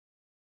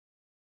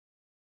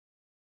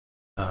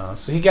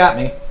 So he got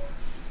me.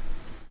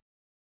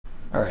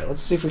 Alright,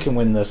 let's see if we can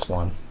win this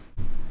one.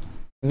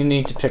 We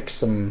need to pick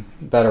some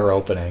better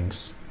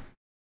openings.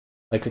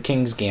 Like the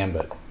King's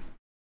Gambit.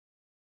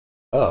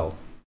 Oh.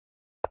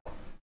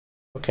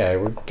 Okay,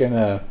 we're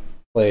gonna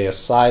play a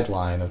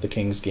sideline of the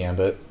King's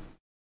Gambit.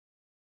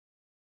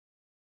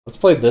 Let's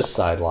play this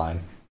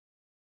sideline.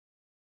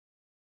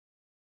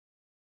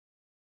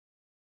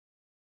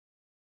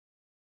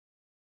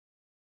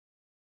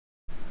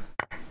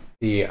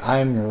 The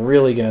I'm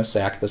really gonna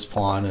sack this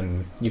pawn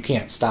and you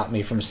can't stop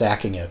me from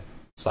sacking it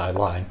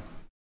sideline.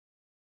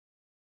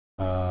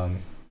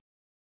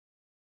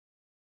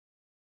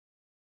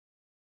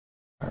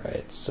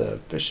 Alright, so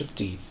bishop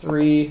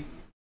d3.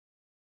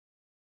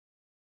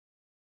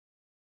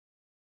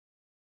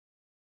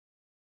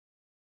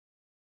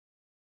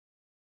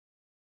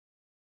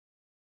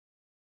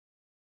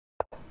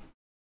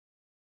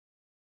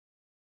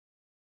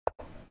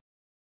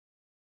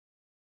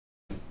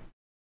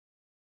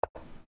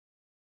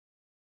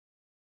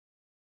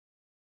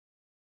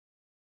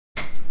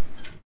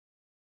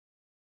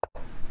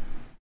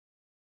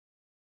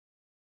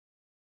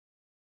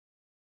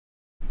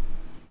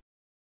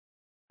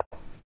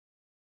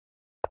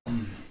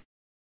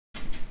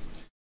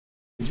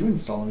 you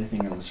install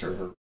anything on the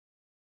server?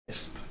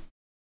 ISP.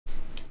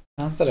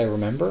 Not that I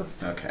remember.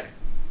 Okay.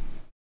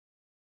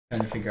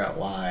 Trying to figure out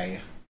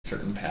why a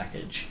certain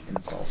package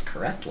installs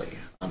correctly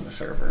on the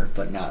server,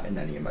 but not in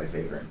any of my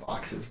favorite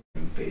boxes.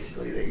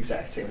 Basically the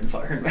exact same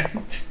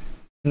environment.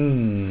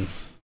 I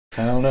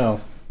don't know.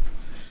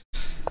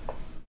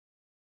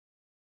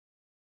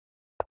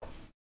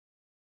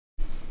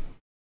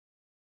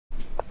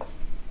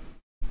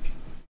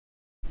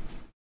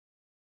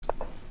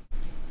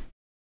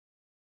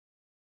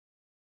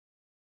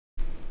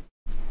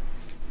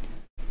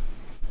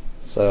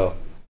 So,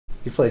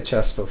 you played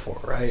chess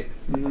before, right?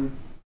 Mm-hmm.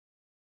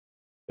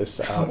 This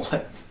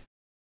What?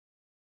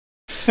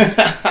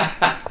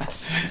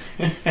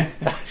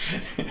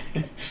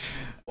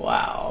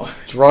 Wow.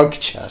 drug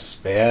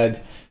chess, man.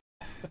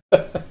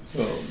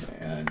 Oh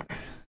man.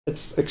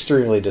 It's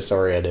extremely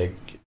disorienting,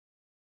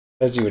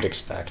 as you would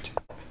expect.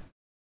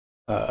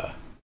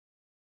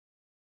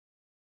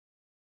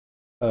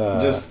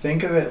 Just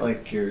think of it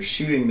like you're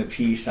shooting the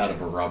piece out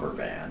of a rubber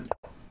band.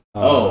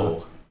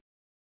 yeah.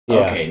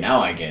 Okay,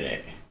 now I get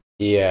it.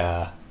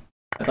 Yeah.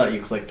 I thought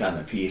you clicked on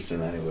the piece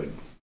and then it would.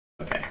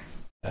 Okay.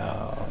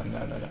 No.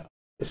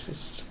 This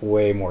is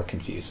way more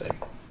confusing.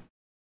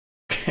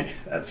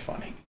 That's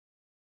funny.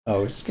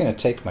 Oh, it's gonna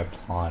take my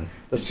pawn.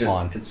 This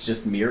pawn. It's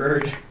just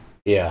mirrored.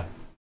 Yeah.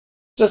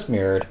 Just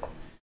mirrored.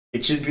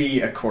 It should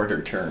be a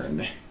quarter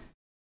turn.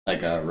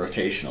 Like a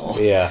rotational.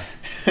 Yeah.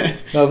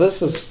 No,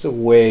 this is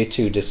way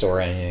too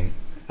disorienting.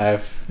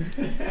 I've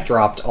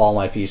dropped all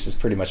my pieces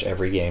pretty much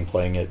every game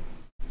playing it.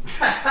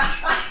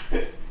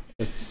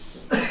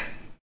 It's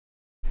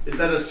Is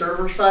that a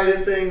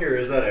server-sided thing, or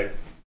is that a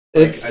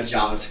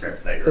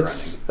JavaScript that you're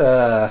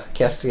running?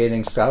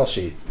 Cascading style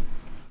sheet.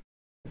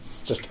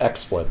 It's just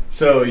XSplit.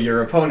 So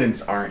your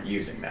opponents aren't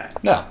using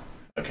that? No.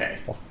 Okay.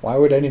 Why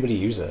would anybody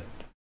use it?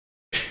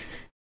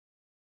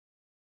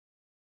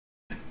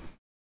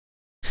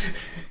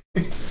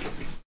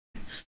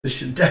 This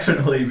should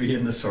definitely be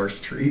in the source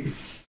tree.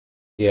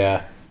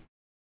 Yeah.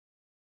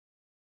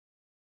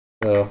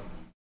 So,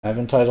 I've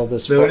entitled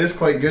this... So it is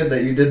quite good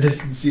that you did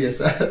this in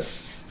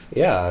CSS.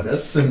 Yeah.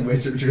 That's some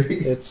wizardry.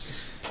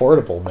 It's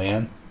portable,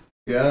 man.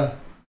 Yeah.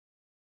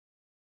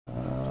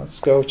 Let's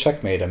go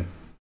checkmate him.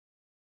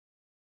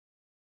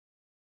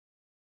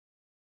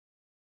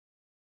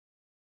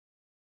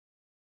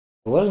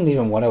 It wasn't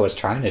even what I was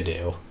trying to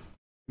do.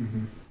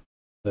 Mm-hmm.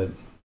 But,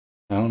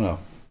 I don't know.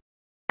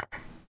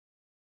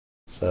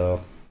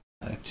 So,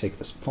 I take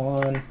this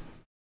pawn.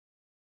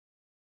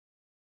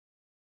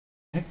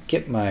 I can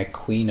get my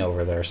queen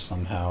over there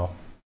somehow.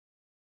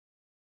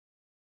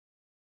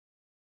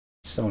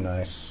 So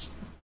nice.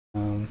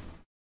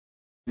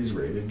 These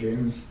rated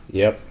games?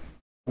 Yep.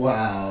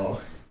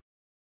 Wow.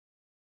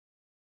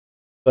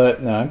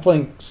 But no, I'm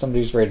playing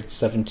somebody who's rated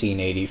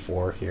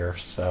 1784 here,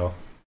 so...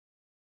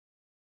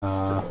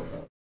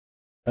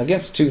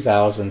 against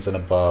 2000s and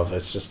above,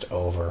 it's just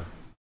over.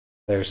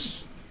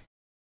 There's...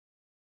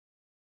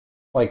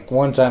 Like,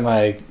 one time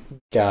I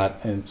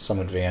got some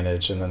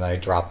advantage, and then I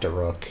dropped a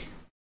rook.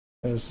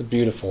 It was a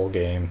beautiful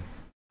game.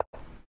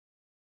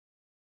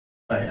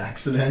 By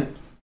accident?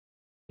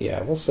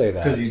 Yeah, we'll say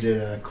that. Because you did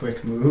a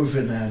quick move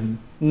and then...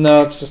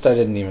 No, it's just I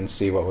didn't even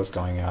see what was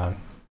going on.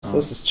 So Oh.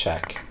 this is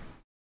check.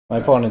 My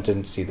opponent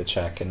didn't see the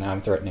check, and now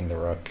I'm threatening the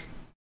rook.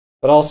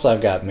 But also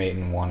I've got mate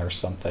in 1 or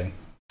something.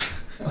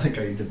 I like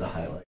how you did the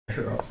highlight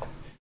arrow.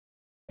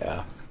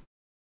 Yeah.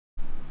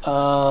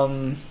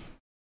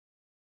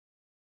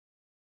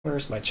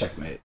 Where's my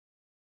checkmate?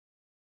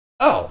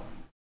 Oh!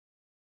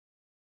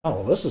 Oh,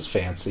 well, this is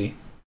fancy.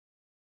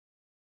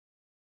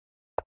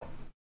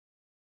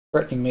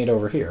 Threatening mate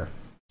over here.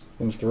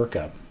 Move the rook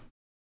up.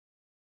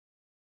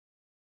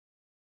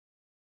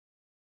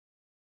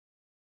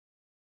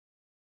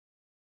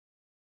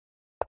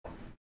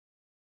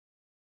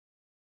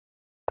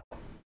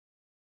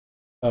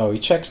 Oh, he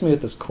checks me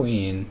with his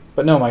queen.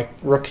 But no, my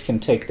rook can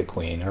take the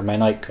queen, or my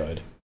knight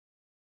could.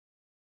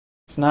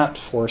 It's not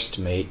forced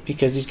mate,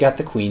 because he's got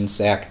the queen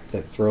sack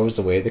that throws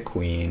away the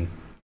queen.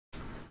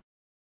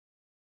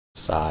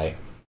 Sigh.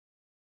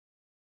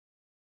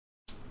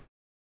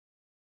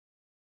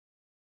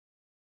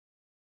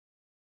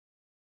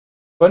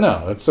 But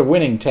no, it's a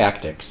winning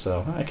tactic,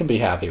 so I can be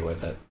happy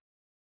with it.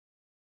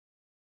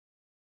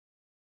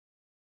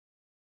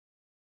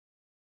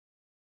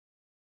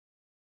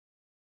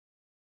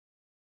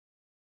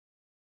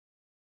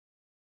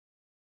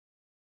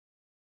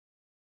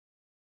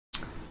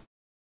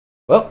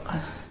 Well,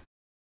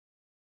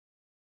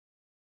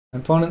 my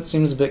opponent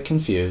seems a bit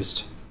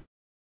confused.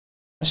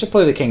 I should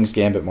play the King's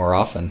Gambit more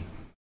often.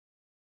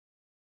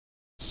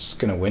 It's just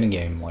gonna win a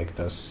game like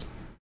this.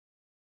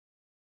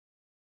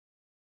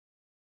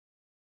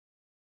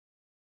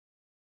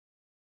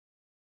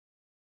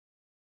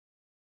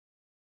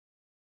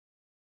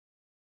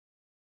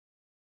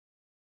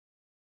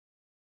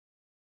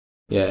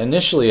 Yeah,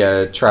 initially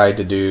I tried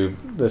to do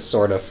this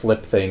sort of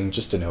flip thing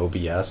just in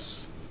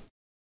OBS.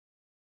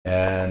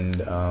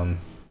 And, oh,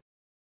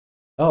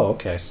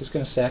 okay, so he's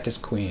gonna sack his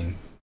queen.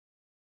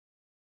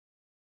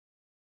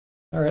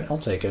 Alright, I'll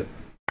take it.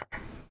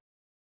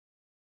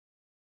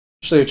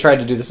 Actually, I tried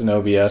to do this in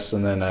OBS,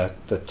 and then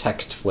the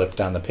text flipped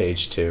on the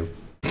page too.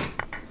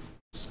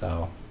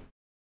 So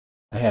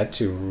I had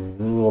to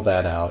rule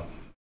that out.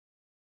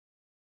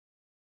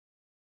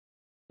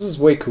 This is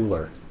way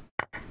cooler.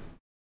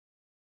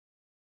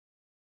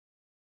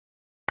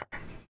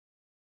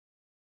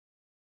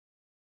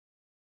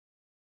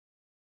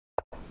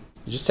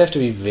 You just have to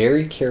be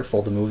very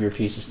careful to move your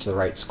pieces to the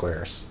right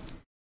squares.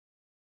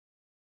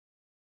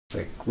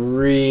 Like,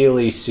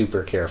 really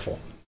super careful.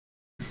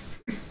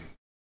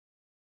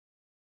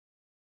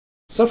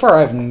 So far,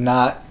 I've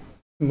not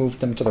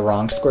moved them to the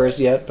wrong squares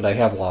yet, but I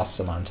have lost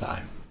some on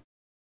time.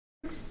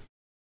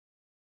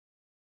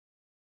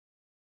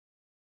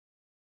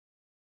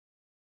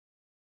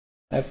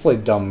 I've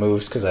played dumb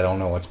moves because I don't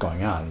know what's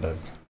going on, but...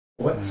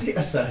 What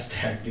CSS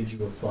tag did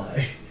you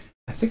apply?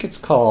 I think it's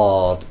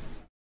called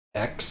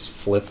X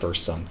flip or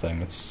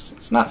something.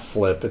 It's not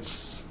flip,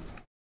 it's...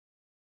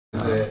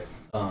 Is it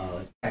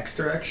like X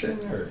direction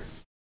or?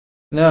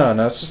 No,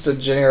 it's just a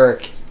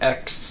generic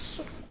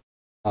X...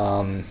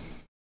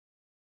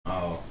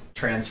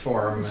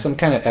 transform. Some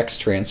kind of X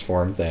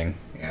transform thing.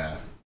 Yeah.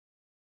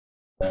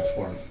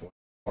 Transform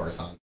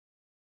horizontal.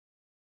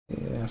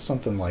 Yeah,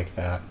 something like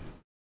that.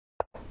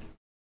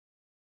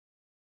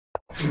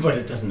 But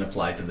it doesn't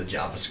apply to the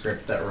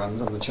JavaScript that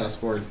runs on the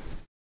chessboard.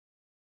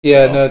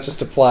 Yeah, So- no, it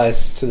just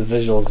applies to the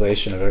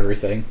visualization of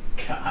everything.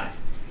 God,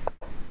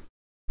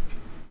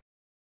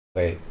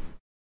 Wait.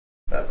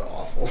 that's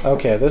awful.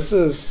 Okay, this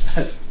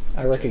is...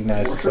 I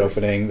recognize this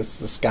opening. This is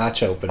the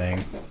Scotch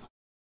opening.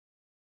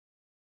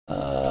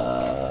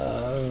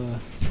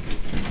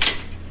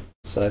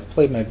 So I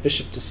played my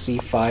bishop to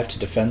c5 to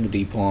defend the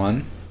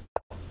d-pawn.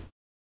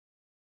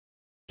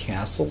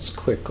 Castles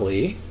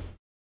quickly.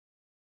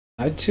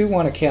 I too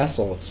want a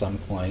castle at some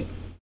point.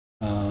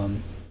 But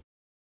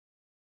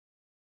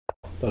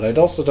I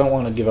also don't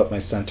want to give up my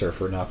center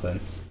for nothing.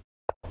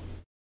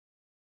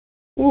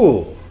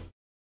 Ooh!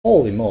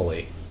 Holy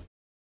moly.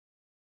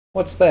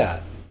 What's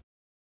that?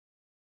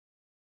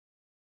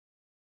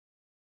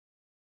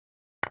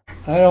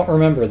 I don't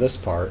remember this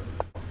part.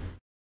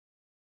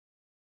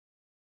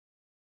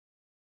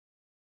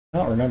 I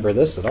don't remember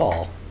this at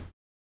all.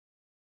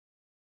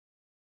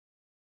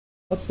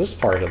 What's this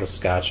part of the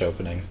Scotch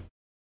opening?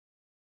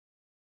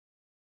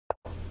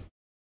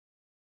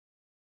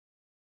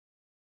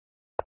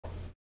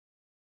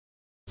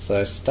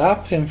 So I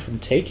stop him from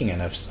taking an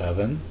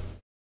f7.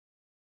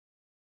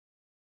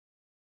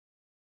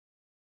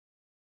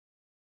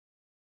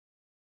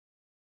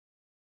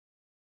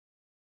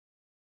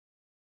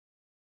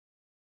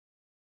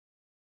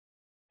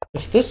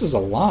 If this is a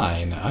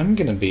line, I'm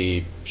gonna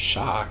be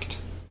shocked.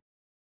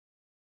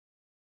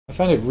 I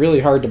find it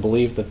really hard to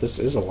believe that this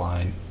is a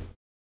line.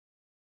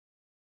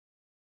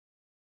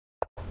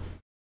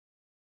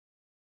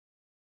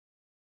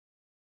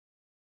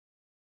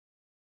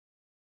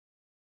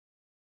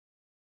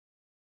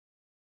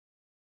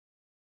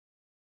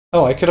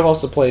 Oh, I could have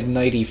also played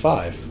knight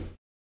e5.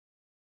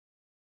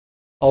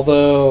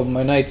 Although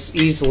my knight's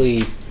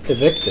easily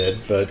evicted,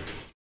 but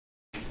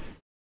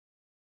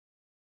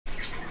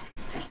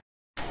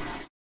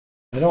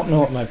I don't know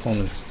what my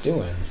opponent's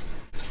doing.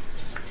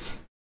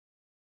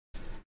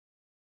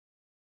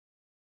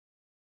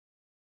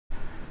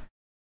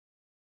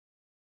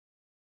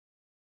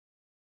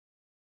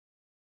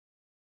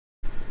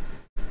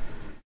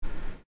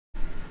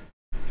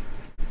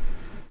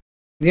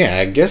 Yeah,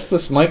 I guess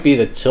this might be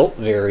the tilt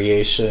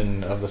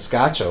variation of the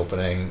Scotch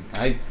opening.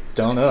 I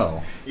don't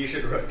know. You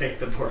should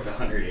rotate the board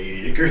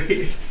 180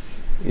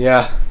 degrees.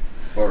 Yeah,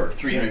 Or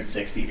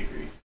 360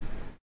 degrees.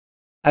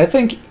 I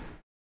think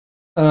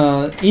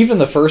even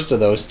the first of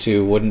those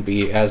two wouldn't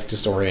be as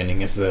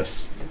disorienting as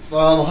this.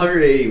 Well,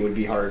 180 would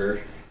be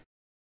harder.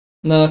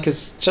 No,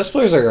 because chess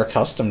players are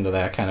accustomed to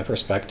that kind of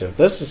perspective.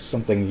 This is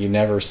something you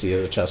never see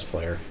as a chess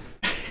player.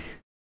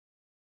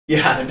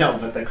 Yeah, no,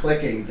 but the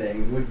clicking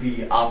thing would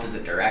be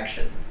opposite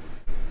directions.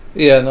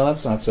 Yeah, no,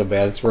 that's not so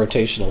bad. It's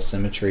rotational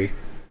symmetry.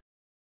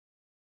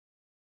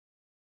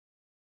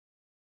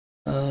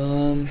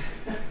 Or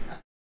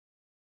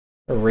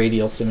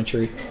radial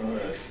symmetry.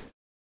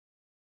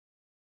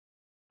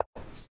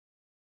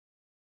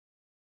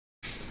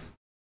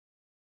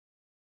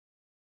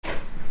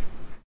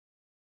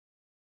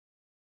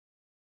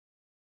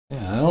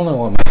 Yeah, I don't know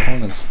what my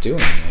opponent's doing,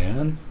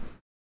 man.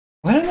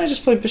 Why didn't I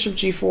just play bishop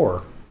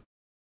g4?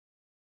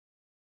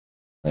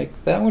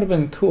 Like, that would have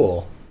been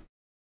cool.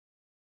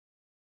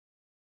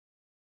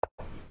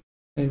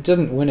 It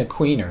didn't win a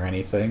queen or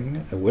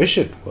anything. I wish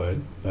it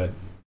would, but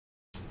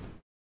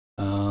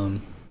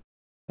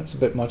that's a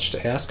bit much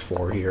to ask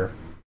for here.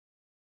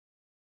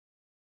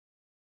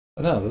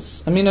 But no,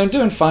 this, I mean, I'm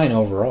doing fine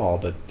overall,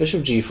 but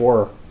bishop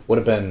g4 would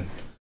have been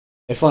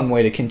a fun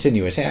way to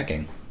continue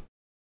attacking.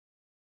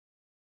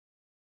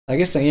 I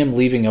guess I am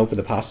leaving open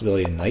the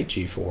possibility of knight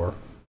g4.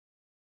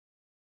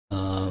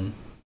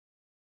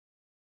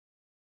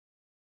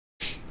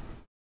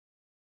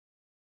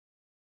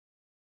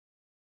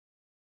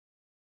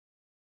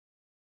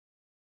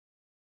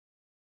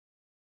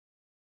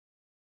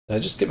 Did I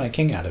just get my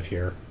king out of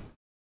here?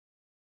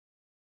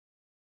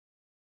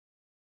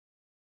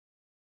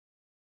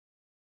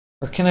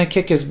 Or can I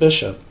kick his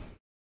bishop?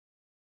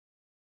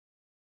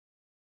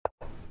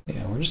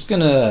 Yeah, we're just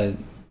gonna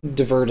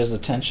divert his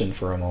attention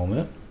for a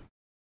moment.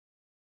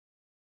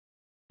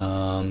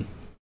 If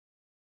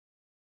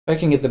I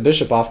can get the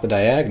bishop off the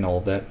diagonal,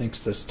 that makes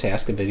this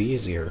task a bit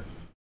easier.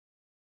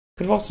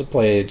 Could have also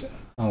played...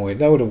 Oh wait,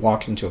 that would have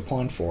walked into a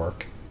pawn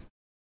fork.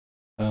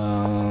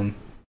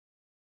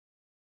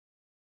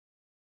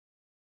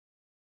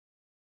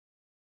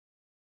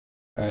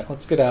 Alright,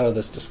 let's get out of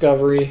this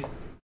discovery.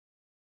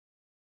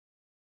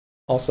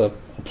 Also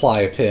apply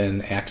a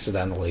pin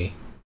accidentally.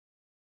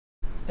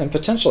 And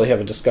potentially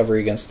have a discovery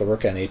against the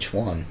rook on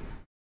h1.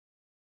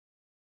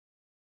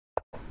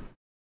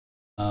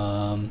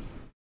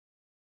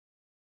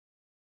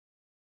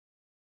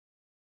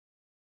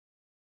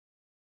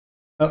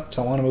 Oh,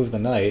 don't want to move the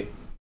knight.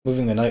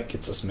 Moving the knight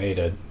gets us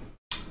mated.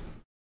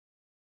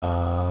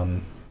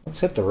 Let's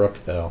hit the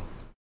rook, though.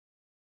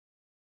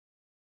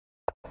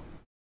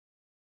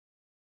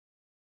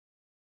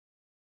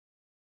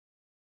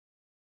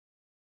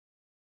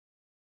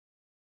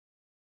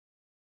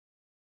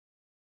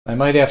 I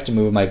might have to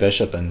move my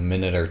bishop in a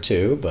minute or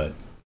two, but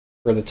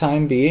for the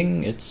time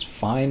being, it's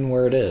fine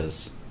where it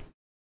is.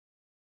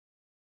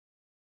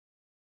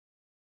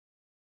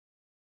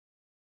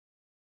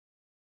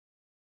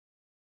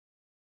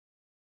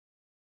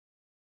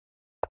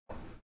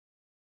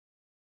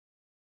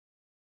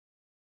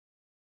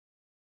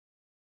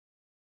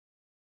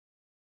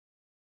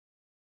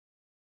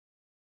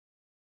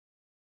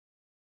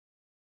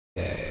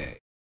 Okay.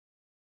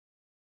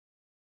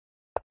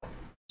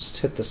 Just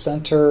hit the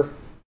center.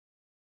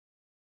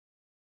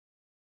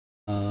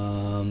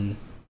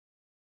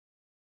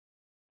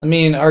 I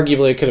mean,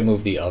 arguably I could have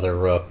moved the other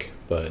rook,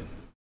 but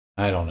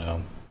I don't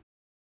know.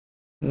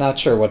 Not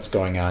sure what's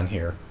going on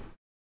here.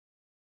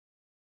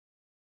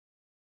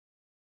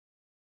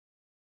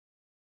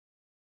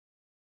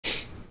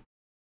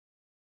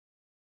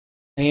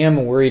 I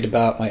am worried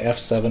about my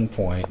f7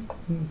 point,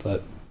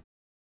 but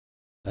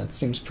that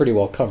seems pretty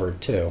well covered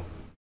too.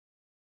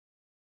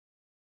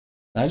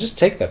 I just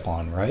take that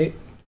pawn, right?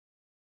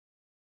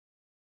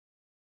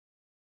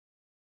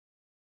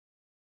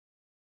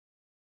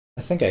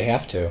 I think I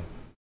have to.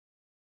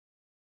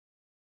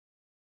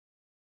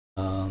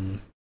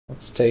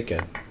 Let's take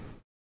it.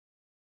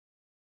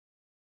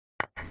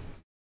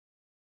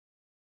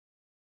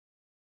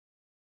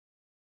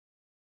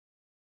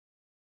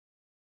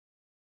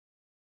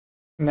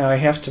 Now I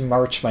have to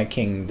march my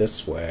king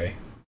this way.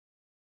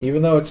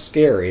 Even though it's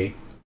scary,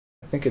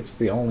 I think it's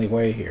the only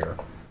way here.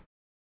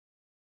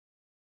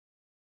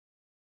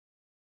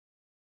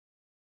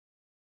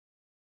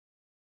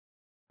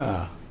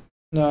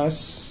 No,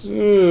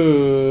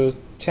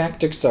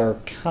 tactics are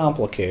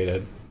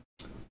complicated.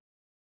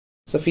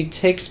 So if he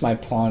takes my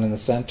pawn in the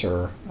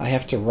center, I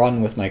have to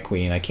run with my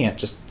queen. I can't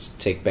just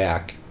take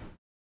back.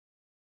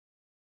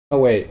 Oh,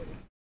 wait.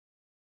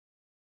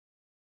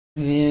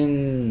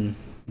 No,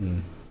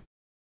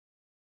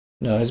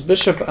 his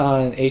bishop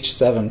on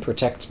h7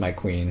 protects my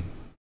queen.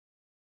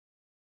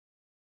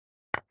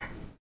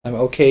 I'm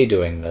okay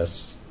doing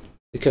this,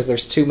 because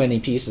there's too many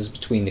pieces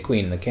between the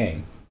queen and the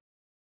king.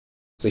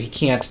 So he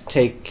can't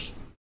take...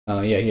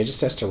 yeah, he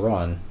just has to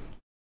run.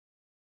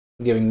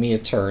 Giving me a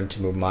turn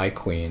to move my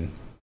queen.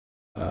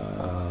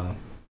 Or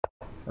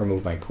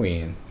move my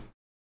queen.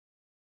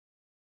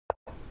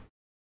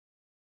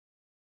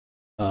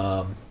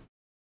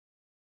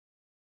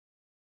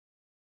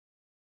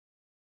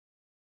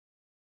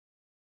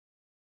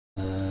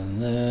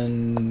 And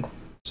then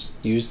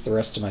just use the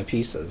rest of my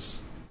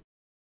pieces.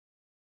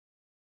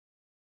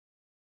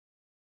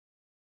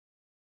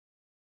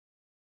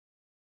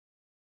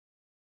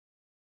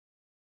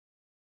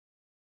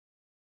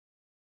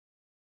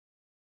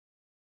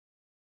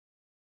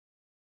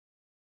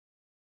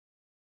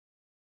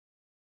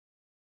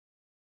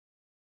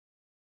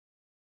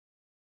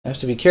 I have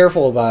to be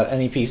careful about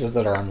any pieces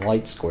that are on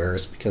light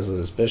squares because of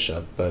his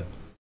bishop, but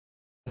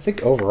I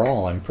think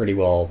overall I'm pretty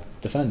well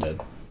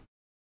defended.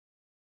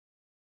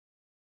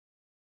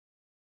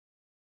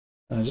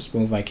 I just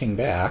move my king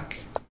back.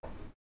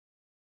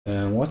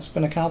 And what's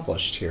been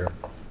accomplished here?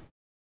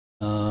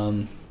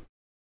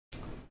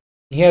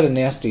 He had a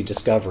nasty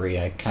discovery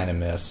I kind of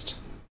missed.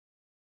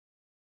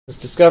 His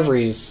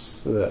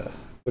discoveries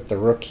with the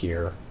rook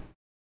here.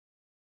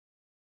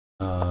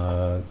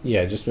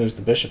 Yeah, just moves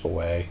the bishop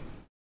away.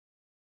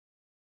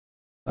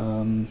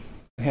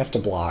 I have to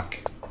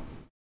block.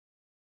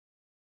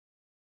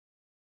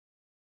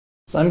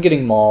 So I'm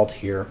getting mauled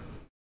here.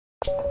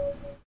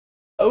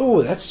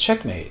 Oh, that's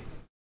checkmate.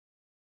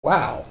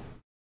 Wow.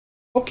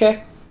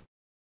 Okay.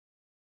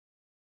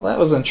 Well, that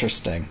was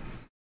interesting.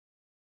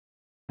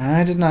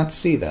 I did not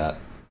see that.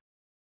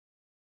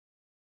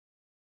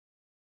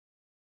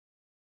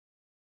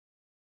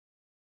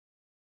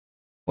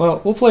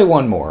 Well, we'll play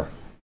one more.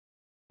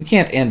 We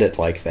can't end it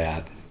like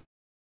that.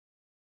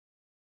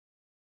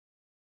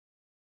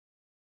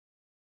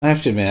 I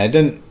have to admit, I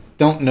didn't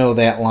don't know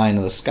that line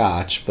of the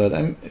Scotch, but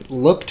it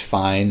looked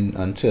fine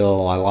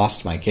until I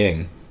lost my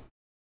king.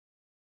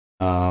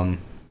 So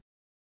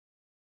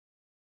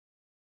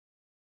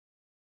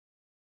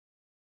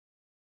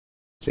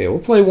yeah, we'll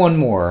play one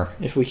more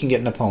if we can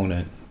get an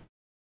opponent.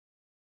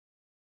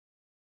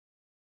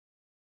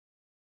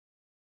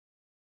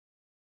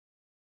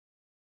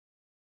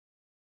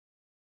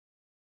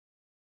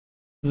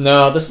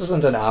 No, this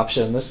isn't an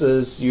option. This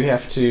is, you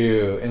have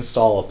to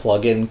install a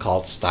plugin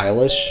called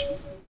Stylish,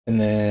 and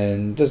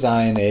then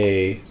design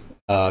a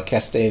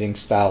cascading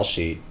style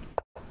sheet.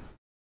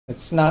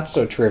 It's not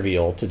so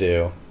trivial to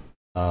do.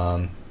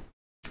 I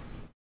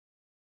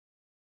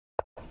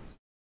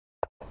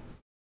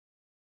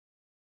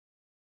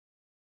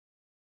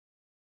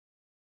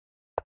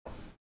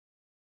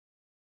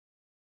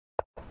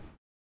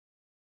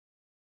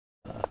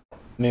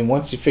mean,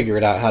 once you figure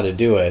it out how to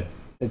do it,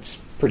 it's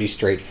pretty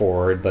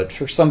straightforward, but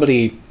for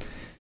somebody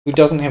who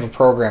doesn't have a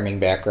programming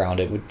background,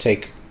 it would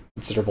take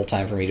considerable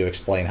time for me to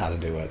explain how to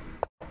do it.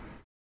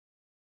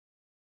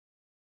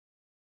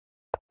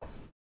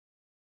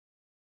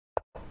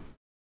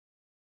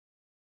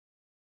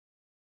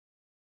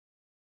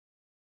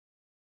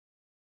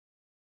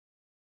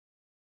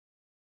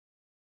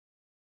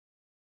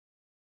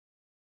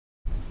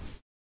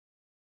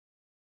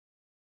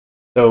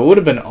 So it would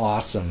have been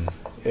awesome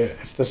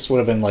if this would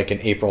have been like an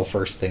April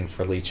 1st thing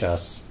for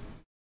Lichess.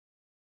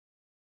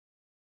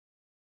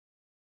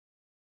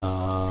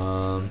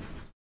 I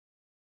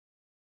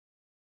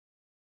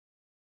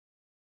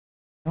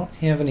don't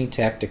have any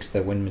tactics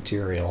that win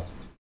material.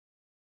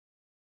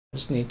 I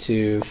just need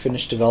to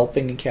finish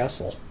developing a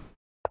castle.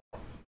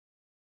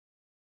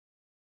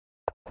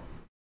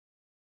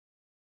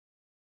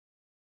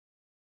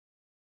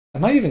 I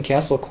might even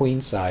castle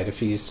queenside if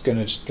he's going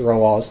to just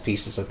throw all his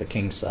pieces at the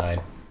king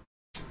side.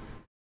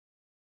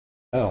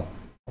 Oh,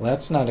 well,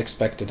 that's not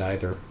expected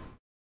either.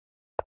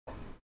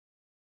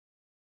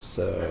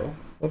 So,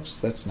 whoops,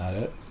 that's not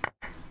it.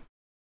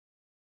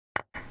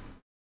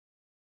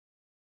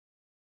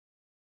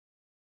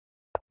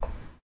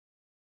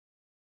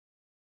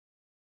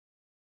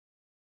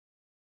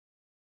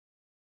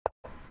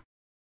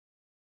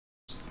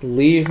 Just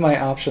leave my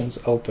options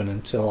open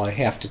until I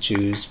have to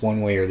choose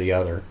one way or the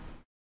other.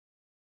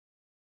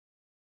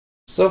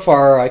 So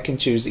far, I can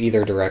choose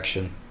either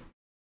direction.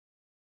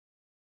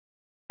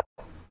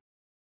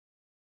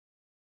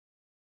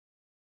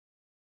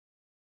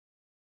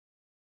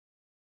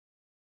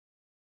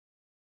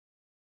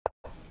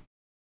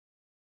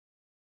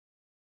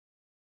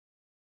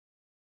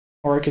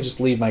 Or I could just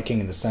leave my king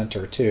in the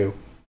center, too.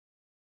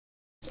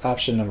 It's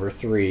option number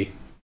 3.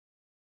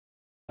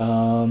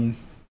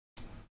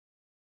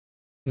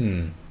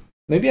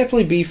 Maybe I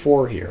play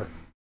b4 here.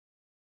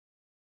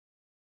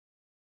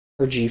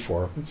 Or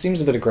g4. It seems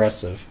a bit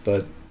aggressive,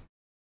 but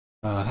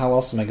how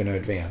else am I going to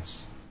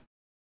advance?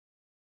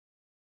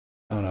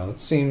 I don't know. It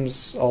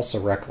seems also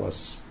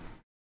reckless.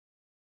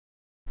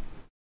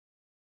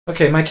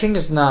 Okay, my king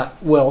is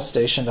not well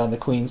stationed on the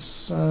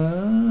queen's.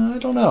 I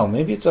don't know.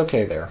 Maybe it's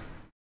okay there.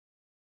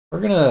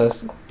 We're going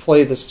to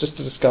play this just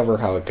to discover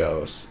how it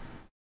goes.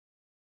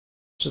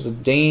 Which is a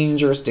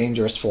dangerous,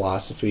 dangerous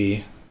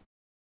philosophy.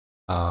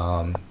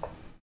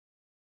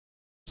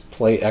 Just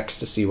play X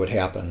to see what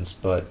happens,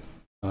 but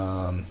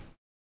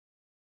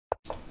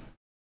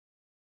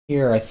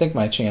here I think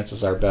my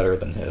chances are better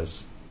than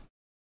his.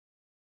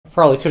 I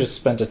probably could have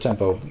spent a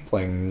tempo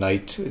playing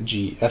knight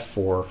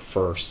f4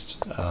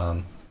 first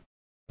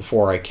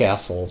before I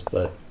castled,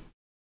 but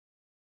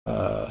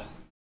I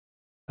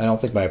don't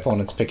think my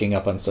opponent's picking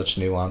up on such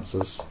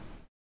nuances.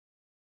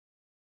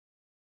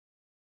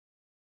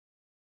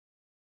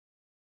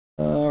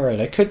 Alright,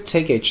 I could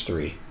take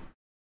h3.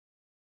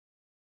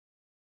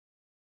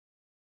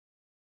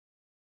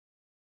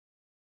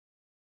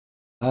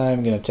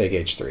 I'm going to take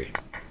h3.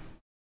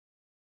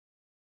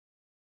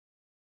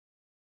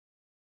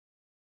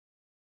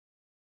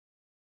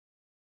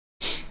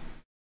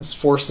 This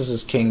forces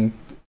his king,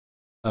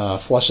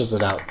 flushes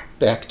it out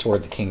back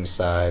toward the king's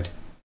side.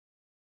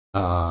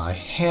 I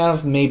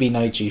have maybe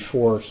knight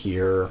g4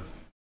 here.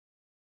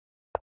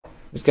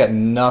 He's got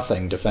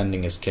nothing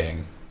defending his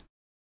king.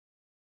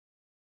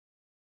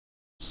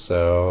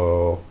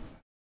 So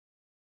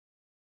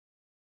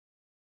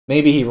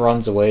maybe he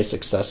runs away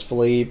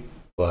successfully,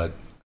 but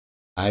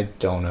I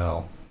don't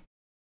know.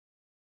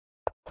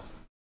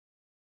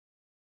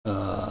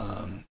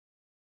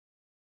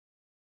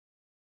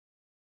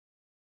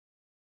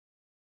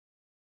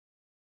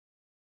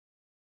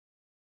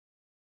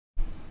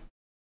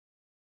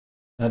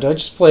 Now, do I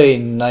just play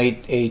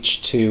knight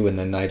h2 and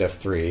then knight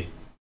f3?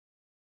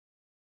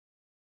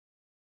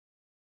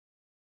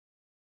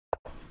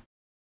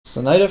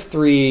 So knight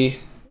f3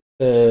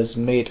 is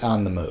mate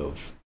on the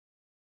move.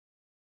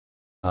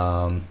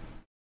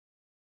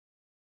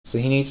 So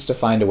he needs to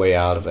find a way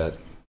out of it.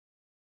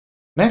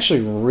 I'm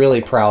actually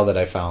really proud that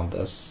I found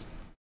this.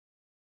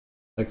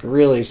 Like,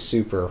 really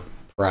super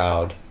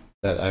proud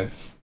that I've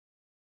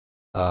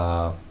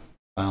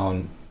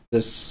found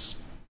this.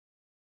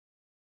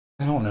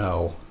 I don't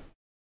know.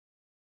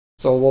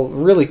 So a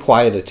really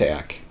quiet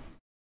attack.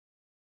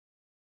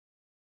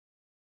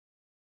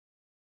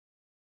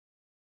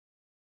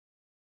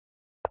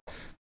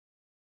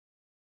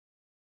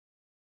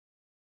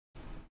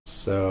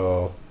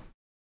 So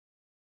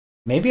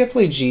maybe I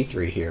play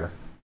g3 here.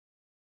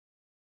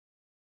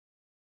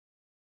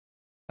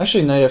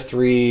 Actually, knight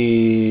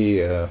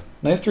f3.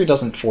 Knight f3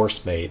 doesn't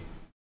force mate.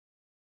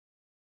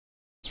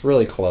 It's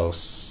really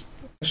close.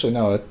 Actually,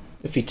 no.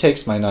 If he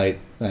takes my knight,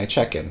 then I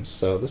check him.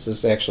 So this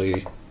is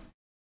actually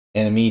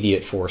an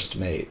immediate forced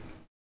mate.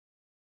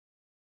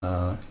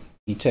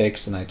 He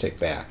takes, and I take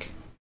back.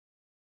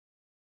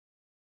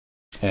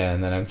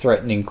 And then I'm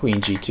threatening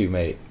queen g2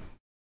 mate.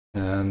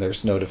 And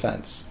there's no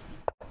defense.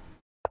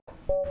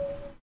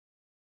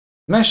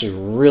 I'm actually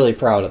really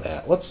proud of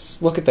that.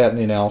 Let's look at that in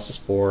the analysis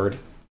board.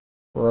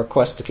 We'll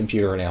request a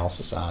computer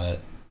analysis on it.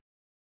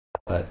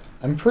 But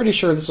I'm pretty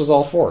sure this was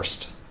all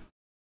forced.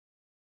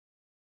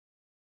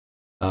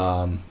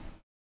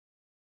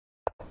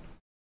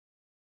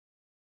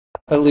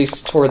 At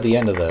least toward the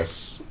end of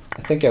this,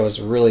 I think I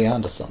was really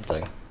onto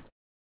something.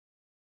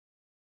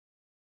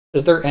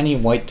 Is there any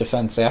white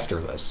defense after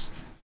this?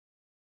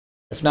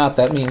 If not,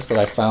 that means that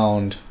I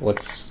found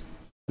what's...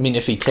 I mean,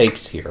 if he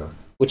takes here,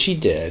 which he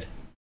did,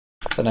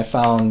 then I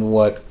found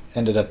what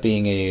ended up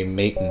being a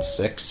mate in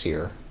 6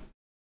 here.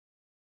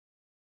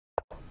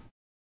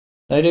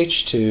 Knight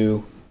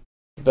h2.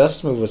 The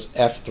best move was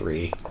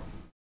f3.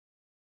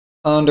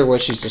 Under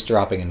which he's just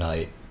dropping a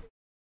knight.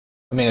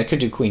 I mean, I could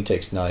do queen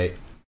takes knight.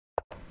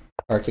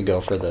 Or I could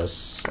go for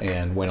this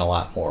and win a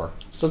lot more.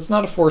 So it's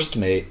not a forced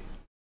mate,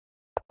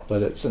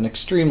 but it's an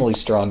extremely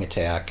strong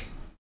attack.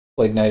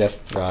 Played knight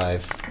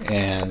f5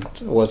 and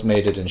was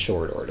mated in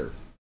short order.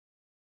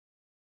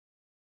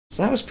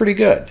 So that was pretty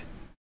good.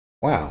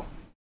 Wow.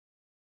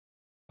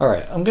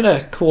 Alright, I'm going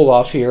to cool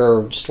off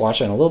here, just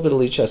watching a little bit of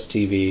Lichess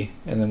TV,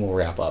 and then we'll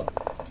wrap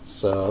up.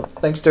 So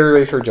thanks to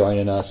everybody for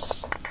joining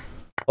us.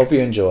 Hope you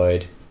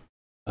enjoyed.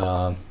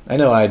 I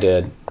know I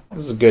did.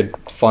 This is a good,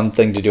 fun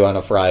thing to do on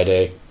a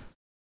Friday.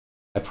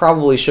 I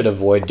probably should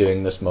avoid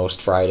doing this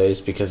most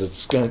Fridays because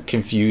it's going to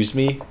confuse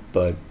me,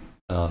 but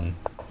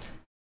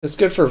it's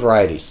good for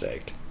variety's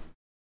sake.